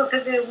 E você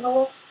vê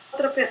uma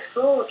outra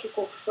pessoa que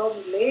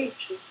consome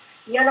leite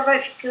e ela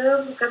vai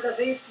ficando cada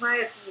vez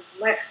mais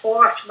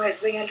forte, mais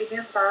bem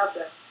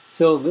alimentada.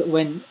 So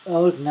when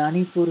our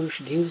Gnani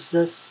Purush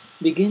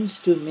begins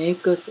to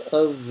make us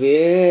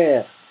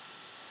aware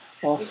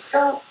of...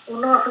 Então, o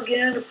nosso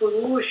Gnani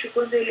Purush,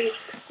 quando ele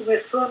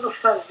começou a nos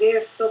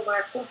fazer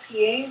tomar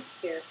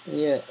consciência...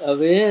 Yeah,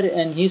 aware,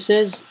 and he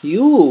says,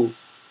 you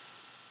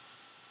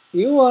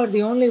are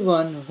the only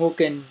one who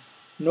can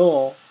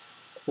know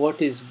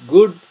what is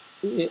good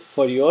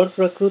for your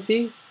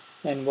Prakriti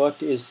and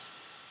what is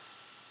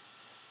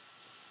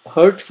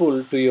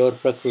hurtful to your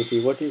Prakriti,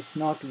 what is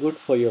not good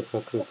for your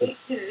Prakriti. Ele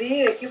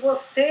dizia que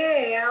você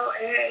é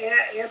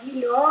a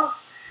melhor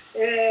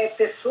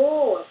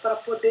pessoa para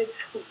poder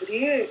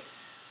descobrir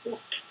o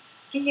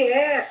que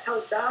é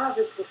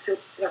saudável para o seu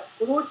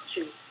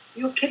Prakriti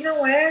e o que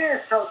não é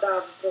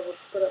saudável para o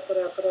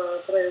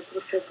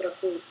seu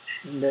Prakriti.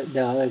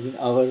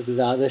 Our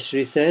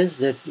Dadashri says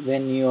that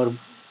when your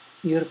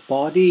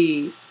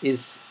body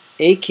is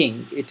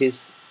aching, it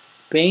is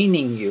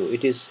paining you,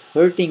 it is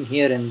hurting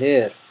here and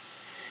there.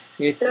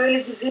 Então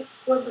ele dizia que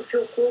quando o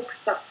seu corpo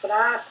está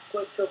fraco,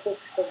 quando o seu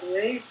corpo está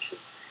doente,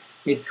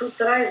 isso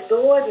traz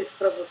dores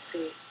para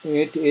você.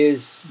 It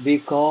is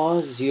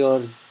because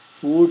your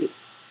food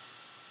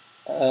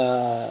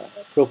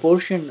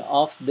proportion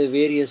of the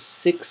various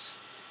 6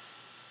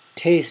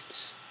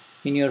 tastes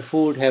in your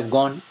food have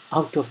gone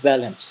out of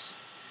balance.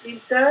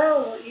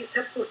 Então, isso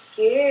é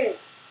porque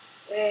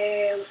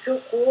o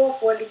seu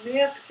corpo, o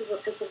alimento que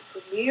você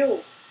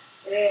consumiu,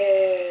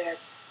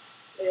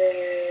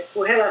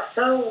 com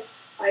relação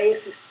a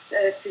esses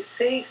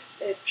 6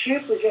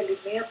 tipos de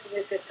alimento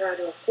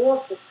necessário ao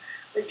corpo,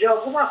 de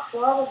alguma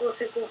forma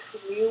você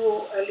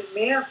consumiu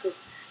alimentos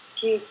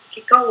que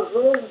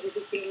causou um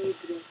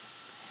desequilíbrio.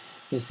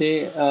 You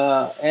see,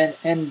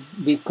 and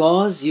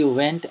because you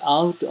went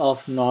out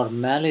of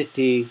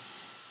normality,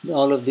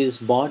 all of these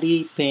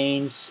body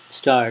pains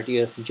start.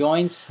 Your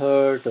joints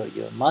hurt or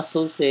your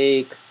muscles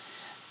ache.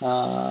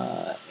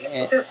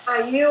 Você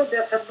saiu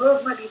dessa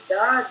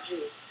normalidade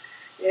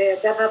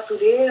da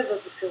natureza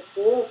do seu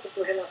corpo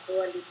com relação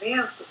ao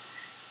alimento,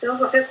 então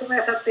você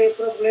começa a ter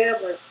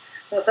problemas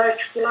nas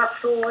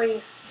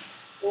articulações,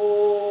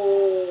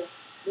 no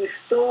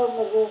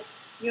estômago,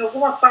 em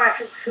alguma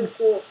parte do seu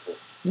corpo.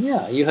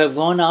 Yeah, you have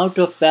gone out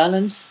of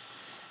balance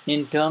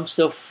in terms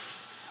of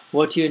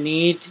what you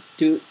need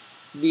to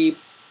be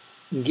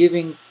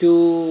giving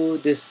to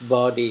this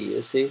body,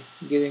 you see,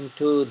 giving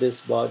to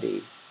this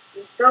body.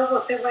 Então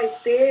você vai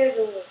ter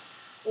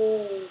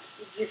um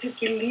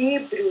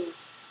desequilíbrio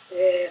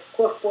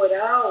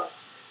corporal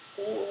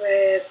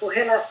com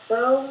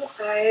relação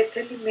a esse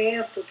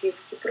alimento que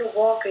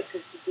provoca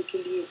esse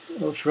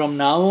desequilíbrio. From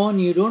now on,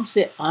 you don't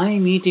say,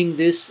 I'm eating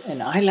this,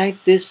 and I like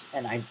this,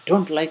 and I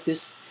don't like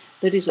this.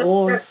 That is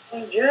all.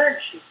 Em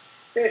diante,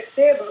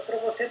 perceba para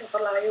você não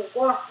falar, eu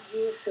gosto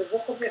disso, eu vou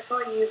comer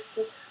só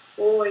isso,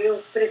 ou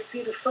eu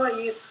prefiro só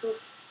isso.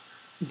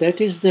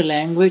 That is the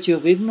language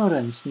of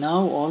ignorance.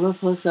 Now all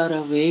of us are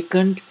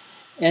awakened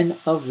and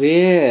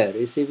aware.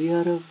 You see, we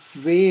are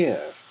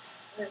aware.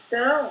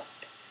 Então,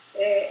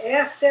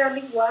 esta é a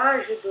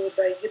linguagem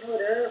da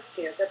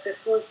ignorância, da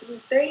pessoa que não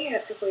tem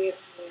esse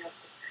conhecimento.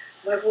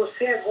 Mas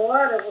você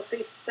agora,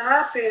 você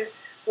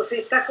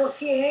está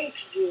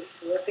consciente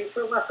disso. Essa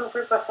informação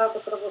foi passada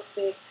para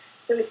você.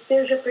 Então,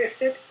 esteja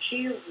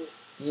perceptivo.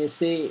 You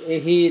see,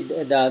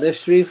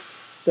 Dadashri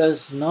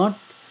does not,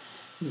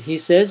 he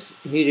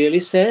really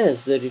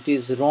says that it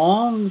is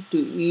wrong to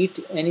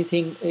eat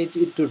anything,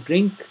 to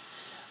drink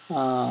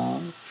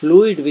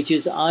fluid which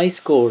is ice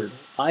cold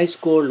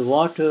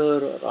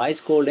water or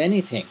ice cold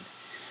anything.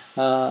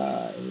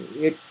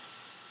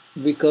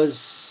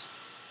 Because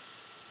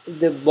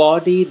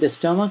the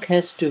stomach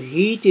has to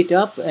heat it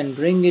up and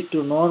bring it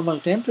to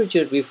normal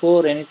temperature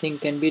before anything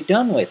can be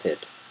done with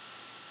it.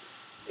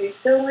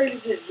 Então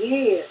ele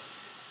dizia,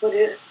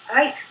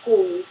 ice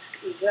cold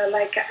is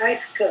like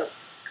ice cup.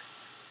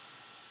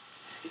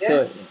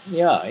 So,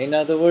 yeah, in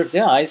other words,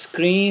 ice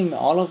cream,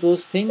 all of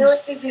those things. Então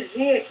ele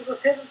dizia que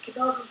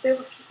nós não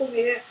temos que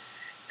comer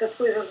essas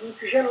coisas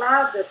muito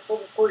geladas,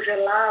 como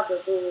congelada,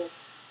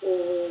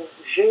 o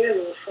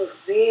gelo, o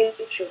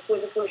sorvete,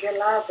 coisa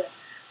congelada,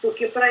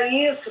 porque para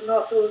isso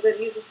nosso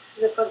organismo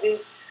precisa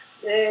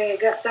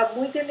gastar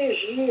muita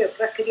energia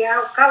para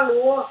criar o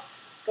calor,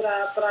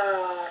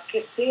 para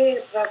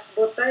aquecer, para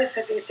botar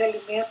esse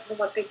alimento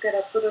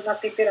na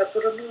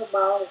temperatura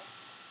normal.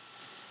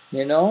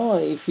 You know,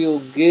 if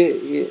you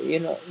give,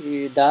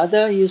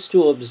 Dada used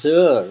to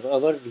observe,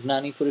 our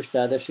Gnani Purush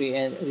Dadashri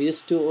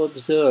used to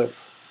observe,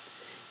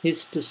 he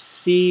used to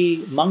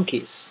see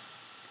monkeys.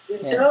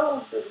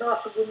 Então, o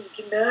nosso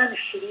Gnani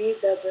Shri,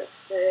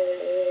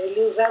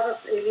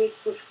 ele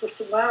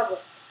costumava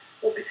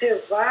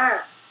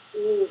observar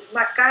os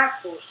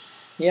macacos.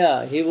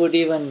 Yeah, he would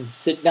even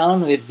sit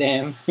down with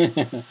them.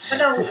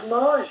 Não, os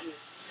monges.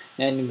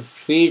 And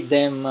feed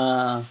them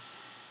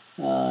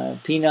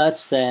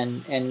peanuts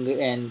and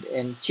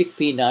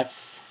chickpea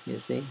nuts, you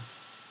see.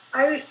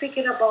 Are you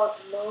speaking about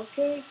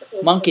monkeys?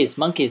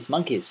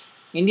 Monkeys.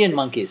 Indian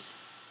monkeys.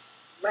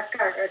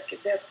 Macaco,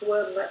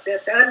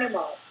 that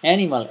animal.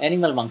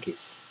 Animal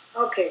monkeys.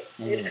 Ok.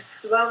 Eles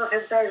costumavam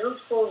sentar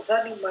junto com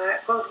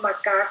os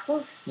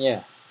macacos.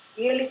 Yeah.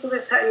 E ele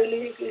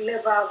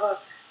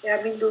levava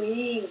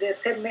amendoins,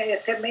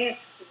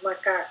 sementes dos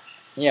macacos.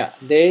 Yeah,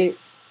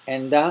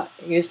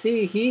 you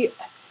see,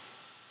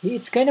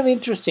 it's kind of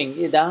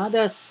interesting.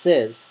 Dada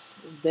says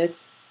that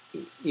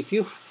if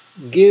you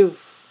give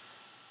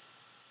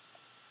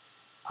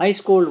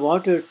ice cold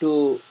water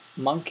to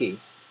monkey,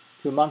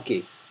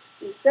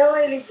 então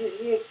ele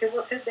dizia que se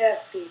você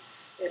desse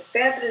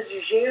pedra de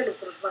gelo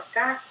para os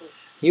macacos,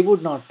 he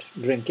would not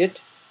drink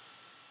it.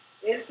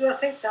 Eles não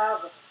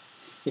aceitavam.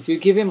 If you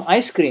give him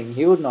ice cream,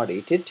 he would not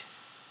eat it.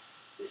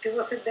 E se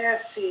você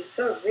desse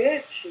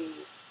sorvete,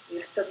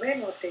 eles também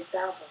não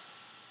aceitavam.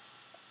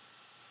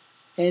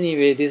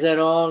 Anyway, these are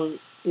all,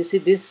 you see,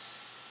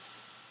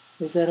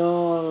 these are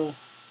all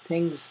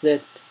things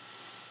that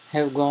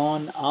have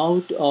gone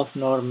out of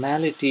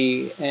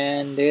normality,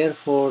 and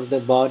therefore the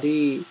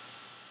body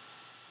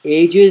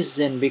ages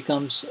and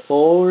becomes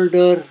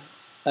older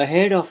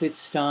ahead of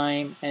its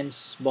time, and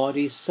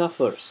body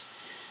suffers.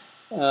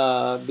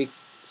 Body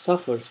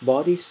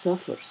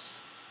suffers.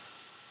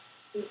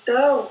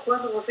 Então,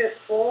 quando você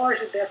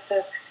foge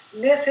dessa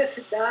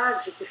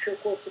necessidade que seu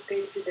corpo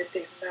tem de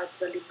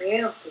determinados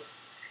alimentos,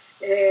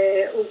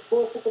 o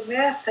corpo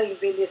começa a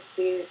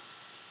envelhecer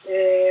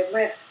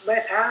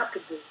mais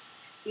rápido,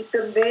 e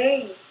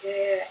também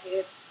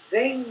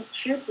vem um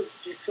tipo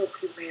de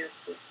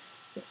sofrimento.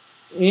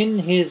 In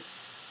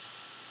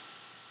his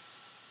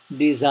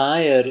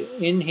desire,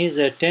 in his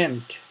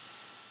attempt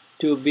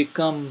to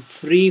become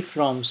free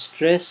from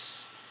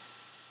stress,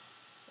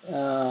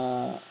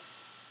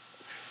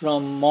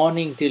 from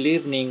morning till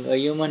evening, a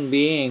human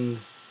being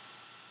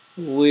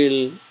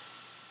will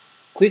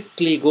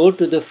quickly go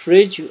to the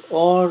fridge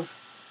or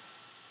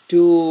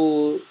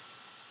to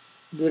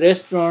the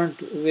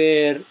restaurant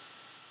where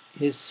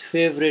his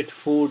favorite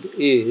food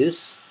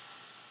is.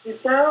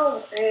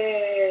 Então,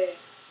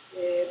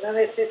 na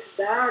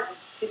necessidade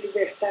de se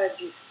libertar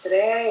de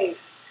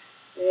estresse,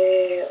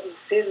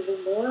 os seres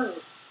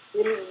humanos,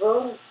 eles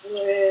vão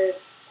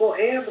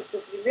correndo para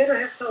o primeiro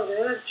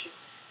restaurante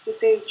que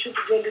tem o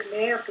tipo de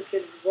alimento que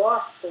eles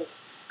gostam.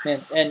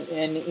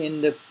 And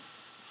in the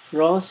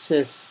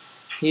process,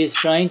 he is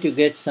trying to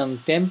get some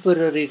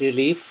temporary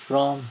relief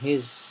from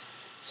his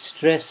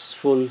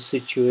stressful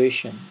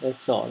situation.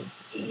 That's all.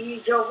 E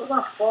de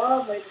alguma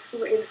forma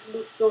eles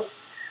buscam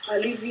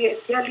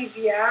se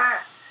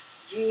aliviar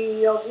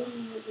de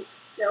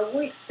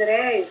algum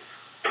estresse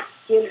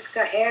que eles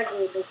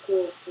carregam no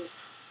corpo.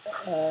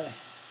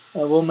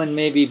 A woman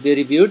may be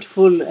very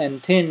beautiful and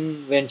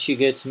thin when she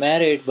gets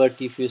married, but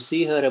if you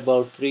see her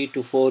about 3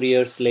 to 4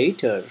 years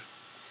later,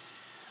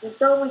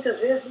 então, muitas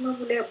vezes, uma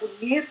mulher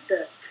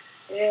bonita,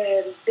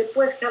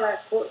 depois que ela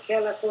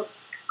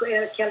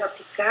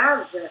se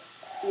casa,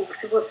 e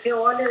se você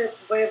olha,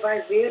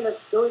 vai vê-la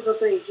 2 ou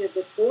 3 dias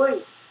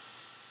depois,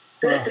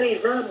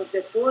 3 anos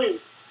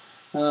depois,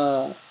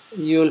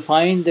 you'll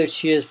find that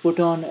she has put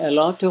on a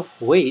lot of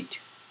weight.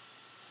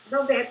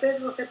 Então, de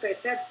repente, você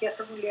percebe que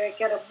essa mulher,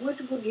 que era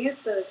muito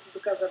bonita antes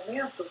do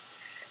casamento,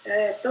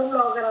 tão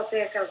logo ela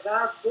tenha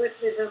casado, 2,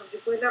 3 anos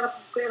depois, ela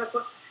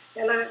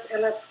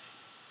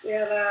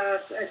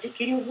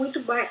adquiriu muito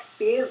mais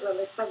peso,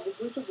 ela está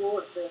muito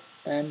gorda.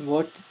 And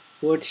what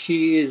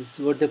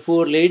the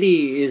poor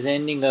lady is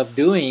ending up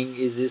doing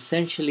is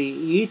essentially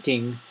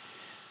eating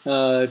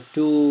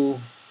to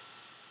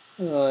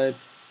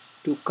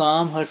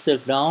calm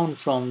herself down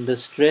from the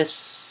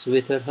stress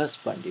with her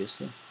husband, you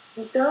see.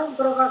 Então,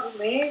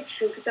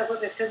 provavelmente, o que está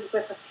acontecendo com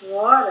essa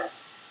senhora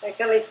é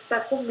que ela está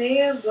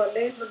comendo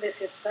além do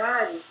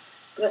necessário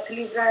para se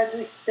livrar do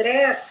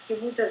estresse que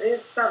muitas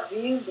vezes está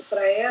vindo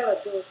para ela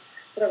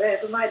através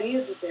do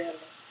marido dela.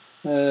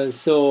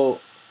 So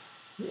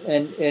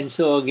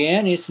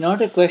again, it's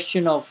not a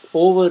question of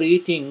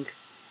overeating,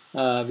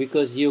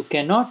 because you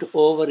cannot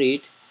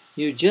overeat.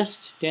 You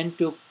just tend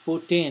to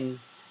put in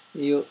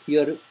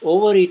you're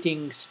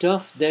overeating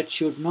stuff that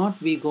should not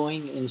be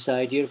going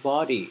inside your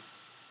body.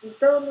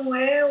 Então, não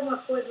é uma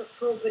coisa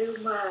sobre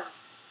uma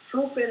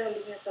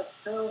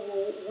superalimentação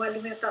ou uma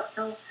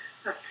alimentação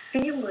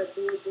acima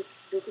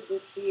do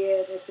que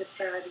é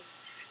necessário.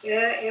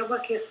 É uma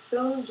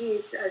questão de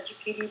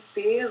adquirir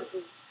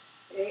peso,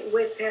 o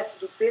excesso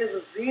do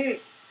peso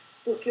vir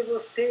porque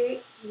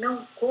você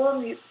não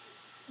come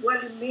o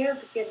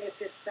alimento que é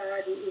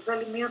necessário, os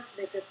alimentos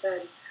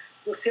necessários.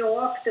 Você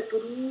opta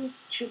por um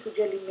tipo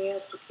de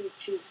alimento que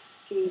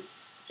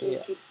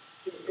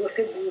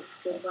você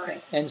busca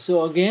mais. And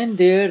so again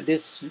there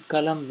this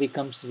Kalam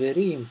becomes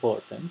very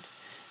important,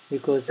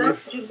 because então,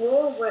 de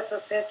novo, essa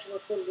 7ª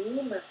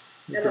coluna,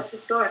 ela se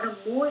torna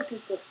muito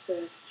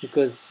importante.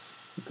 Because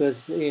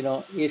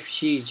if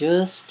she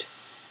just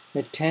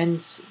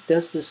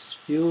does this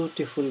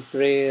beautiful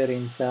prayer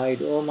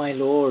inside, oh my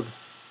Lord,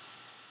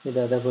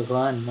 Dada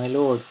Bhagwan, my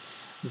Lord,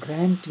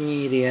 grant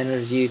me the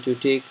energy to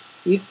take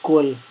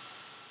equal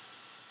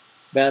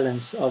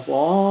balance of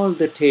all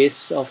the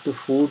tastes of the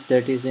food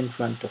that is in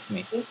front of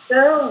me.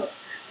 Então,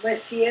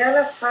 mas se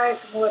ela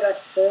faz uma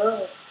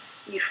oração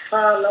e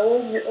fala,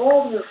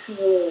 oh meu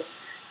Senhor,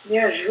 me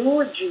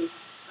ajude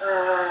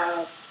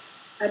a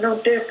não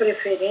ter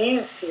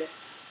preferência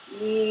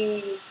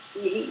e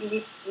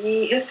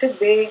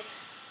receber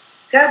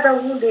cada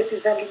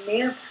desses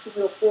alimentos que o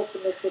meu corpo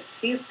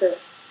necessita.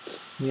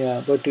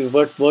 Yeah, but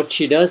what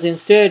she does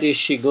instead is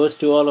she goes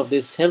to all of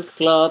these health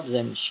clubs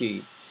and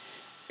she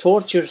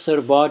tortures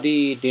her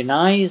body,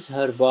 denies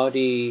her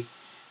body,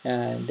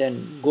 and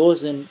then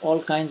goes in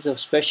all kinds of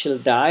special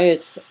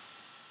diets.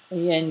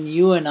 And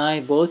you and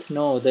I both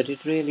know that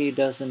it really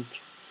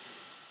doesn't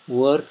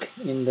work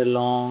in the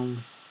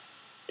long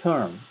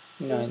term.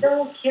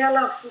 Então, o que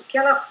ela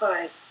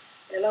faz?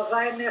 Ela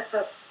vai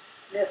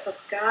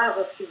nessas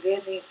casas que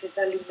vendem esses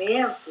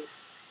alimentos,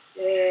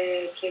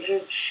 que a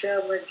gente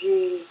chama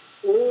de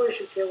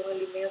hoje, que é um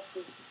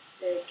alimento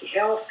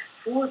health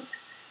food.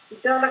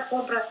 Então, ela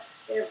compra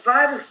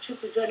vários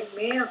tipos de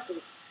alimentos,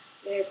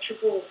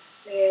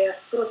 as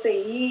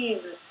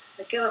proteínas,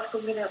 aquelas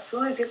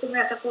combinações, e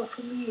começa a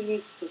consumir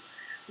isso.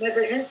 Mas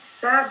a gente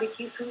sabe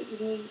que isso,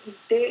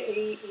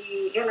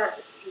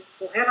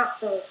 com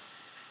relação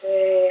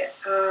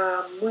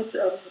a um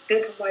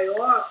tempo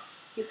maior,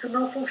 isso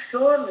não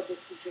funciona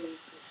desse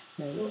jeito.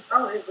 Não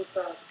dá o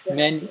resultado.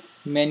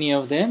 Many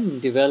of them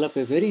develop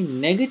a very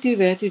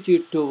negative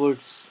attitude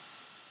towards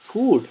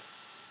food.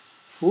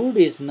 Food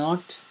is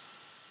out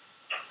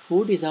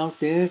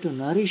there to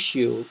nourish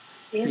you.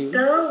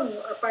 Então,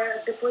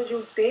 depois de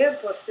um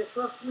tempo, as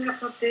pessoas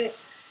começam a ter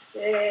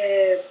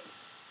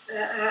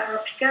a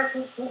ficar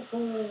com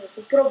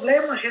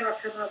problemas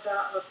relacionados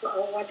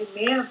ao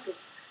alimento,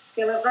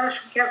 que elas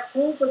acham que a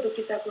culpa do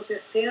que está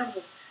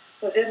acontecendo,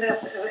 fazendo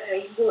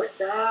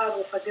engordar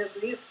ou fazendo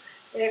isso,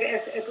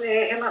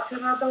 é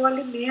relacionado ao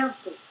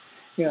alimento.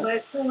 Yeah.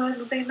 Mas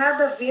não tem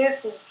nada a ver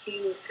com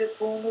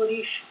o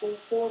nourish, com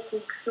o que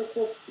o seu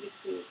corpo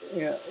precisa.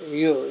 Yeah.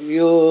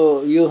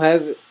 You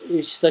have,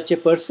 such a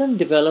person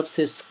develops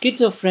a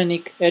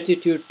schizophrenic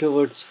attitude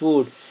towards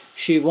food.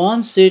 She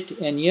wants it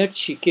and yet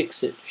she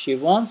kicks it. She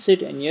wants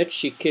it and yet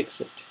she kicks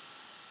it.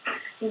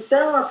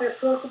 Então a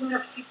pessoa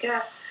começa a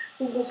ficar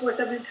com um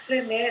comportamento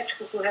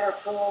frenético com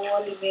relação ao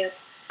alimento.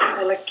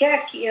 Ela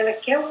quer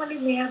um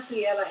alimento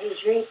e ela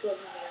rejeita o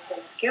alimento.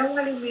 Ela quer um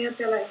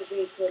alimento e ela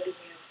rejeita o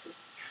alimento.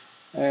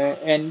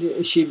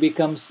 And she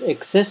becomes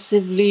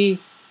excessively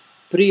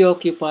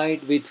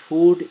preoccupied with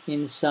food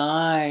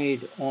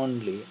inside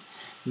only.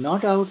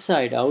 Not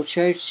outside.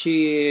 Outside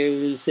she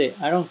will say,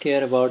 I don't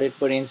care about it,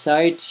 but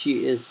inside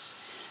she is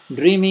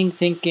dreaming,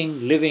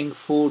 thinking, living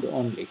food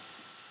only.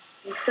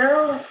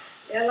 Então,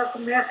 ela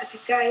começa a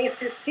ficar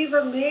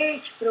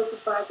excessivamente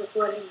preocupada com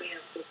o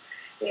alimento.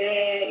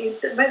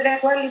 Mas é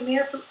com o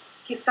alimento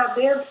que está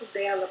dentro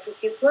dela,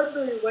 porque quando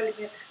o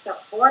alimento está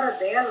fora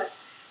dela,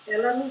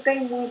 ela não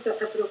tem muito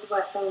essa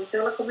preocupação. Então,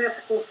 ela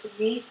começa a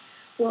consumir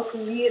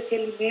esse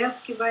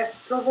alimento que vai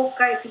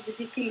provocar esse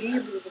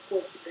desequilíbrio no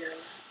corpo dela.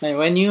 And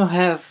when you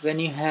have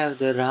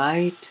the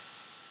right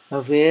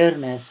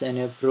awareness and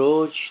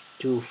approach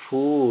to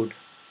food,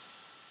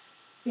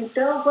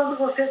 então, quando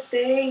você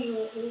tem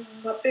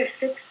uma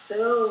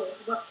percepção,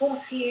 uma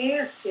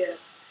consciência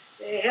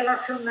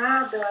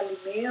relacionada ao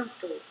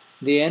alimento,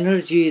 the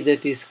energy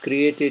that is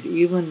created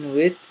even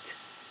with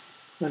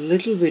a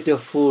little bit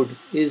of food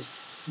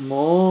is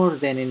more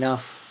than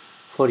enough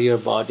for your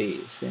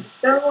body. See?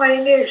 Então, a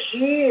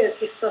energia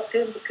que está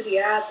sendo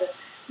criada,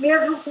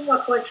 mesmo com uma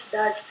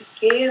quantidade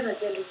pequena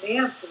de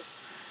alimento,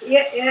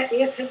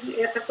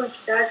 essa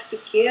quantidade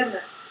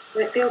pequena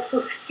vai ser o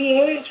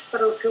suficiente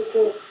para o seu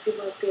corpo se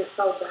manter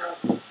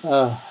saudável.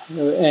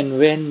 And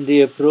when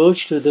the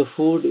approach to the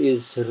food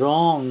is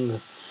wrong,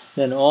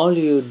 then all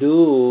you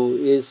do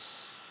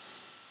is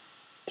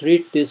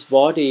treat the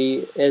stomach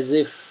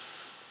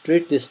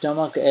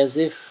as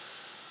if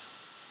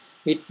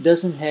it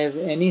doesn't have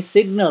any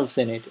signals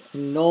in it.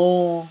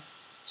 No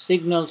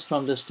signals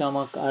from the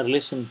stomach are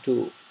listened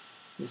to.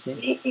 You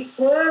see? E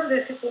quando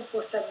esse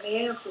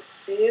comportamento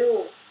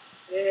seu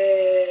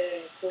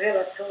com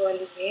relação ao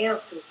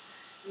alimento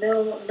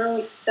não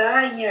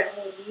está em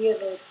harmonia,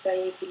 não está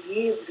em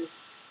equilíbrio,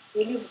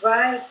 ele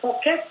vai,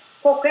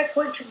 qualquer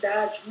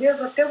quantidade,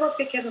 mesmo até uma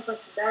pequena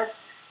quantidade,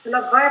 ela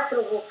vai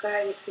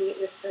provocar esse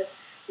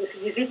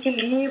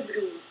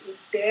desequilíbrio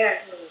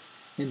interno.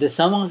 And the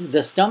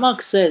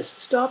stomach says,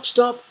 stop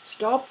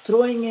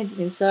throwing it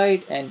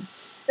inside. And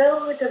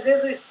então, muitas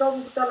vezes o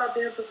estômago está lá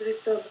dentro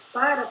gritando,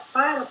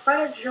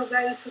 para de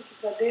jogar isso aqui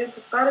para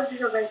dentro, para de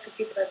jogar isso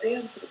aqui para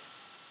dentro.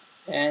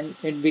 And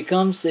it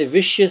becomes a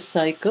vicious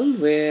cycle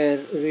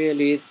where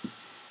really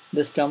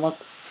the stomach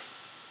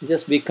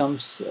just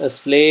becomes a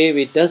slave.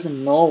 It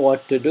doesn't know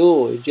what to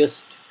do. It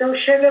just... Então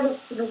chega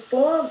no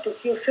ponto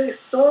que o seu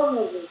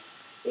estômago,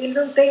 ele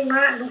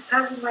não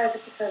sabe mais o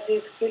que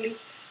fazer, porque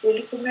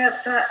ele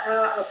começa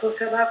a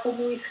funcionar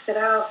como um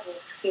escravo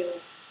seu.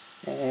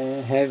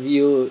 Have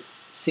you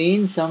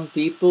seen some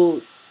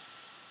people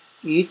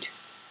eat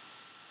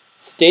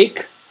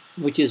steak,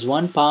 which is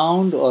 1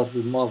 pound or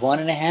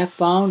 1.5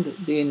 pounds,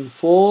 in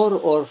 4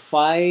 or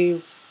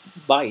 5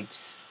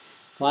 bites?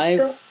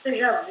 Então você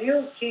já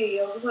viu que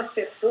algumas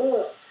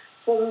pessoas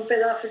comem um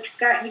pedaço de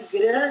carne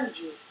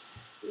grande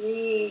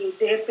e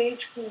de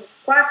repente com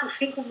 4,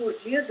 5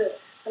 mordidas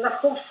elas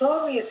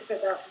consomem esse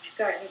pedaço de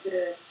carne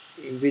grande.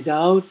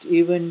 Without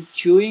even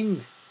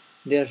chewing,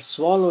 they're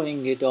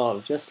swallowing it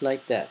all, just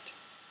like that.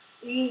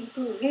 E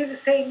inclusive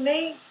sem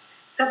nem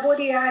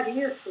saborear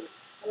isso,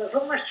 elas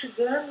vão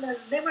mastigando, mas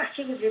nem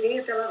mastigam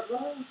direito, elas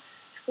vão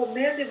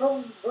comendo e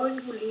vão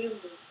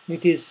engolindo.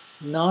 It is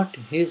not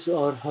his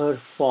or her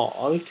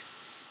fault.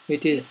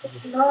 Isso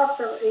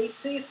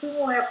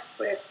não é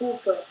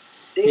culpa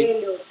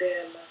dele ou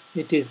dela.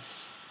 It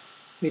is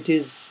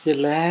the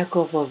lack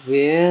of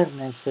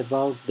awareness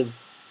about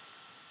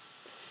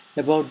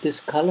this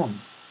Kalam.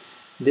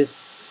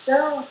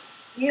 Então,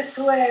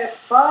 isso é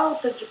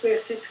falta de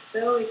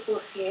percepção e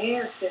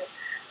consciência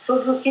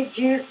sobre o que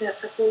diz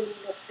nessa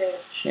coluna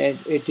 7. And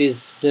it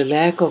is the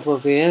lack of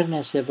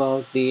awareness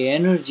about the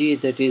energy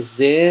that is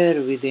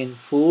there within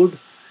food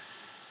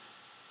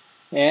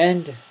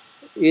and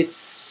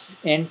its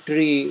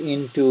entry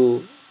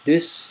into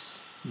this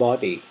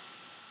body.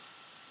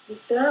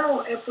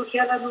 Então, é porque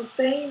ela não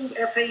tem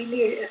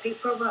essa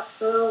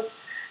informação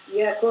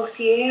e a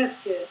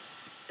consciência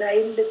da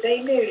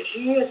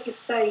energia que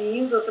está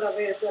indo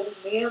através do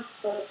alimento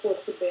para o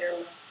corpo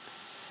dela.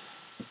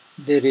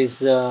 There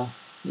is,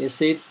 you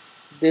see,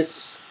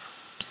 this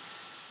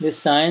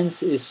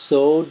science is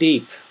so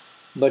deep,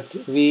 but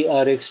we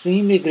are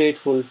extremely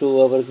grateful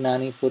to our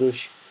Gnani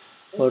Purush.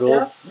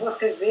 Então,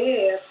 você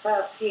vê,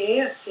 essa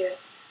ciência,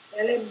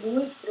 ela é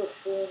muito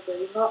profunda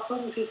e nós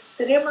somos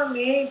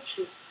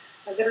extremamente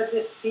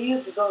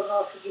agradecidos ao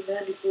nosso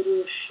Gnani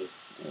Purush.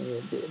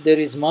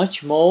 There is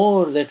much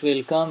more that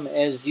will come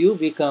as you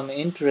become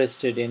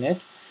interested in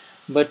it,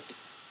 but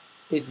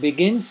it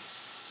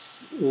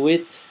begins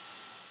with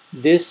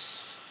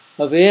this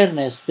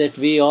awareness that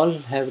we all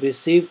have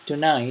received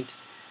tonight.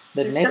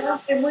 Então,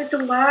 tem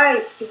muito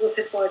mais que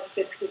você pode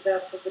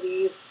pesquisar sobre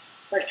isso,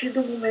 a partir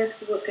do momento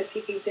que você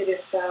fica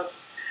interessado.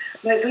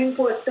 Mas o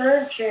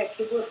importante é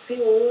que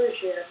você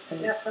hoje,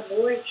 nessa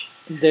noite,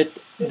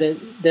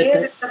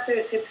 teve essa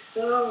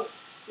percepção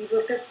e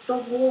você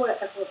tomou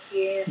essa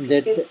consciência,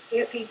 teve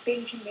esse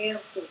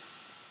entendimento.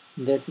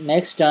 That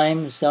next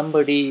time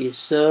somebody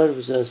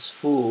serves us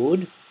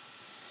food,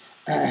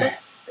 então,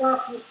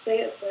 próxima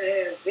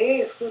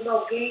vez, quando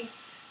alguém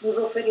nos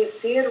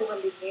oferecer um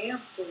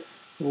alimento,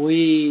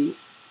 we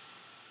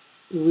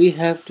we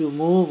have to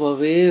move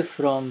away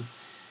from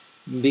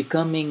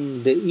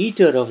becoming the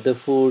eater of the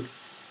food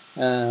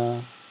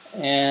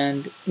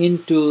and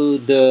into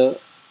the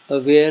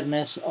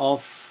awareness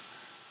of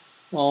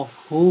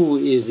who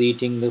is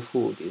eating the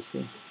food, you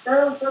see.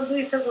 Então, quando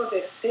isso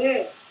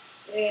acontecer,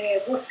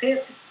 você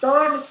se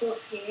torne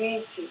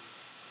consciente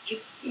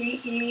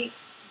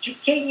de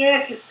quem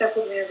é que está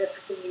comendo essa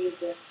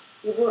comida.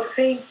 E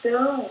você,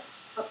 então,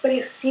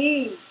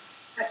 aprecie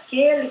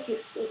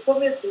o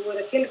comedor,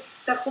 aquele que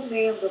está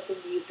comendo a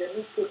comida,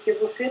 porque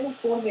você não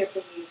come a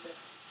comida.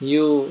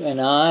 You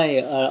and I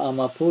are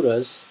Alma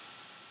Puras,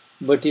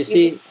 but you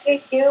see,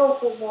 você e eu,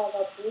 como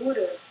alma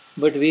pura,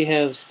 but we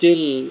have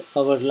still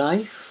our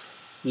life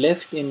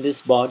left in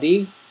this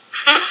body,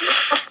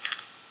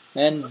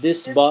 and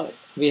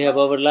we have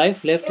our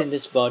life left in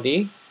this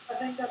body.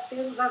 Nós ainda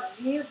temos a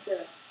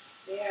vida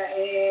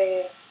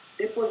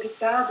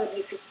depositada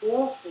nesse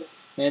corpo.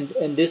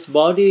 And this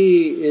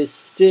body is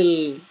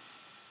still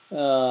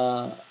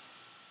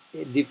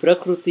the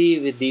Prakriti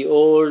with the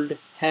old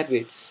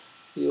habits.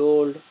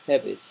 Então,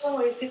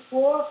 esse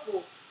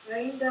corpo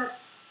ainda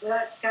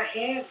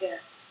carrega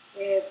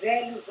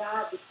velhos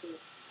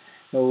hábitos.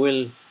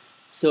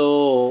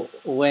 So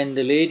when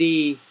the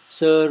lady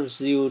serves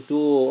you 2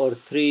 or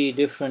 3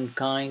 different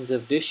kinds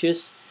of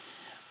dishes,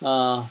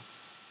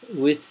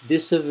 with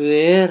this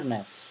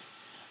awareness,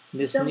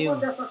 this então, new.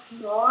 Quando essa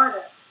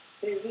senhora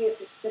servir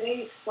esses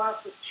 3,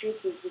 4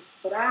 tipos de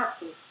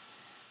pratos,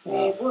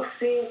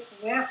 você,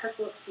 com essa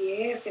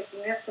consciência,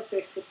 com essa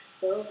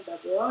percepção da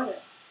agora,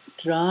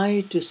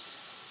 try to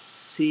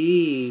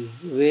see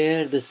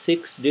where the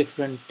 6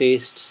 different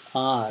tastes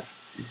are.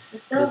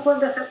 Então,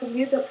 quando essa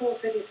comida for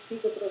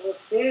oferecida para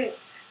você,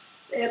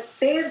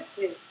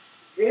 tente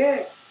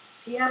ver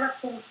se ela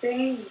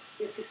contém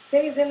esses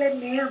 6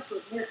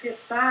 elementos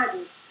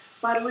necessários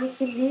para o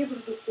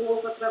equilíbrio do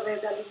corpo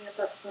através da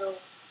alimentação.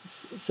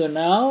 So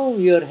now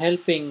you're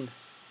helping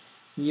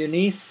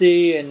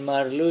Eunice and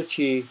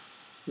Marlucci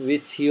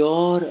with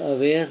your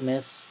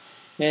awareness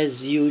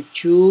as you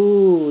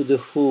chew the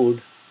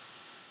food.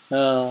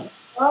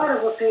 Agora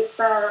você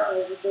está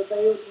ajudando a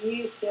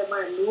Eunice e a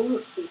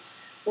Marlucci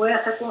com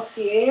essa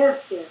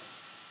consciência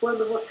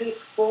quando você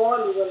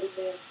escolhe o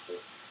alimento.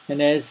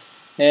 And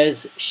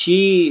as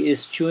she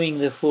is chewing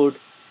the food,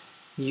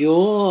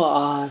 you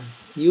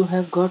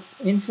have got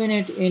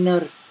infinite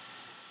inner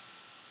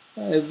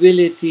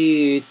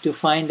ability to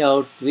find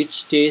out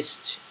which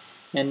taste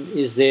and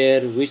is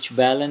there, which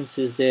balance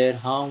is there,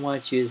 how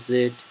much is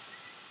it.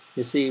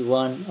 You see,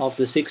 one of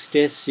the 6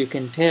 tastes you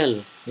can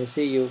tell. You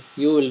see, you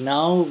will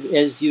now,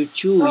 as you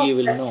chew, you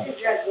will know. A partir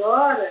de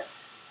agora,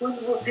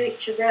 quando você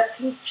estiver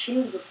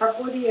sentindo,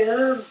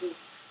 saboreando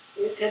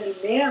esse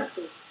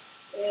alimento,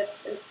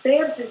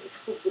 tente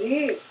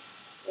descobrir,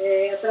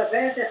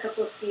 através dessa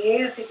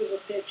consciência que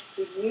você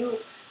adquiriu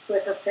com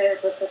essas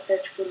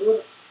 7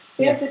 colunas,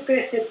 tente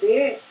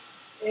perceber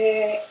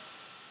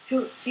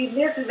se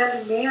nesses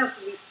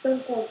alimentos estão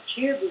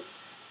contidos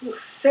os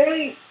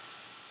 6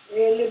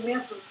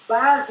 elementos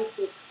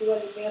básicos que o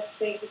alimento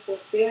tem que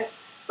conter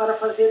para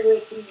fazer o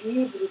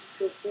equilíbrio do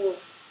seu corpo.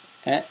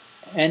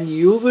 And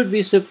you would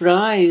be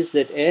surprised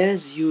that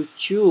as you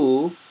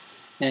chew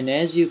and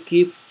as you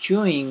keep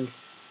chewing,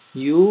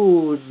 you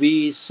would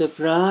be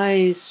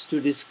surprised to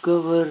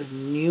discover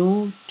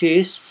new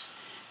tastes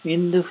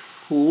in the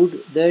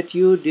food that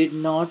you did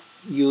not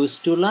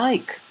used to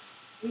like.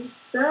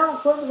 Então,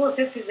 quando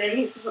você fizer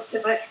isso, você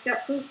vai ficar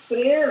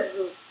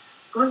surpreso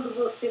quando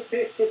você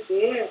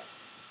perceber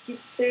que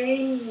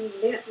tem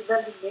nesses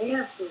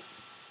alimentos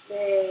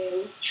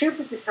um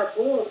tipo de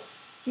sabor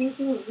que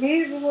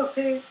inclusive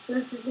você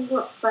antes não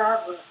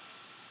gostava.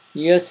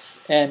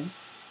 Yes, and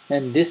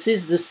this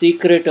is the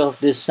secret of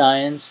the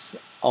science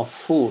of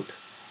food.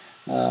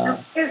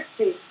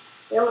 Esse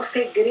é o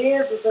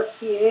segredo da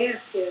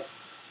ciência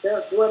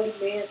do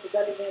alimento, da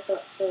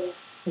alimentação.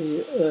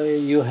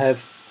 You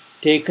have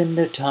taken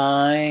the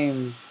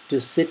time to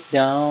sit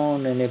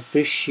down and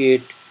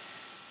appreciate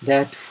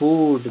that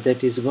food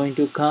that is going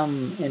to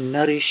come and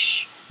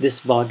nourish this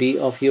body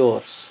of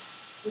yours.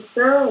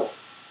 Então,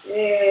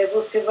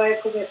 você vai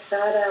começar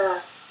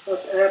a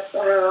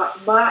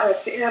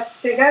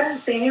pegar um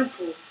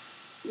tempo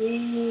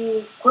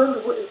e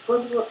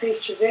quando você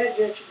estiver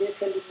diante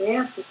desse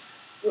alimento,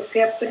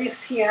 você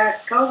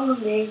apreciar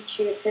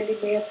calmamente esse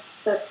alimento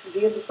que está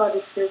vindo para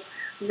o seu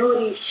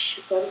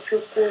nourish, para o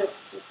seu corpo.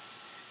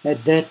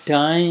 At that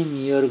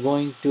time, you're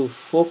going to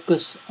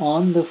focus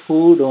on the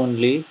food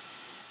only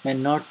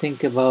and not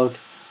think about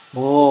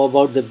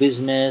the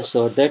business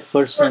or that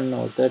person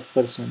or that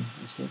person.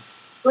 You see?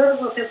 Quando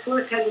você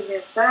for se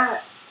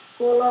alimentar,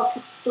 coloque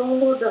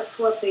toda a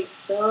sua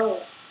atenção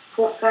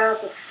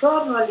focada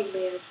só no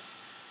alimento.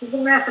 Não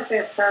comece a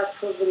pensar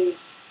sobre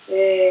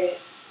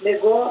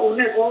o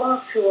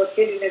negócio,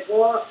 aquele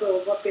negócio,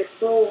 uma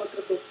pessoa,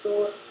 outra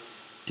pessoa.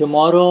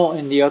 Tomorrow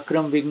in the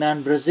Akram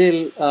Vignan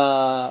Brazil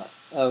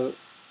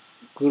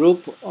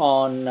group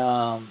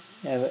on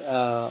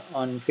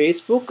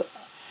Facebook,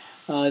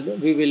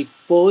 we will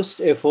post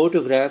a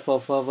photograph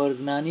of our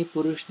Gnani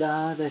Purush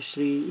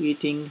Dadashri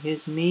eating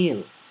his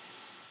meal.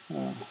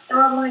 Então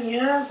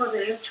amanhã, quando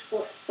a gente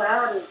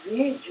postar o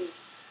vídeo,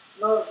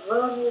 nós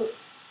vamos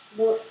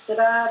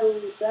mostrar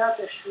o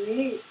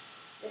Dadashri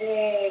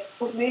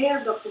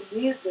comendo a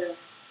comida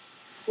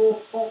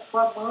com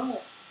a mão.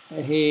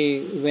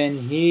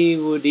 When he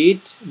would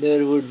eat,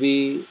 there would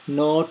be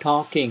no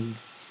talking.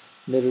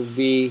 There would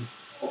be...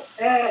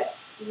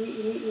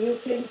 E o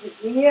que ele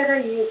dizia era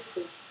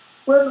isso.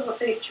 Quando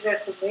você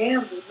estiver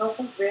comendo, não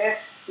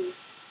converse.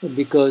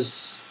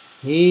 Because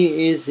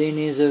he is in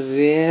his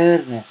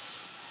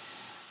awareness.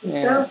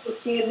 Então,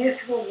 porque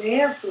nesse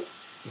momento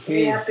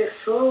a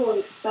pessoa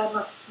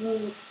está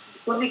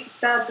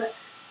conectada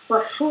com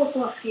a sua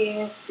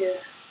consciência.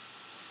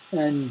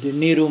 And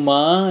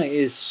Niruma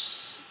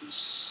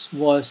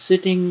was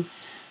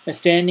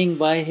standing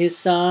by his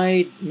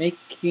side,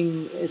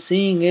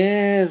 seeing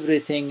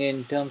everything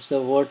in terms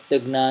of what the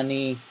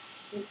Gnani.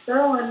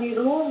 Então a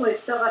Niruma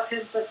estava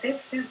sempre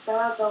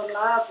sentada ao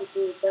lado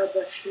do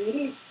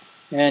Dadashri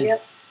e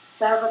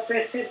estava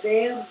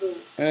percebendo.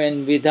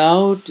 And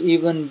without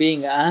even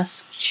being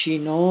asked, she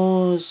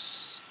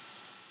knows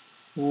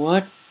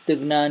what the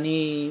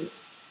Gnani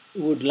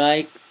would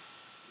like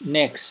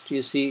next.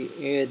 You see,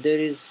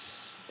 there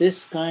is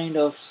this kind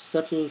of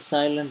subtle,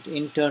 silent,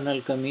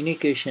 internal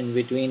communication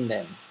between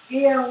them.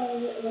 E é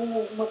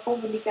uma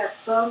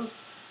comunicação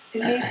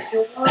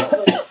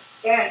silenciosa,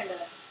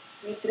 interna,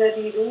 entre a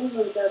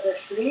Niruma e o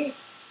Dadashri,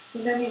 e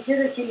na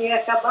medida que ele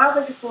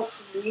acabava de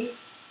consumir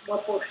uma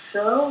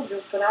porção de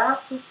um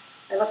prato,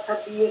 ela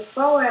sabia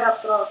qual era a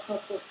próxima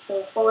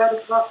porção, qual era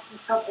o próximo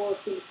sabor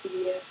que ele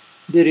queria.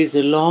 There is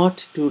a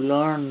lot to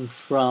learn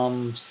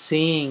from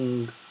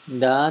seeing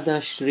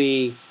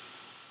Dadashri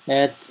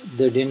at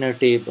the dinner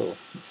table.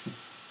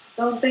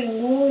 Então tem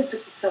muito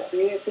que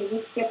saber, tem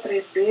muito que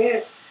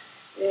aprender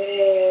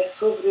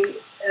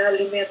sobre a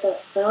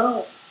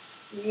alimentação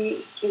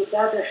e que o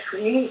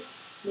Dadashri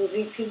nos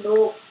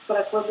ensinou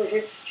para quando a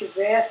gente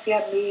estivesse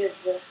à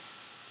mesa.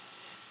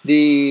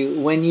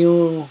 When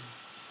you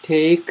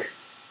take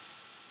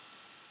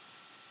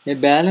a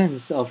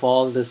balance of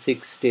all the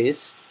 6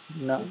 tastes,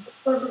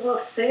 quando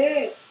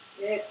você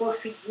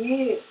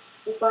conseguir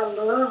o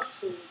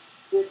balanço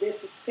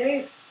desses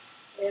 6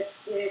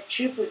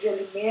 tipos de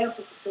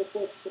alimento que o seu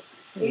corpo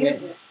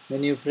precisa,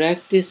 when you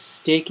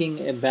practice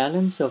taking a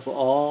balance of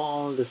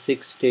all the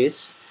 6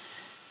 tastes,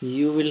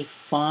 you will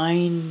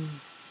find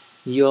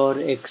your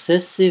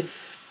excessive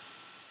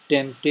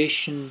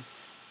temptation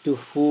to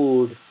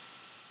food.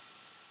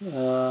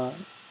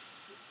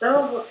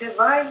 Então você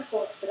vai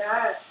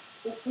encontrar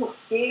o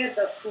porquê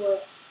da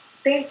sua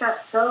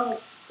tentação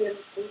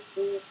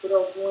por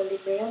algum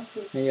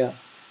alimento. Yeah,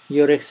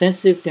 your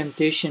excessive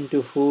temptation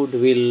to food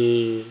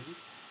will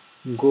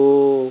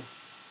go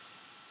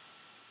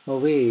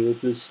away.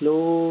 It will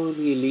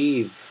slowly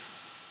leave.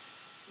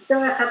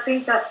 Então essa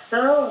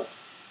tentação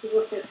que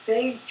você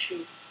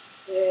sente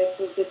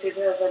por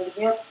determinado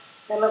alimento,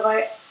 ela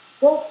vai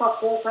pouco a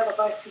pouco ela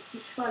vai se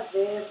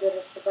desfazendo,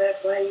 ela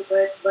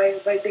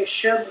vai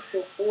deixando o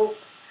seu corpo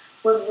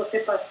quando você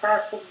passar a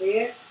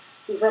comer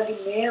os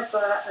alimentos,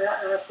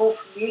 a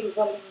consumir os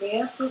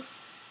alimentos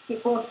que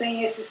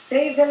contêm esses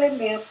 6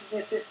 elementos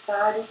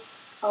necessários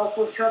ao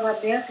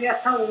funcionamento e à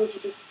saúde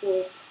do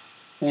corpo.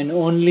 And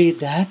only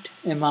that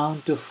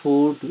amount of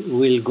food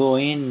will go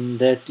in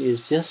that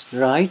is just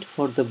right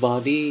for the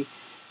body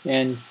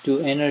and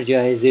to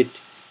energize it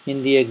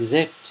in the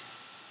exact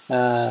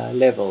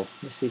level.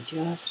 You see,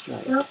 just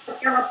right. Então,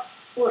 aquela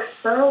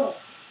porção,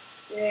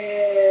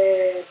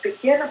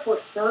 pequena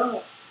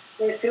porção,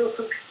 vai ser o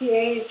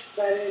suficiente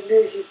para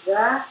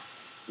energizar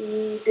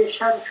e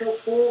deixar o seu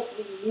corpo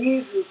em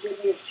nível de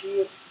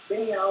energia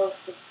bem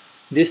alto.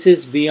 This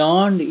is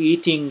beyond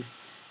eating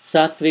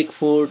sattvic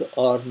food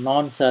or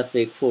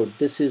non-sattvic food.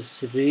 This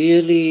is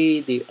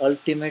really the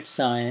ultimate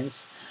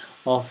science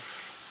of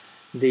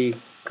the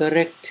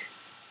correct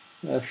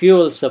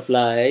fuel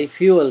supply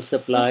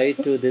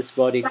to this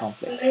body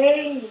complex.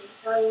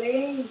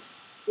 Além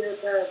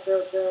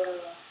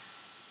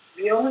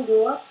beyond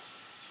what?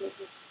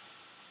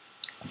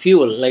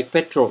 Fuel, like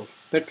petrol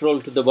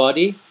to the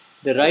body,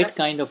 the right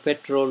kind of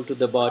petrol to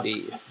the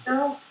body.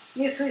 Então,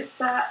 isso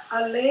está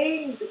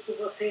além do que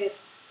você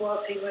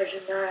possa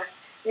imaginar.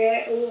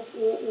 É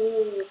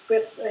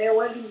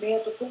o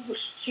alimento, o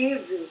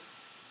combustível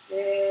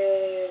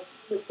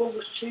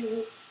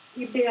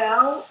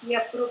ideal e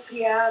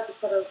apropriado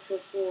para o seu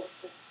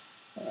corpo.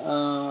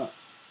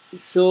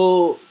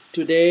 So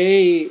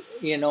today,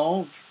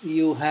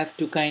 you have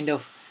to kind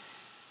of,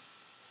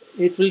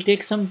 it will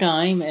take some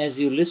time as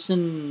you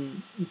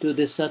listen to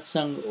the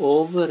satsang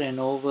over and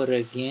over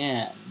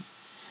again.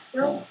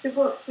 Então, se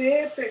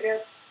você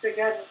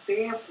pegar um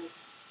tempo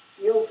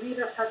e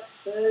ouvir a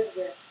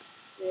satsanga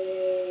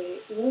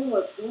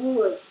 1,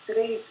 2,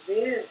 3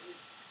 vezes.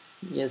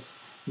 Yes,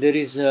 there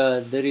is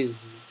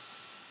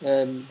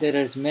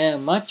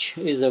much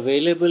is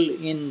available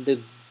in the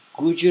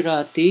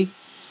Gujarati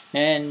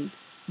and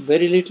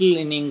very little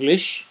in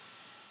English.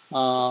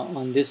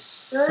 on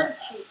this.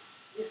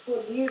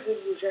 Disponível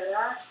no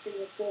Gerard, tem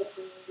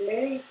pouco em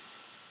inglês.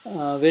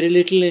 Very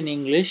little in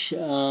English,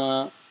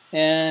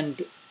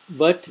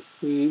 but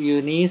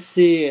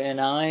Eunice and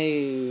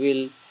I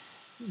will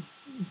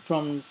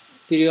from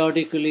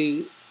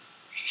periodically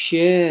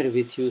share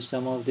with you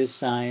some of this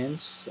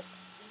science.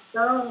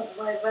 Então,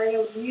 mas a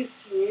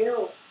Eunice e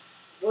eu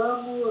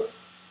vamos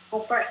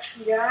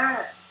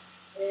compartilhar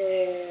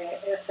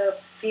essa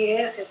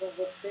ciência com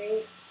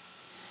vocês.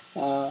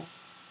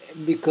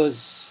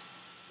 Because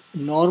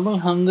normal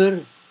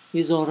hunger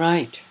is all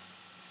right.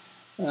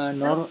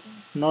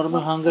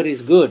 Normal hunger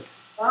is good.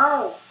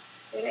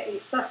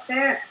 Está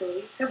certo,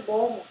 isso é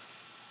bom.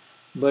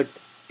 But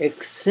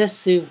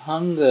excessive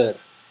hunger,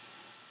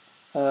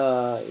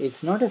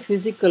 it's not a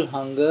physical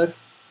hunger.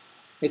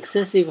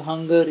 Excessive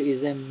hunger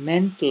is a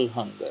mental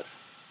hunger.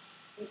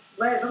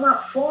 Mas uma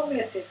fome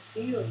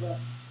excessiva,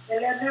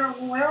 ela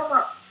não é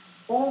uma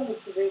fome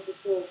que vem do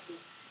corpo,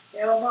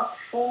 é uma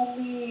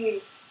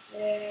fome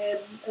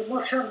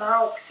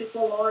emocional,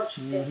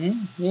 psicológica.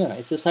 Yeah,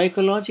 it's a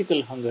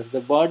psychological hunger.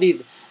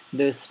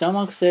 The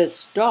stomach says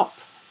stop.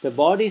 The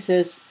body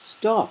says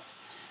stop.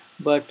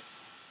 But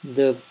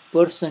the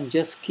person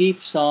just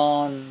keeps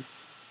on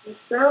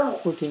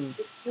putting.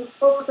 O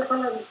corpo está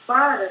falando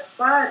pare,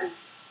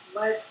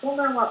 mas como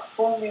é uma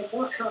fome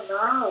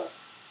emocional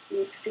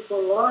e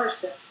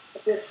psicológica, a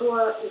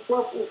pessoa,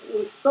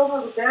 o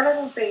estômago dela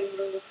não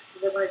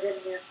precisa mais de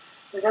alimento,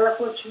 mas ela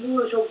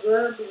continua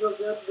jogando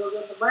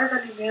mais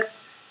alimento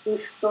no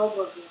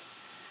estômago.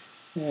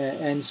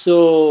 And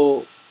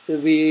so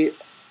we,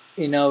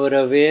 in our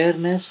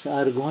awareness,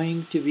 are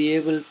going to be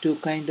able to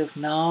kind of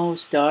now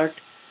start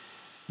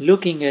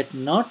looking at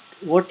not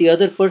what the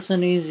other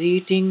person is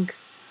eating,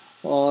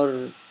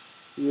 our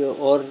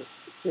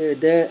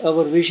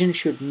vision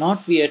should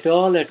not be at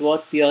all at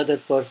what the other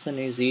person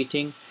is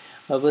eating.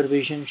 Our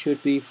vision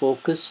should be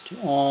focused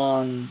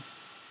on,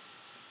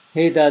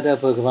 hey Dada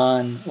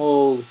Bhagwan,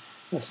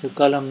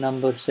 Kalam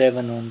number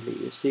 7 only.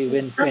 You see,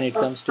 when it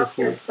comes to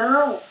food.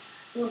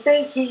 Não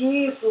tem que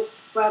ir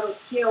para o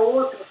que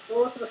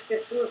outras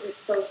pessoas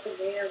estão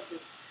comendo.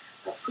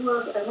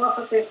 A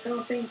nossa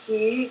atenção tem que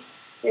ir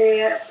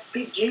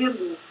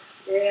pedindo,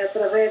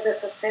 através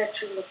dessa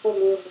 7ª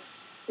coluna.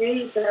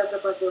 Ei, Dada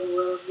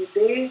Bhagwan, me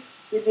dê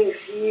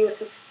energia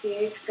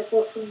suficiente para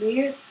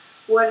consumir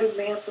o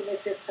alimento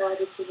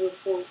necessário para o meu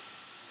corpo.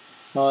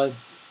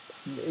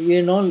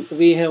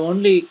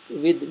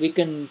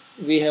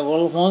 We have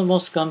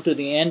almost come to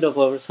the end of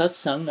our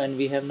satsang, and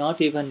we have not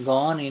even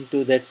gone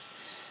into that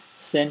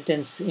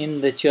sentence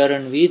in the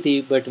Charan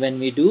Vidhi. But when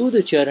we do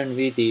the Charan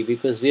Vidhi,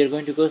 because we are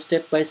going to go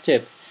step by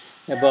step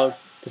about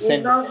the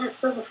sentence. Nós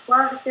estamos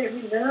quase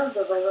terminando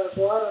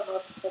agora a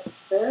nossa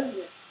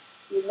satsang,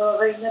 e nós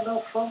ainda não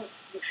fomos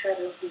no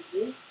Charan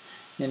Vidhi.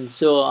 And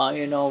so,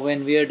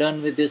 when we are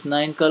done with these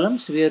 9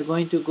 columns, we are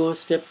going to go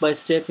step by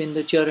step in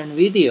the Charan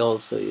Vidhi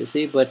also, you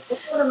see. But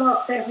quando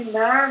nós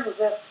terminarmos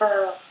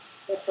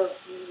essas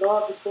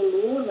 9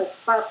 colunas,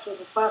 passo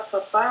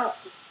a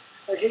passo,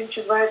 a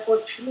gente vai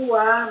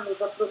continuar nós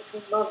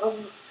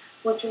vamos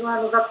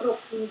continuar nos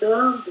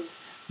aprofundando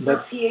na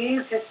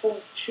ciência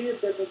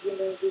contida no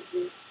Gnani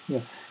Vidhi.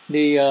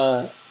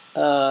 Yeah.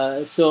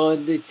 So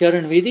the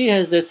Charan Vidhi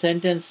has that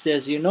sentence,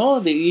 as you know,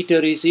 the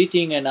eater is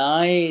eating and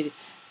I,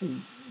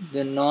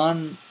 the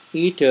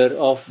non-eater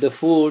of the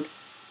food,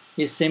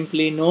 is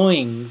simply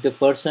knowing the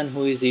person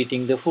who is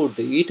eating the food.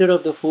 The eater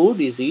of the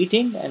food is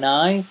eating, and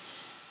I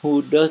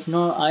who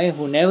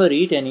never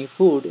eat any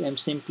food, am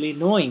simply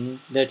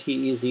knowing that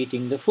he is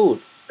eating the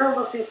food. Então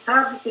você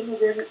sabe que no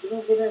Gnani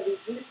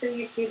Vidhi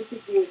tem aquele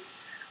que diz,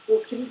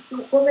 o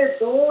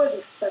comedor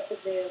está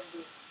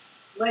comendo,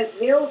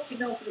 mas eu que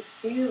não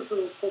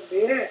preciso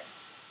comer,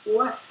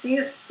 eu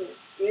assisto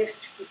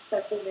este que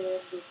está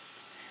comendo.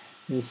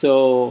 And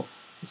so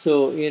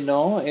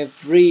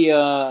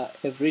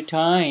every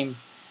time,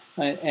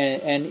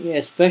 and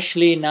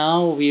especially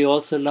now, we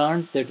also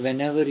learned that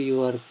whenever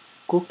you are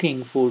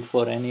cooking food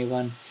for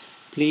anyone,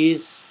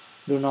 please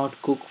do not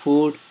cook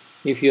food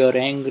if you are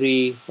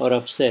angry or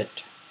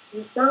upset.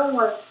 Então,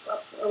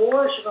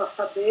 hoje nós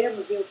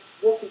sabemos, eu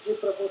vou pedir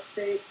para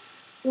vocês,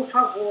 por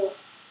favor,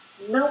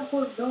 não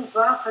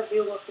vá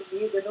fazer uma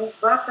comida, não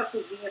vá para a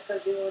cozinha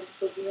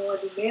cozinhar um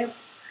alimento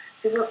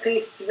se você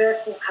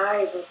estiver com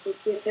raiva,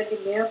 porque esse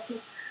alimento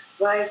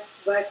vai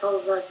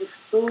causar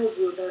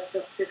distúrbio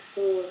das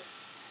pessoas.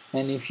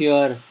 And if you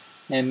are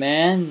a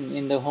man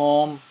in the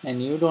home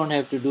and you don't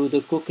have to do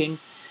the cooking,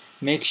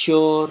 make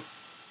sure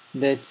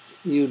that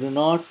you do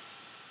not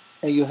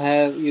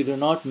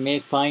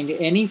find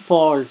any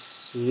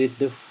faults with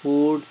the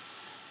food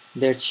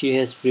that she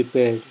has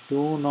prepared.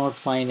 Do not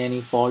find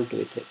any fault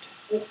with it.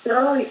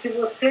 Então, e se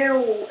você é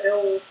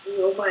o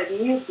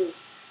marido,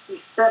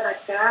 está na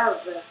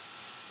casa,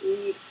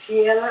 e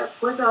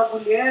quando a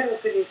mulher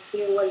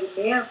oferecer o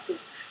alimento,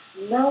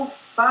 não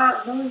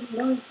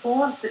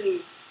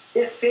encontre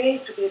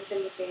defeito desse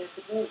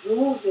alimento, não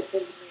julgue esse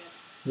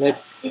alimento,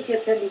 aceite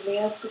esse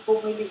alimento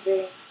como ele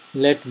vem.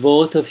 let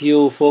both of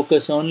you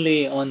focus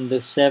only on the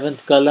 7th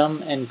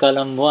Kalam and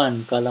Kalam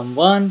 1. Kalam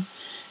 1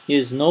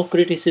 is no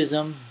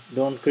criticism,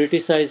 don't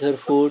criticize her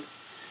food.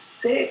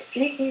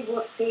 Fiquem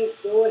vocês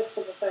dois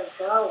como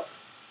casal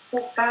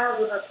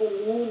focado na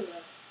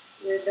coluna,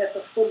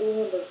 dessas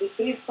colunas, e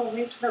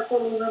principalmente na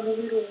coluna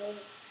número 1,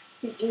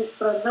 que diz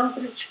para não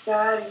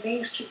criticar e nem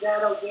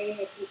instigar alguém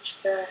a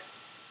criticar.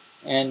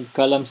 And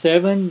Kalam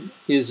 7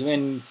 is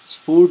when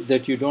food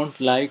that you don't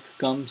like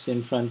comes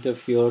in front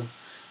of your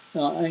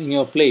in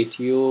your plate.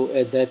 You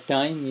at that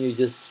time you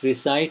just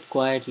recite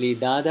quietly,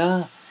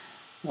 Dada,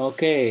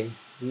 okay,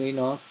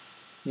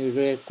 you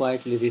very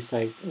quietly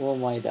recite, oh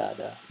my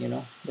Dada,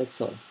 that's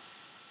all.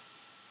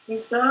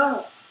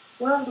 Então,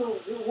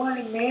 quando um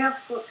alimento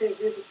for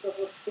servido para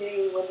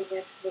você e o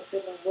alimento que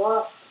você não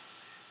gosta,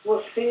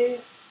 você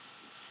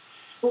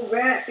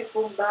converse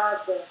com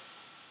Dada.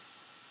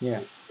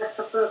 Yeah.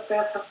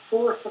 Peça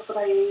força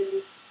para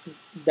ele.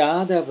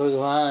 Dada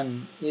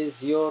Bhagwan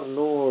is your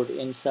Lord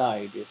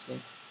inside, you see.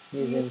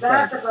 He's inside.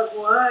 Dada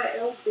Bhagwan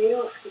é o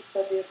Deus que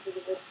está dentro de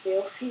você, é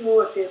o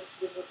Senhor dentro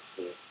de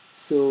você.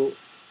 So,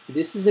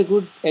 this is a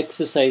good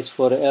exercise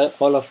for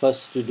all of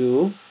us to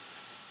do,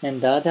 and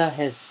Dada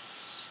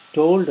has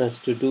told us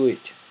to do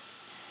it.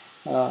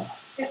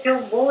 Esse é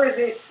bom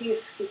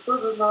exercício que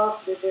todos nós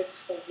devemos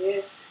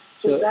fazer.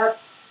 O Dada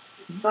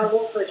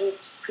falou para a gente,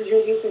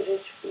 sugeriu que a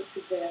gente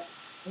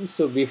fizesse.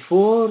 So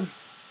before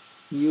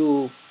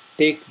you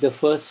take the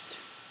first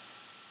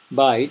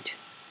bite,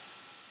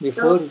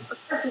 então,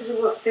 antes de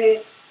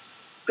você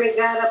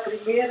pegar a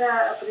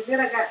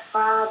primeira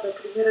garfada, a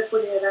primeira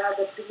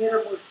colherada, a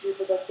primeira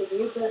mordida da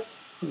comida,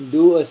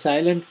 do a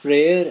silent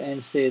prayer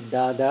and say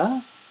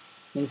Dada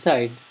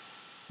inside,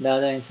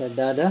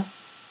 Dada,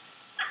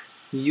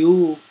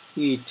 you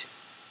eat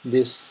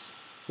this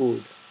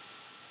food.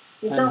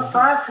 Então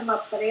faça uma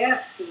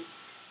prece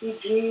e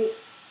diz,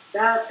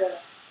 Dada,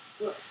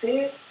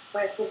 você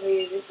vai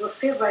comer,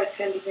 você vai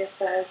se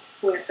alimentar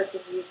com essa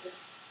comida.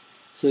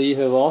 So you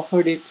have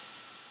offered it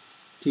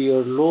to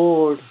your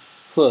Lord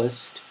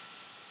first.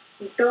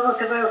 Então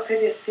você vai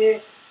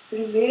oferecer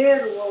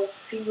primeiro ao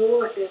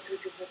Senhor dentro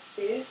de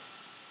você.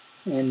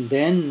 And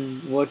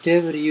then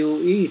whatever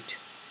you eat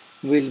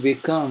will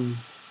become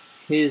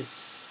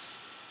His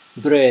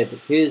bread,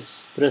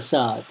 His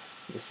prasad.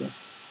 You see?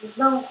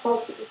 Então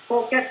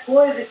qualquer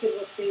coisa que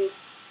você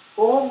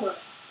coma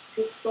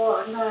se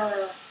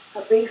torna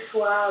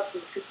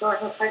abençoado, se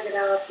torna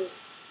sagrado.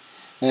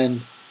 And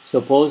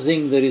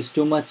supposing there is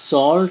too much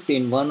salt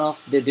in one of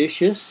the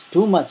dishes,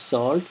 too much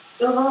salt.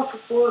 Então vamos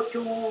supor que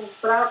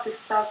prato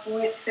está com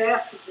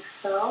excesso de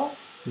sal.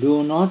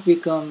 Do not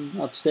become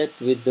upset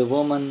with the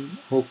woman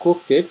who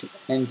cooked it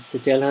and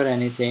tell her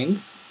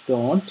anything.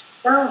 Don't.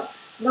 Então,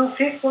 não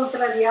fique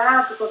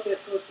contrariado com a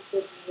pessoa que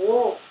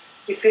cozinhou,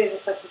 que fez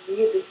essa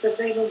comida, e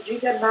também não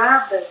diga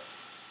nada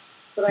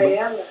para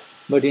ela.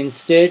 But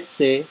instead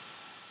say,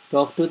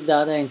 talk to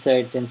Dada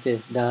inside and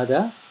say,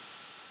 Dada,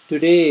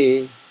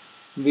 today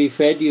we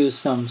fed you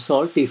some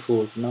salty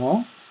food,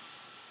 no?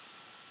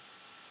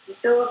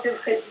 Então você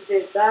vai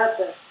dizer,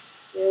 Dada,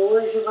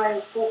 hoje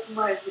vai pouco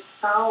mais de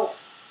sal.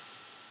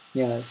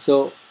 Yeah,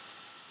 so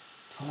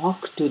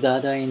talk to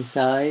Dada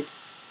inside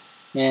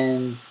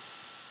and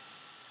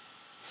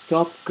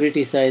stop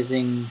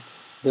criticizing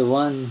the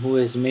one who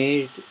has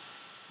made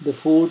the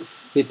food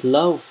with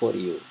love for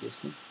you, you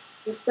see.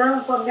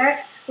 Então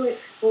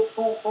conecte-se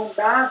com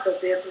Dada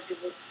dentro de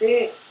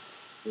você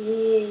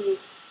e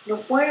não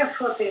ponha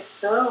sua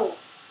atenção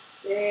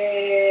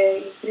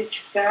em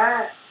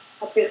criticar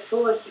a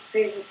pessoa que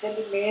fez esse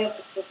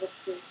alimento para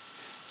você.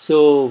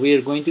 So we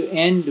are going to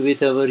end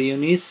with our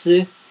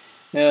Eunice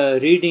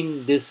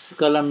reading this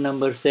column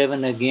number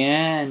 7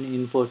 again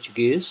in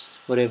Portuguese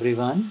for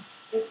everyone.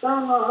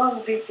 Então nós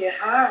vamos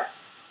encerrar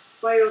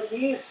com a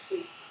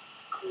Eunice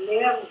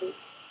lendo.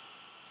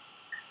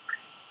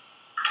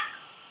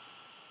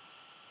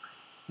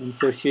 And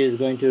so she is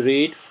going to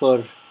read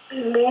for...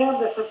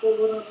 Lendo essa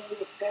coluna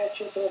número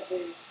 7 outra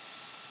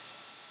vez.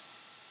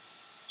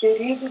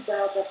 Querido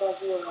Dada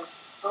Bhagwan,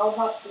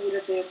 alma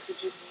pura dentro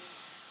de mim,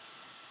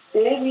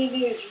 dê-me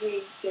energia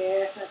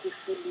interna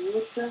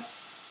absoluta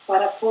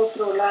para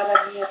controlar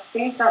a minha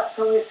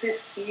tentação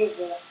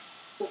excessiva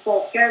por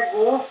qualquer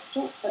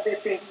gosto a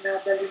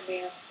determinado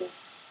alimento.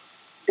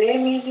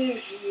 Dê-me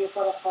energia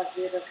para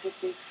fazer as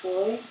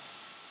refeições,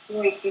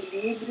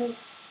 equilíbrio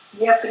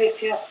e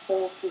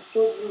apreciação por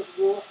todos os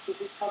gostos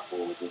e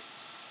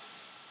sabores.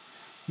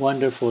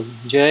 Wonderful.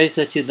 Jai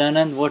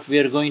Sachidanand, what we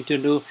are going to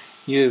do,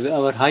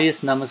 our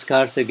highest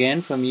namaskars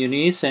again from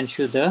Eunice and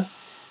Shuddha.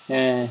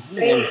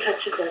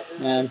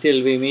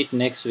 Until we meet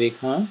next week,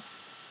 huh?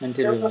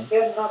 Until we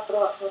meet. Na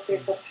próxima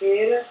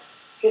terça-feira,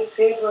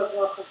 recebo as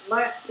nossas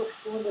mais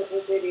profundas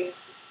reverências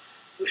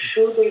do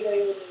Shuddha e da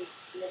Eunice.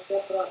 E até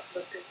a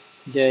próxima terça.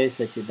 Jai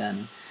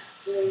Sachidanand.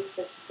 Jai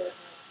Sachidanand.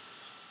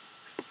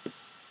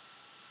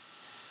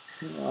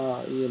 So,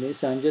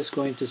 Eunice, I'm just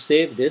going to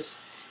save this,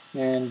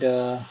 and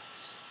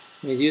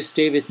you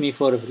stay with me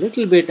for a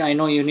little bit. I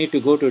know you need to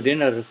go to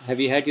dinner. Have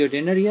you had your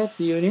dinner yet,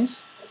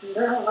 Eunice?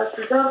 Não, vai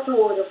te dar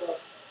tudo, amor.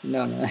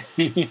 Não, não.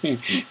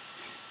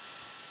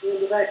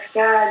 Ele vai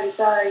ficar, ele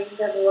está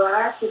ainda no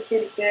ar, porque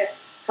ele quer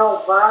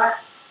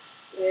salvar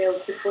o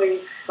que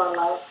foi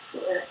falado,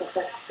 essa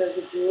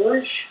satsang de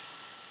hoje,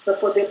 para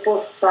poder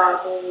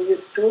postar no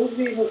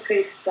YouTube e no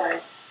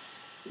FaceTime,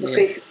 no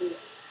Facebook.